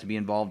want you guys to be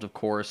involved, of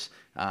course.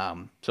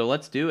 So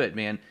let's do it,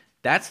 man.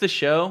 That's the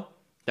show.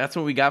 That's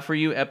what we got for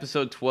you,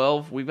 episode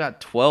 12. We've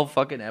got 12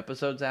 fucking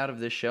episodes out of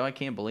this show. I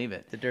can't believe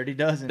it. The Dirty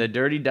Dozen. The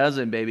Dirty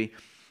Dozen, baby.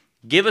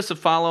 Give us a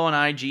follow on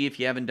IG if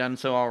you haven't done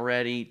so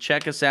already.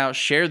 Check us out.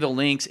 Share the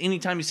links.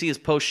 Anytime you see us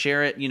post,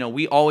 share it.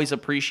 We always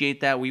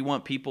appreciate that. We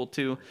want people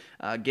to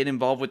get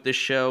involved with this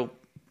show.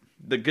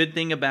 The good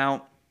thing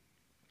about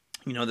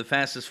The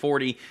fastest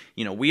 40,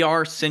 we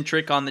are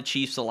centric on the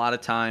Chiefs a lot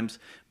of times,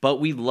 but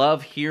we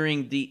love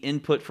hearing the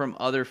input from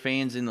other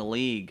fans in the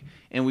league,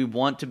 and we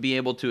want to be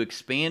able to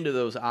expand to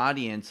those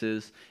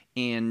audiences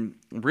and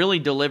really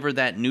deliver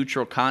that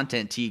neutral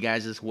content to you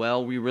guys as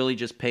well. We really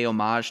just pay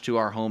homage to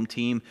our home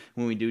team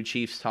when we do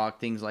Chiefs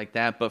talk, things like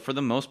that. But for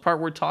the most part,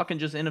 we're talking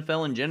just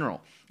NFL in general.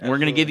 And we're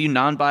going to give you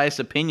non-biased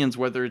opinions,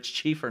 whether it's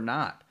Chief or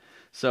not.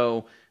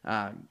 So,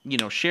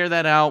 share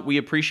that out. We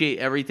appreciate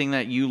everything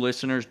that you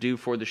listeners do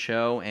for the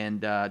show.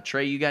 And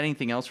Trey, you got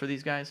anything else for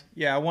these guys?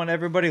 Yeah, I want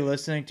everybody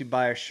listening to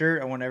buy a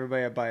shirt. I want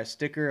everybody to buy a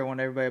sticker. I want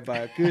everybody to buy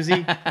a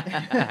koozie.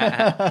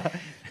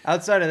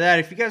 Outside of that,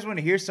 if you guys want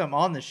to hear something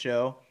on the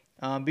show,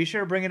 be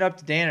sure to bring it up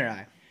to Dan and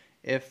I.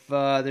 If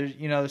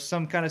there's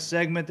some kind of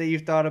segment that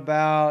you've thought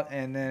about,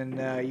 and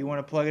then you want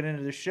to plug it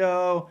into the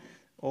show,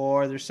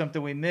 or there's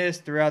something we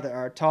missed throughout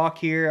our talk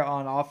here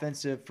on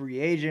offensive free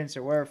agents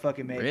or wherever fuck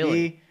it may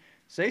be,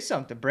 say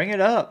something. Bring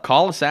it up.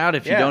 Call us out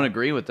if you don't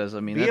agree with us. I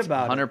mean, that's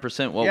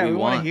 100% what we want. Yeah, we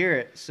want to hear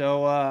it.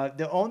 So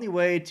the only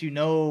way to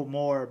know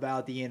more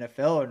about the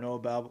NFL or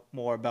know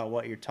more about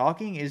what you're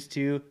talking is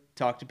to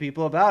talk to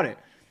people about it.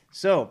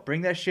 So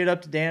bring that shit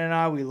up to Dan and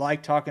I. We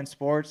like talking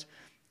sports.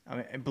 I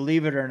mean,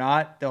 believe it or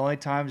not, the only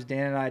times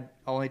Dan and I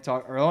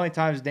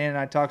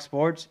talk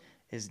sports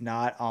is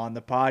not on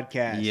the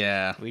podcast.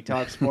 Yeah. We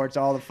talk sports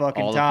all the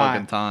fucking all time. All the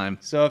fucking time.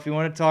 So if you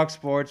want to talk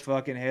sports,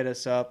 fucking hit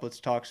us up. Let's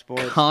talk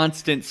sports.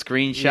 Constant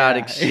screenshot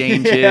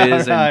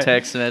exchanges and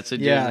text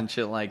messages and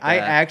shit like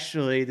that.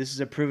 This is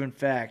a proven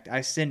fact.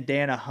 I send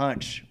Dan a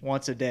hunch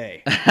once a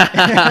day.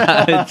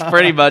 It's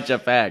pretty much a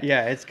fact.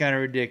 Yeah, it's kind of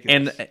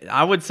ridiculous. And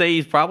I would say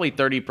he's probably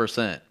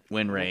 30%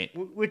 win rate.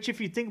 Which, if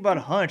you think about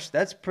a hunch,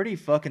 that's pretty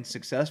fucking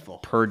successful.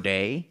 Per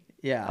day?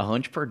 Yeah. A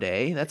hunch per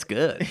day? That's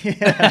good.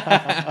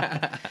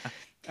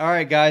 All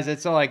right, guys,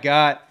 that's all I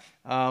got.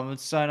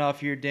 Let's sign off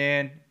here,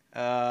 Dan.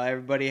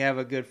 Everybody have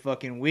a good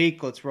fucking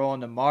week. Let's roll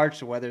into March.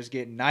 The weather's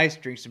getting nice.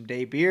 Drink some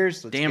day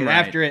beers. Let's get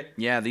after it.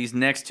 Yeah, these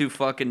next 2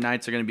 fucking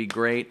nights are going to be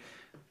great.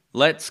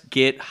 Let's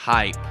get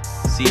hype.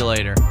 See you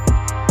later.